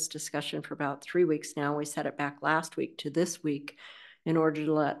having this discussion for about 3 weeks now. We set it back last week to this week in order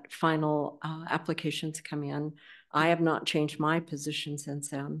to let final applications come in. I have not changed my position since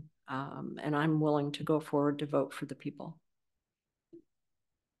then, and I'm willing to go forward to vote for the people.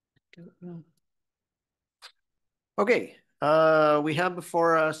 Okay, we have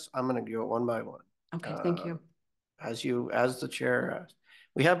before us, I'm going to go one by one. Okay, thank you. As the chair asked.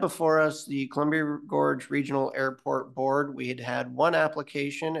 We have before us the Columbia Gorge Regional Airport Board. We had one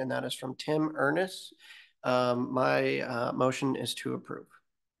application, and that is from Tim Ernest. My motion is to approve.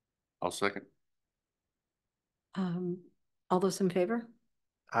 I'll second. All those in favor?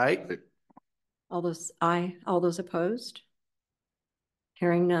 Aye. All those aye. All those opposed?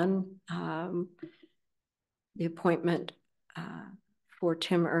 Hearing none. The appointment for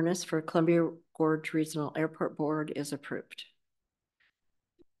Tim Ernest for Columbia Gorge Regional Airport Board is approved.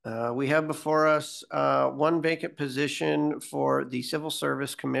 We have before us one vacant position for the Civil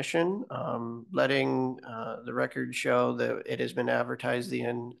Service Commission, letting the record show that it has been advertised the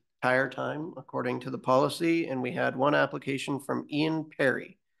entire time according to the policy, and we had one application from Ian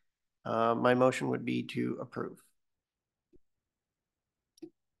Perry. My motion would be to approve.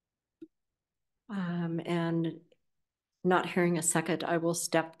 And Not hearing a second, I will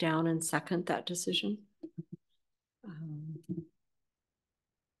step down and second that decision.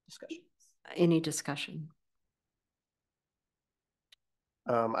 Discussion. Any discussion?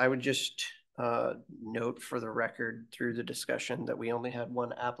 I would just note for the record through the discussion that we only had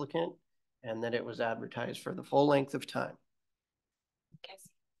one applicant and that it was advertised for the full length of time. Okay.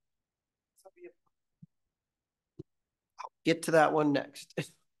 I'll get to that one next.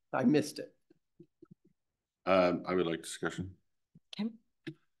 I missed it. I would like discussion. Okay.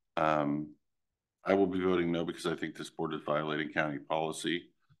 I will be voting no because I think this board is violating county policy.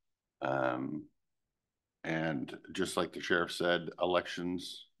 And just like the sheriff said,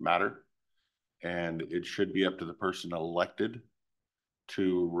 elections matter. And it should be up to the person elected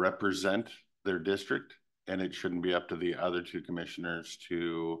to represent their district. And it shouldn't be up to the other two commissioners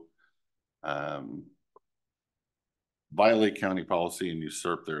to violate county policy and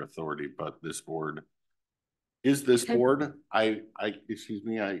usurp their authority. But this board is this board. Excuse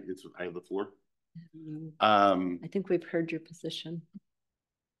me, I have the floor. I think we've heard your position.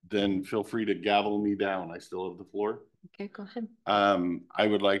 Then feel free to gavel me down. I still have the floor. Okay, go ahead. I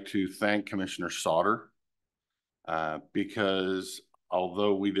would like to thank Commissioner Sauter because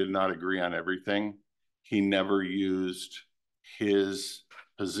although we did not agree on everything, he never used his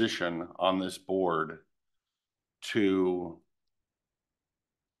position on this board to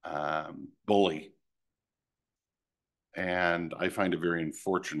bully. And I find it very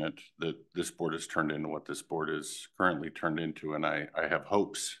unfortunate that this board has turned into what this board is currently turned into. And I have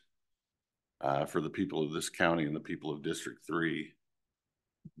hopes for the people of this county and the people of District 3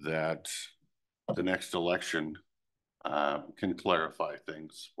 that the next election can clarify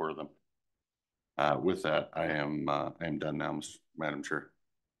things for them. With that, I am done now, Madam Chair.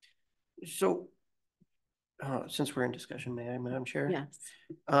 So, since we're in discussion, may I, Madam Chair? Yes.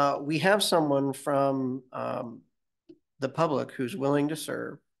 We have someone from the public who's willing to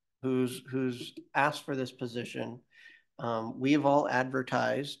serve, who's asked for this position. We have all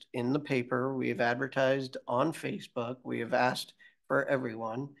advertised in the paper. We have advertised on Facebook. We have asked for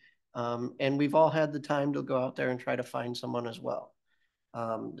everyone. And we've all had the time to go out there and try to find someone as well.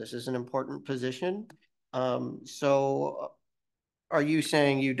 This is an important position. So are you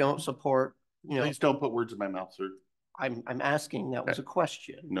saying you don't support, Please don't put words in my mouth, sir. I'm asking, that was a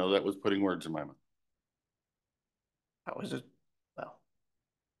question. No, that was putting words in my mouth. That was well.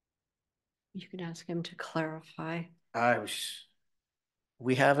 You can ask him to clarify.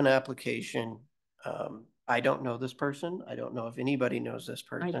 We have an application. I don't know this person. I don't know if anybody knows this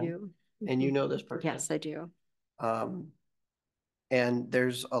person. I do. And you know this person? Yes, I do. And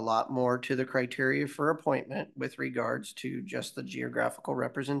there's a lot more to the criteria for appointment with regards to just the geographical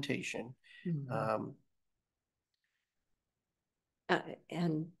representation. Mm-hmm.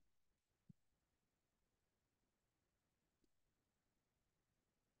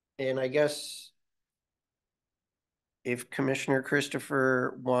 And I guess if Commissioner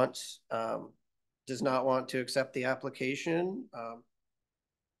Christopher does not want to accept the application,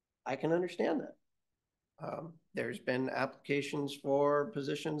 I can understand that. There's been applications for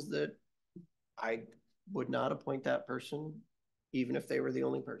positions that I would not appoint that person, even if they were the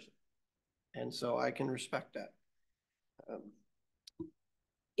only person. And so I can respect that.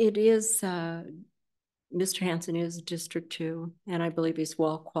 It is, Mr. Hansen is District 2, and I believe he's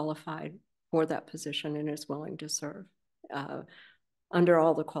well qualified for that position and is willing to serve under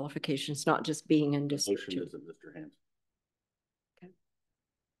all the qualifications, not just being in District 2. Isn't Mr. Hansen. Okay.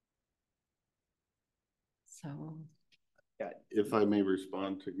 So, if I may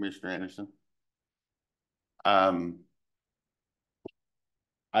respond to Commissioner Anderson.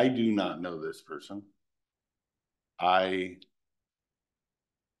 I do not know this person.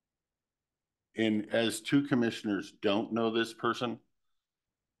 As two commissioners don't know this person,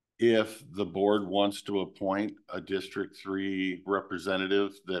 if the board wants to appoint a District 3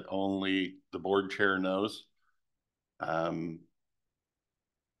 representative that only the board chair knows,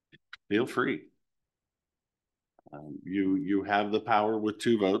 feel free. You have the power with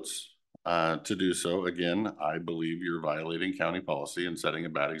 2 votes to do so. Again, I believe you're violating county policy and setting a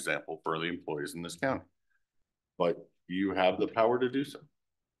bad example for the employees in this county, but you have the power to do so.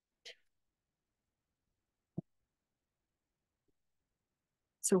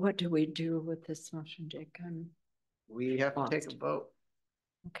 so what do we do with this motion, Jake? We have to take a vote.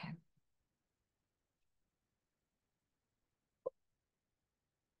 Okay.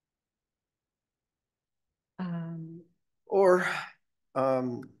 Or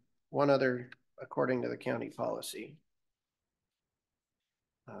one other, according to the county policy.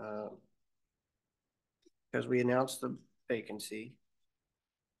 Because we announced the vacancy.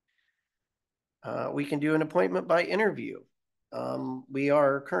 We can do an appointment by interview. We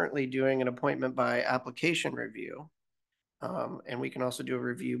are currently doing an appointment by application review. And we can also do a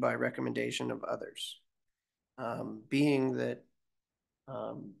review by recommendation of others. Being that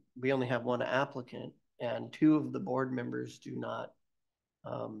we only have one applicant and two of the board members do not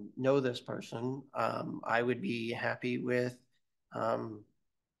know this person, I would be happy with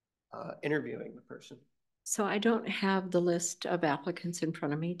interviewing the person. So I don't have the list of applicants in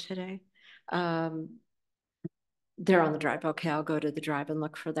front of me today. They're on the drive. Okay, I'll go to the drive and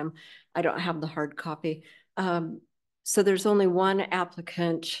look for them. I don't have the hard copy. So there's only one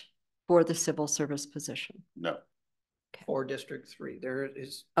applicant for the civil service position. No. Okay. For District 3, there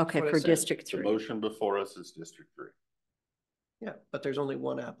is. Okay, for District 3. The motion before us is District 3. Yeah, but there's only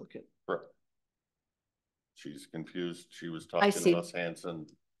one applicant. Correct. She's confused. She was talking to Russ Hanson.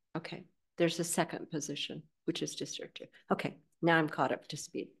 Okay, there's a second position, which is District 2. Okay, now I'm caught up to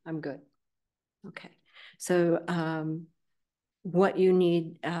speed. I'm good. Okay, so what you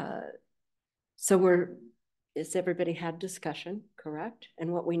need, is everybody had discussion, correct?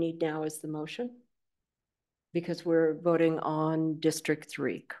 And what we need now is the motion, because we're voting on District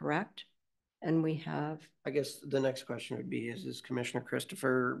 3, correct? And we have. I guess the next question would be, is Commissioner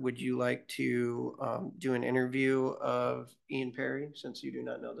Christopher, would you like to do an interview of Ian Perry, since you do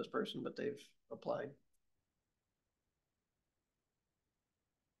not know this person, but they've applied?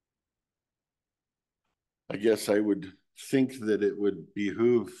 I guess I would think that it would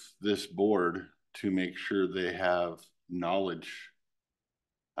behoove this board to make sure they have knowledge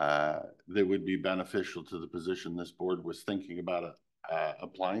that would be beneficial to the position this board was thinking about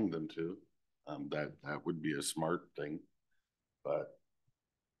applying them to. That would be a smart thing, but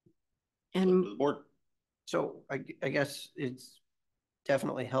and the board. So I guess it's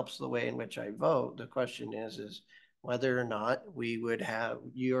definitely helps the way in which I vote. The question is whether or not we would have,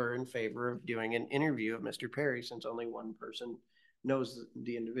 you're in favor of doing an interview of Mr. Perry, since only one person knows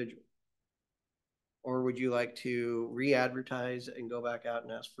the individual. Or would you like to re-advertise and go back out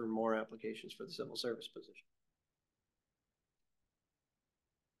and ask for more applications for the civil service position?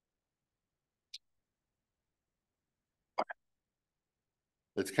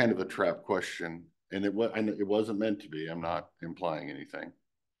 It's kind of a trap question, and it wasn't meant to be. I'm not implying anything.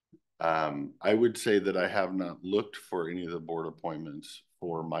 I would say that I have not looked for any of the board appointments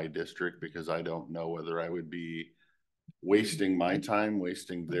for my district, because I don't know whether I would be wasting my time,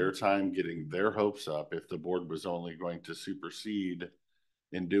 wasting their time, getting their hopes up if the board was only going to supersede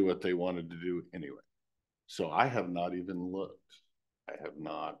and do what they wanted to do anyway. So I have not even looked. I have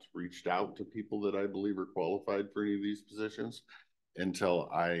not reached out to people that I believe are qualified for any of these positions until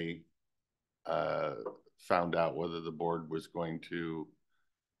I found out whether the board was going to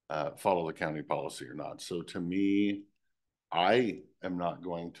follow the county policy or not. So to me, I am not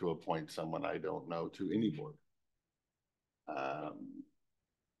going to appoint someone I don't know to any board.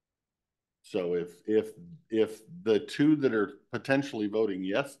 So if the two that are potentially voting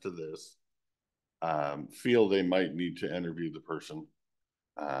yes to this feel they might need to interview the person,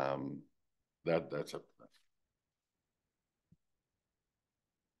 that's up to them.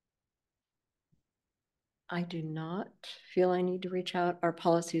 I do not feel I need to reach out. Our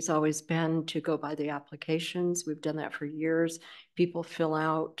policy has always been to go by the applications. We've done that for years. People fill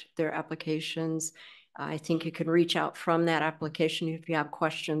out their applications. I think you can reach out from that application if you have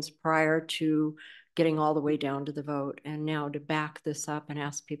questions prior to getting all the way down to the vote. And now to back this up and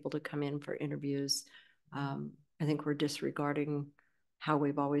ask people to come in for interviews, I think we're disregarding how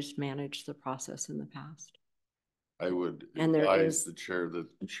we've always managed the process in the past. I would advise the chair that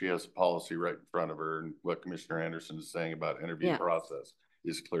she has a policy right in front of her, and what Commissioner Anderson is saying about interview process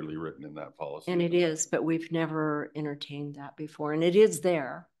is clearly written in that policy. And it is, but we've never entertained that before, and it is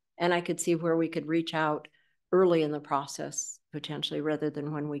there. And I could see where we could reach out early in the process, potentially, rather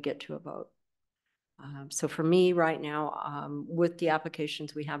than when we get to a vote. So for me right now, with the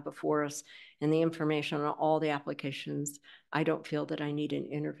applications we have before us and the information on all the applications, I don't feel that I need an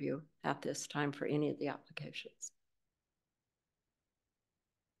interview at this time for any of the applications.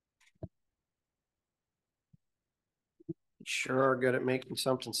 Sure are good at making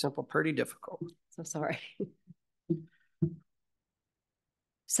something simple pretty difficult. So sorry.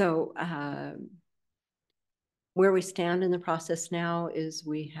 So where we stand in the process now is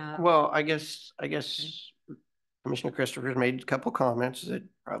we have. Well, I guess Commissioner Christopher's made a couple comments that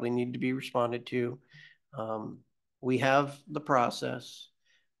probably need to be responded to. We have the process,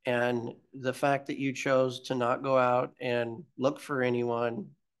 and the fact that you chose to not go out and look for anyone,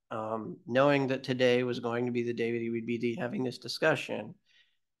 knowing that today was going to be the day that we'd be having this discussion.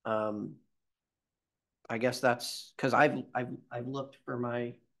 I guess that's because I've looked for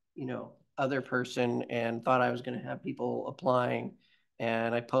my, other person and thought I was going to have people applying.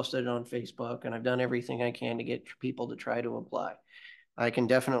 And I posted it on Facebook, and I've done everything I can to get people to try to apply. I can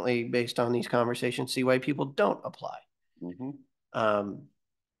definitely, based on these conversations, see why people don't apply.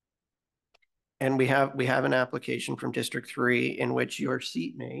 And we have an application from District 3 in which your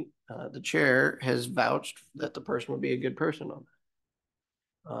seatmate, the chair, has vouched that the person would be a good person on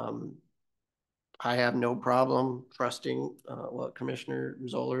that. I have no problem trusting what Commissioner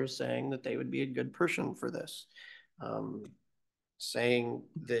Zoller is saying, that they would be a good person for this. Saying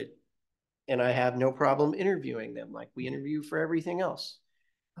that, and I have no problem interviewing them like we interview for everything else.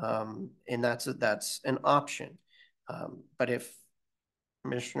 And that's an option. But if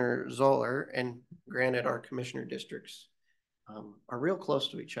Commissioner Zoller, and granted our commissioner districts are real close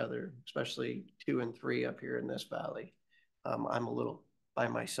to each other, especially 2 and 3 up here in this valley. I'm a little by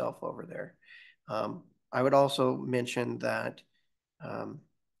myself over there. I would also mention that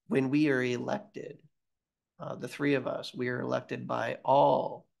when we are elected, the 3 of us, we are elected by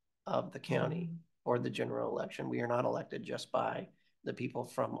all of the county or the general election. We are not elected just by the people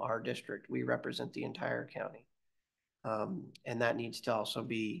from our district. We represent the entire county. And that needs to also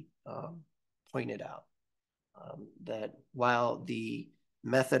be pointed out. That while the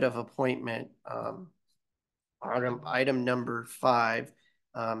method of appointment, item number 5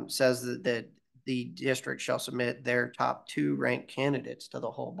 says that the district shall submit their top 2 ranked candidates to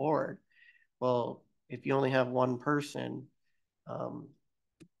the whole board. Well, if you only have one person,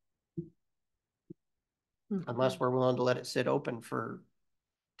 unless we're willing to let it sit open for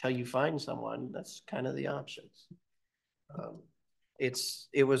till you find someone, that's kind of the options.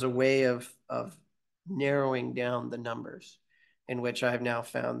 It was a way of narrowing down the numbers, in which I've now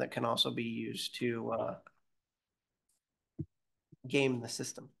found that can also be used to game the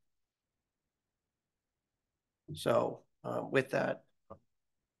system. So with that,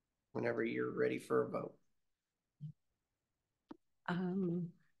 whenever you're ready for a vote.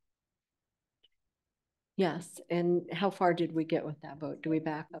 Yes, and how far did we get with that vote? Do we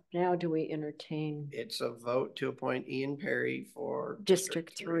back up now? Do we entertain? It's a vote to appoint Ian Perry for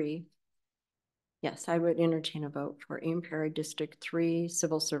District 3. Yes, I would entertain a vote for Ian Perry, District 3,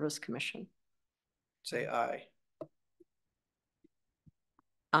 Civil Service Commission. Say aye.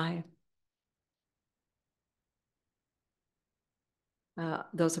 Aye.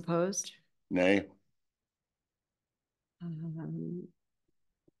 Those opposed? Nay.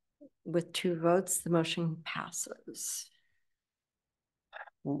 With 2 votes, the motion passes.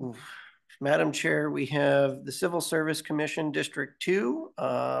 Ooh. Madam Chair, we have the Civil Service Commission, District 2.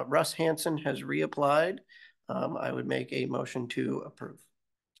 Russ Hansen has reapplied. I would make a motion to approve.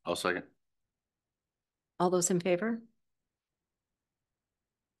 I'll second. All those in favor?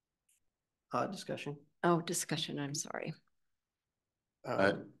 Discussion. Oh, discussion, I'm sorry.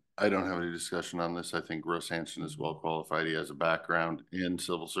 I don't have any discussion on this. I think Russ Hansen is well qualified. He has a background in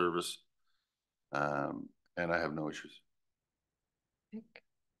civil service, and I have no issues.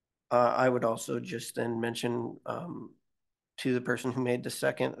 I would also just then mention to the person who made the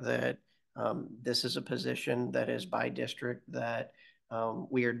second that this is a position that is by district, that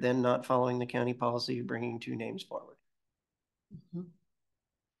we are then not following the county policy of bringing 2 names forward.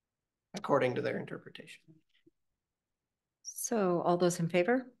 According to their interpretation. So all those in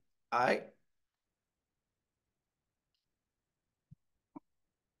favor? Aye.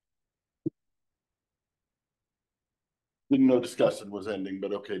 Didn't know discussion was ending,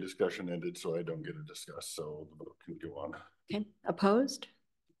 but okay, discussion ended, so I don't get to discuss, so the vote can go on. Okay, opposed?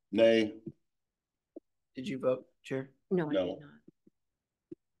 Nay. Did you vote, Chair? No, I did not.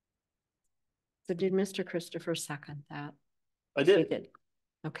 So did Mr. Christopher second that? I did. He did.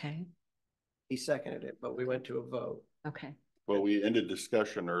 Okay. He seconded it, but we went to a vote. Okay. Well, we ended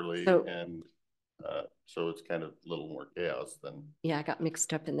discussion early, so, and so it's kind of a little more chaos than. Yeah, I got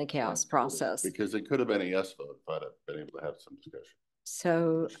mixed up in the chaos process. Because it could have been a yes vote if I'd have been able to have some discussion.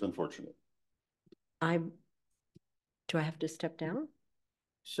 So. Which is unfortunate. Do I have to step down?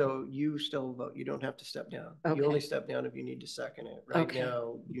 So you still vote. You don't have to step down. Okay. You only step down if you need to second it. Right okay.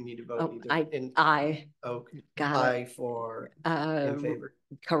 now, you need to vote either. I got aye for in favor.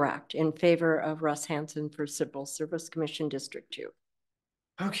 Correct. In favor of Russ Hansen for Civil Service Commission District 2.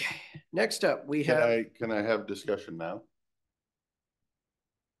 Okay. Next up, we have. Can I have discussion now?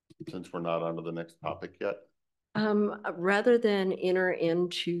 Since we're not on to the next topic yet. Rather than enter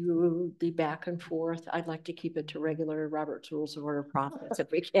into the back and forth, I'd like to keep it to regular Robert's Rules of Order process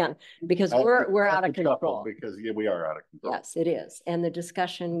if we can, because we're out of control. Because yeah, we are out of control. Yes, it is. And the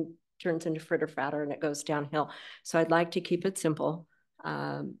discussion turns into fritter fatter and it goes downhill. So I'd like to keep it simple.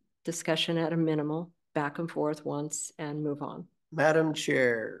 Discussion at a minimal, back and forth once and move on. Madam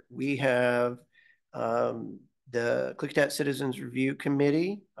Chair, we have the Klickitat Citizens Review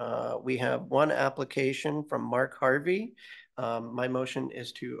Committee. We have one application from Mark Harvey. My motion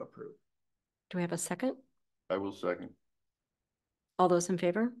is to approve. Do we have a second? I will second. All those in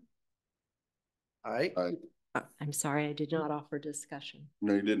favor? Aye. I'm sorry, I did not offer discussion.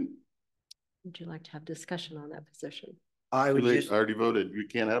 No, you didn't. Would you like to have discussion on that position? I would just. I already voted. You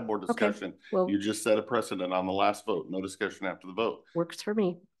can't have more discussion. Okay, well, you just set a precedent on the last vote. No discussion after the vote. Works for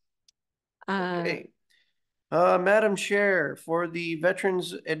me. Okay. Madam Chair, for the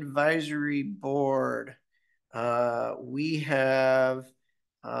Veterans Advisory Board, we have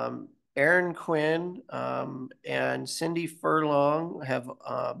Aaron Quinn and Cindy Furlong have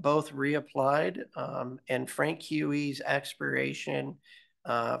both reapplied, and Frank Huey's expiration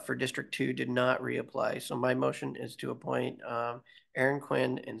for District 2 did not reapply. So my motion is to appoint Aaron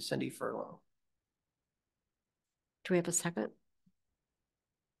Quinn and Cindy Furlong. Do we have a second?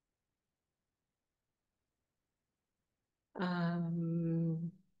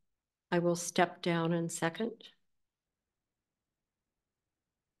 I will step down and second.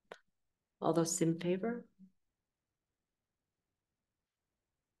 All those in favor?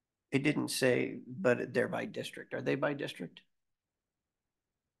 It didn't say, but they're by district. Are they by district?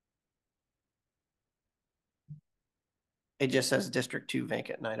 It just says District 2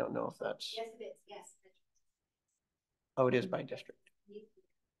 vacant, and I don't know if that's. Yes, it is. Yes. Oh, it is by district.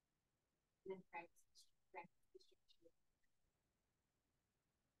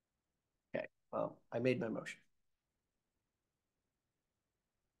 Okay, well, I made my motion.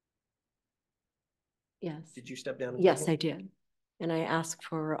 Yes. Did you step down? Yes, I did. And I asked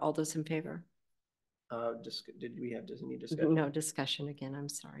for all those in favor. Did we have any discussion? No discussion again, I'm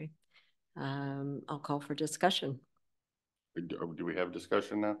sorry. I'll call for discussion. Do we have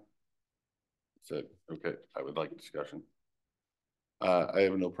discussion now? Said, okay, I would like discussion. I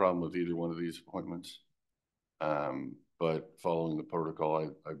have no problem with either one of these appointments. But following the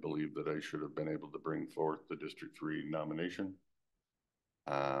protocol, I believe that I should have been able to bring forth the District 3 nomination.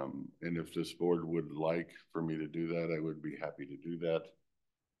 And if this board would like for me to do that, I would be happy to do that.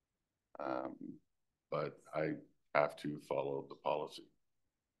 But I have to follow the policy.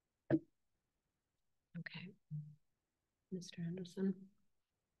 Okay. Mr. Anderson?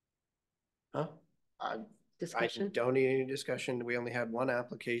 Huh? Discussion? I don't need any discussion. We only had one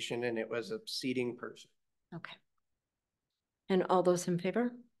application and it was a seating person. Okay. And all those in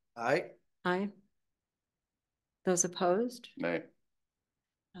favor? Aye. Aye. Those opposed? Nay.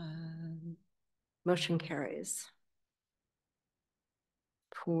 Motion carries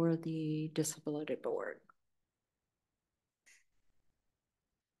for the Disability Board.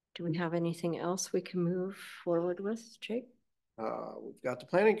 Do we have anything else we can move forward with, Jake? We've got the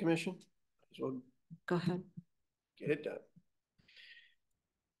Planning Commission. So go ahead. Get it done.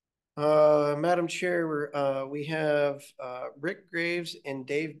 Madam Chair, we have Rick Graves and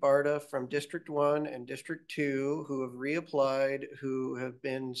Dave Barta from District 1 and District 2 who have reapplied, who have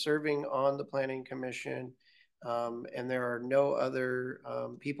been serving on the Planning Commission, and there are no other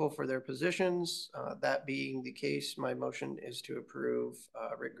people for their positions. That being the case, my motion is to approve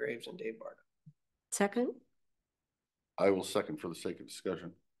Rick Graves and Dave Barta. Second? I will second for the sake of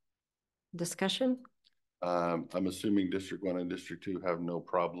discussion. Discussion? I'm assuming District 1 and District 2 have no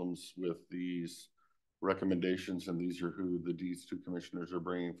problems with these recommendations, and these are who these two commissioners are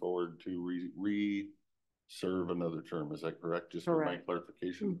bringing forward to re-serve another term. Is that correct? Just for my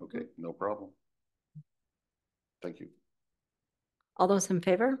clarification? Mm-hmm. Okay, no problem. Thank you. All those in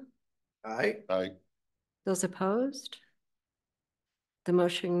favor? Aye. Aye. Those opposed? The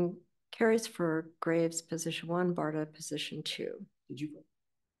motion carries for Graves position 1, Barta position 2. Did you vote?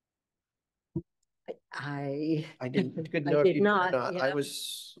 I didn't. I did not. Yeah. I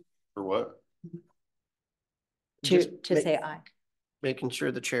was for what? To say aye. Making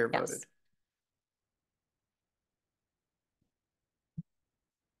sure the chair voted.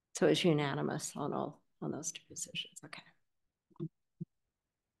 So it's unanimous on those two positions. Okay.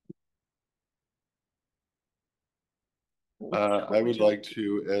 I would like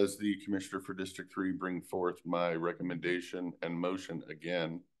to, as the Commissioner for District 3, bring forth my recommendation and motion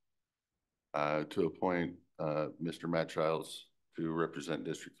again to appoint Mr. Matt Childs to represent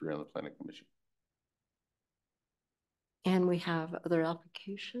District 3 on the Planning Commission. And we have other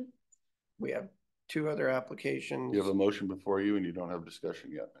applications? We have 2 other applications. You have a motion before you and you don't have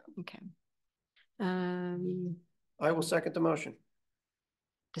discussion yet. Okay. I will second the motion.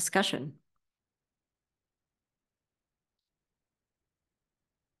 Discussion.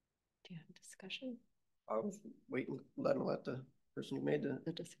 Do you have discussion? I was waiting, let the person who made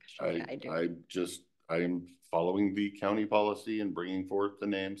the discussion. I just I'm following the county policy and bringing forth the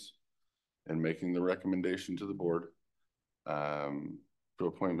names and making the recommendation to the board. To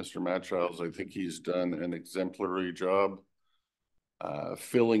appoint Mr. Matt Childs, I think he's done an exemplary job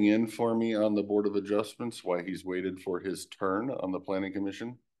filling in for me on the Board of Adjustments while he's waited for his turn on the Planning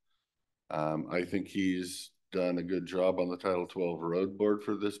Commission. I think he's done a good job on the Title 12 Road Board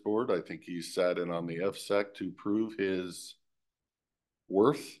for this board. I think he's sat in on the FSEC to prove his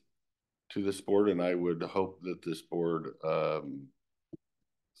worth to this board, and I would hope that this board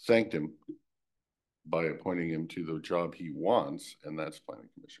thanked him by appointing him to the job he wants, and that's Planning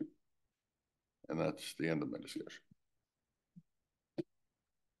Commission. And that's the end of my discussion.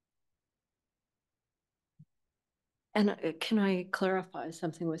 And can I clarify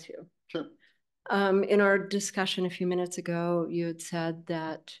something with you? Sure. In our discussion a few minutes ago, you had said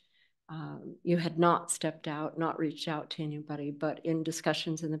that you had not stepped out, not reached out to anybody, but in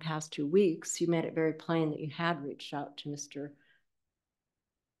discussions in the past 2 weeks, you made it very plain that you had reached out to Mr.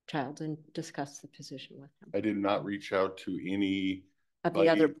 Childs and discussed the position with him. I did not reach out to any of the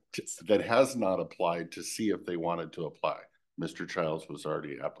other that has not applied to see if they wanted to apply. Mr. Childs was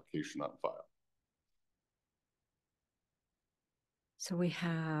already application on file. So we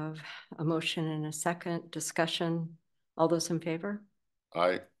have a motion and a second discussion. All those in favor?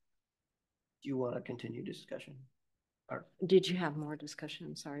 Aye. Do you want to continue discussion? Or did you have more discussion?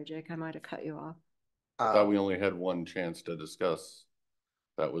 I'm sorry, Jake, I might have cut you off. I thought we only had one chance to discuss.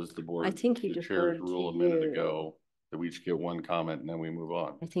 That was the board. I think he deferred chair's rule to a minute you. ago that we each get one comment and then we move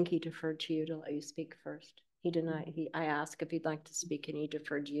on. I think he deferred to you to let you speak first. He denied. I asked if he'd like to speak and he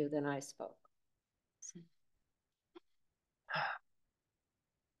deferred to you, then I spoke. So.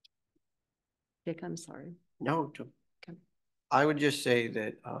 Jake, I'm sorry. No, okay. I would just say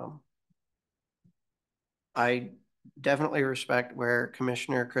that I definitely respect where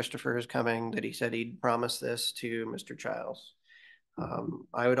Commissioner Christopher is coming, that he said he'd promise this to Mr. Childs.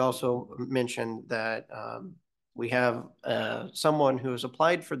 I would also mention that we have someone who has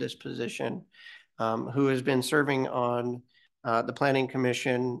applied for this position who has been serving on the Planning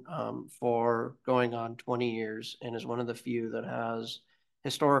Commission for going on 20 years and is one of the few that has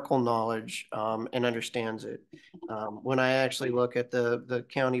historical knowledge and understands it. When I actually look at the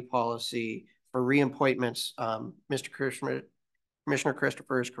county policy for reappointments, Commissioner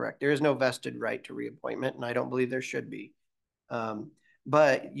Christopher is correct. There is no vested right to reappointment, and I don't believe there should be.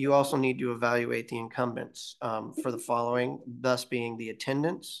 But you also need to evaluate the incumbents for the following, thus being the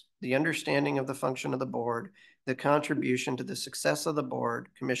attendance, the understanding of the function of the board, the contribution to the success of the board,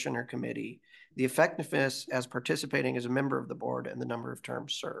 commission, or committee, the effectiveness as participating as a member of the board, and the number of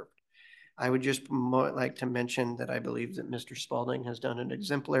terms served. I would just like to mention that I believe that Mr. Spalding has done an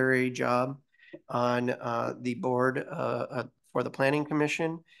exemplary job on the board for the Planning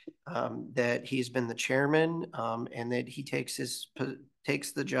Commission, that he's been the chairman, and that he takes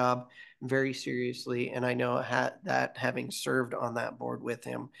the job very seriously. And I know that having served on that board with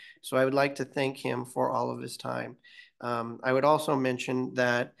him. So I would like to thank him for all of his time. I would also mention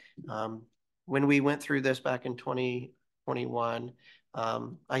that when we went through this back in 2021,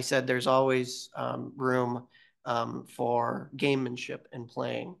 I said there's always room for gamemanship and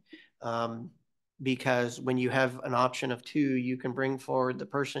playing. Because when you have an option of two, you can bring forward the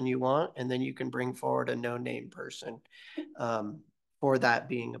person you want, and then you can bring forward a no-name person for that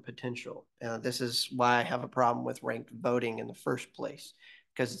being a potential. This is why I have a problem with ranked voting in the first place,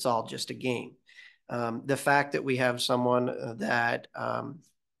 because it's all just a game. The fact that we have someone that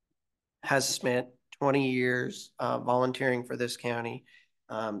has spent 20 years volunteering for this county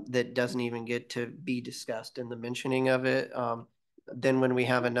that doesn't even get to be discussed in the mentioning of it. Then when we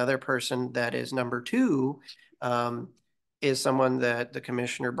have another person that is number two, is someone that the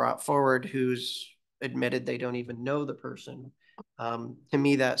commissioner brought forward who's admitted they don't even know the person. To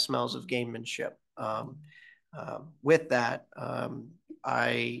me, that smells of gamemanship. With that,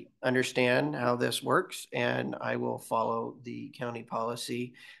 I understand how this works and I will follow the county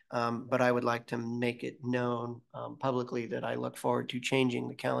policy, but I would like to make it known publicly that I look forward to changing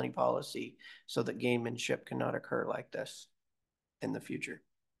the county policy so that gamemanship cannot occur like this in the future.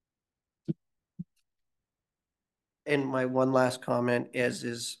 And my one last comment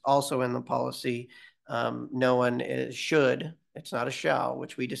is also in the policy, no one should, it's not a shall,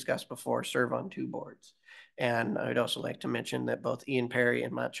 which we discussed before, serve on two boards. And I'd also like to mention that both Ian Perry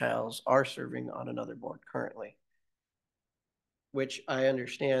and Matt Childs are serving on another board currently, which I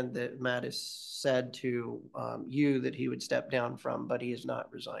understand that Matt has said to you that he would step down from, but he has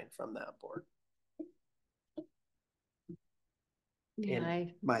not resigned from that board. Yeah,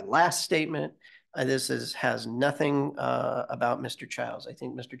 my last statement has nothing about Mr. Childs. I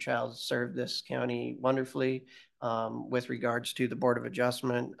think Mr. Childs served this county wonderfully with regards to the Board of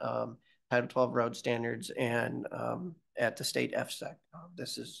Adjustment, Title 12 road standards, and at the state FSEC.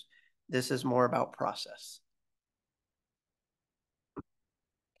 This is more about process.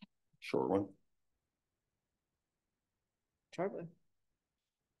 Short one. Short one.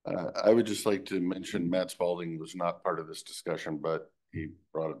 I would just like to mention Matt Spalding was not part of this discussion, but he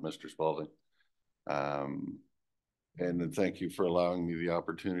brought up Mr. Spalding. And then thank you for allowing me the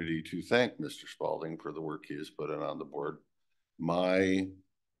opportunity to thank Mr. Spalding for the work he has put in on the board. My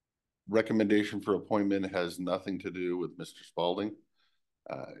recommendation for appointment has nothing to do with Mr. Spalding.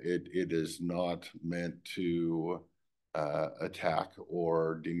 It is not meant to attack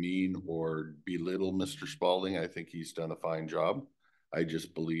or demean or belittle Mr. Spalding. I think he's done a fine job. I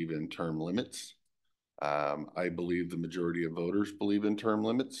just believe in term limits. I believe the majority of voters believe in term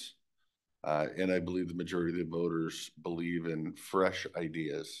limits. And I believe the majority of the voters believe in fresh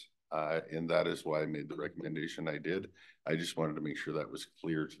ideas. And that is why I made the recommendation I did. I just wanted to make sure that was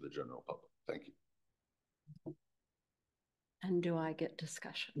clear to the general public. Thank you. And do I get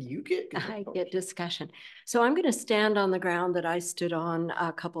discussion? You get. I get discussion. So I'm going to stand on the ground that I stood on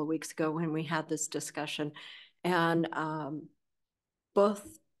a couple of weeks ago when we had this discussion. And both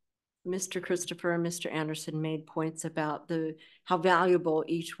Mr. Christopher and Mr. Anderson made points about how valuable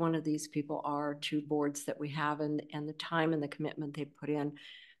each one of these people are to boards that we have and the time and the commitment they put in.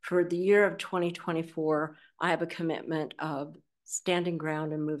 For the year of 2024, I have a commitment of standing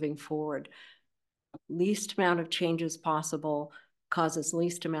ground and moving forward. Least amount of changes possible, causes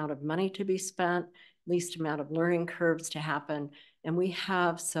least amount of money to be spent, least amount of learning curves to happen. And we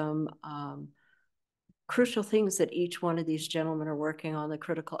have some crucial things that each one of these gentlemen are working on: the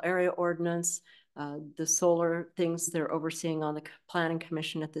critical area ordinance, the solar things they're overseeing on the planning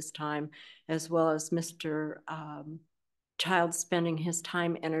commission at this time, as well as Mr. Child spending his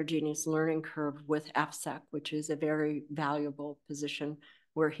time, energy, and his learning curve with FSEC, which is a very valuable position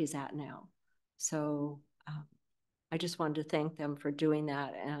where he's at now. So I just wanted to thank them for doing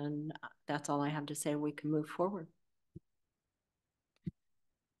that. And that's all I have to say. We can move forward.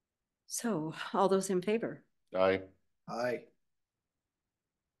 So all those in favor? Aye. Aye.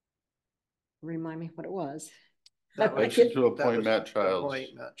 Remind me what it was. That was to appoint Matt Childs. Appoint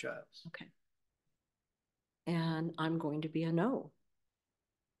Matt Childs. Okay. And I'm going to be a no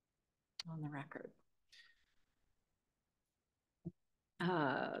on the record.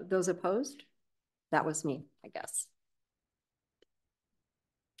 Those opposed? That was me, I guess.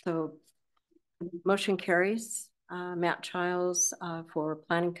 So motion carries. Matt Childs for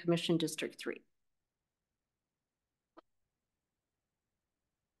Planning Commission District 3.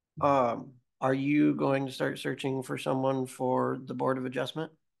 Are you going to start searching for someone for the Board of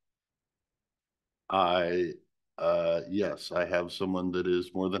Adjustment? Yes, I have someone that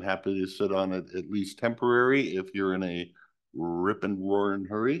is more than happy to sit on it, at least temporary. If you're in a rip and roaring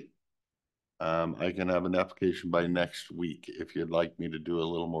hurry, I can have an application by next week. If you'd like me to do a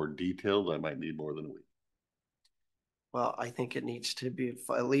little more detailed, I might need more than a week. Well, I think it needs to be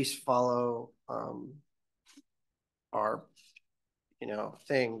at least follow our,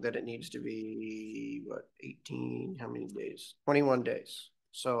 thing that it needs to be, what, 18, how many days? 21 days.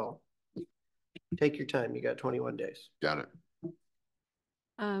 So take your time. You got 21 days. Got it.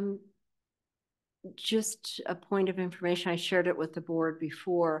 Just a point of information. I shared it with the board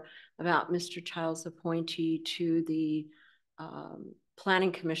before about Mr. Childs' appointee to the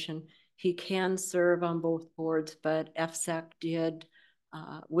Planning Commission. He can serve on both boards, but FSEC did,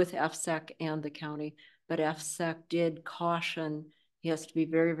 with FSEC and the county, but FSEC did caution he has to be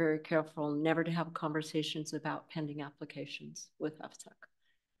very, very careful never to have conversations about pending applications with FSEC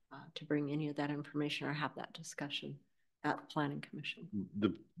to bring any of that information or have that discussion at the Planning Commission.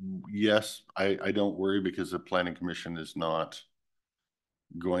 Yes, I don't worry because the Planning Commission is not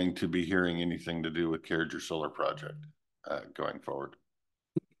going to be hearing anything to do with Carriager Solar Project going forward.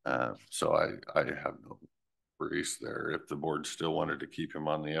 So I have no worries there. If the board still wanted to keep him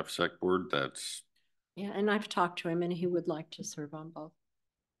on the FSEC board, that's... Yeah, and I've talked to him and he would like to serve on both.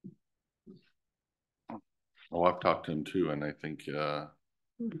 Oh, I've talked to him too, and I think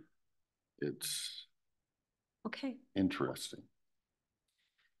it's okay. Interesting.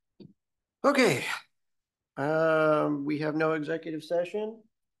 Okay. We have no executive session.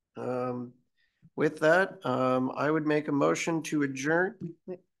 With that, I would make a motion to adjourn.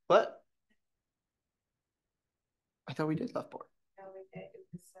 Wait, what? I thought we did left board. No, it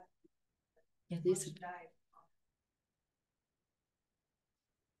was, yeah, these died.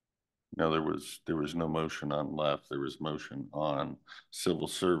 No, there was no motion on left. There was motion on civil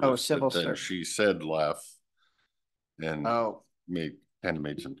service. Oh, civil but then service. she said left and Oh, kind of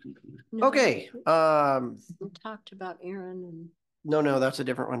made some confusion. No, okay. we talked about Aaron and, No, that's a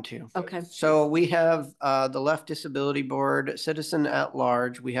different one too. okay. So we have the Left Disability Board, Citizen at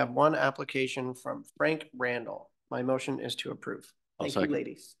Large. We have one application from Frank Randall. My motion is to approve. I'll Thank you, second.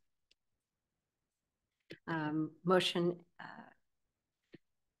 ladies. Motion,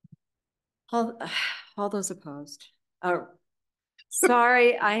 all those opposed. Oh,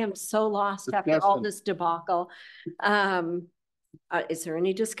 sorry, I am so lost after all Discussion. this debacle. Is there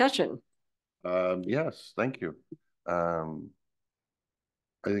any discussion? Yes, thank you.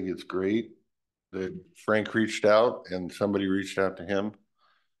 I think it's great that Frank reached out and somebody reached out to him.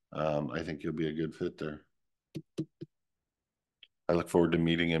 I think he'll be a good fit there. I look forward to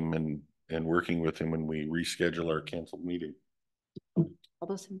meeting him and working with him when we reschedule our canceled meeting. All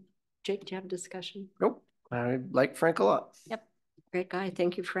those, Jake, do you have a discussion? Nope. I like Frank a lot. Yep. Great guy.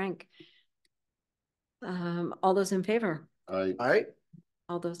 Thank you, Frank. All those in favor? All right.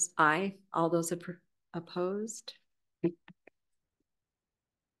 All those aye. All those opposed?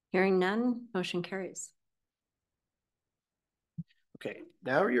 Hearing none, motion carries. Okay,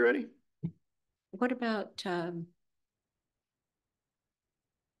 now are you ready? What about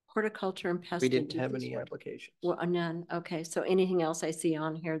horticulture and pest? We didn't have any applications. Well, none. Okay, so anything else I see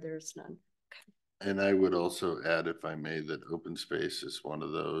on here, there's none. Okay. And I would also add, if I may, that open space is one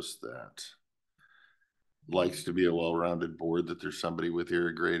of those that likes to be a well-rounded board, that there's somebody with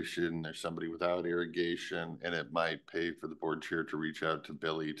irrigation, there's somebody without irrigation, and it might pay for the board chair to reach out to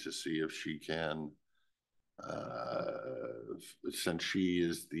Billy to see if she can, since she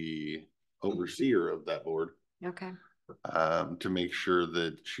is the overseer of that board, Okay. to make sure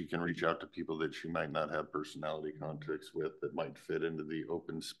that she can reach out to people that she might not have personality conflicts with that might fit into the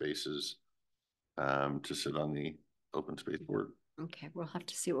open spaces, to sit on the open space board. Okay, we'll have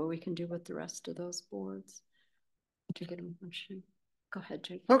to see what we can do with the rest of those boards to get a motion. Go ahead,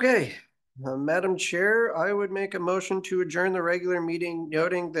 Jake. Okay, Madam Chair, I would make a motion to adjourn the regular meeting,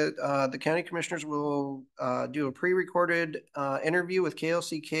 noting that the county commissioners will do a pre-recorded interview with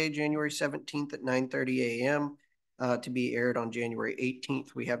KLCK January 17th at 9:30 a.m. To be aired on January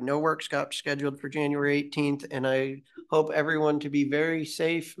 18th. We have no workshop scheduled for January 18th, and I hope everyone to be very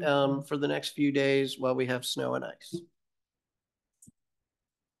safe for the next few days while we have snow and ice.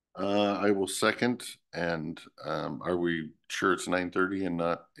 I will second. And are we sure it's 9:30 and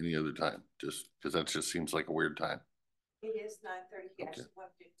not any other time? Just because that just seems like a weird time. It is 9:30. He actually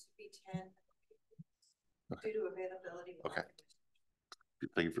wanted it to be 10 due to availability. Okay.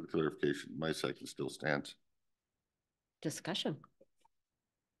 Thank you for the clarification. My second still stands. Discussion.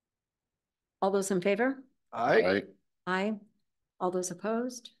 All those in favor? Aye. Aye. All those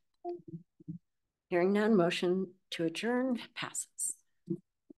opposed? Hearing none, motion to adjourn passes.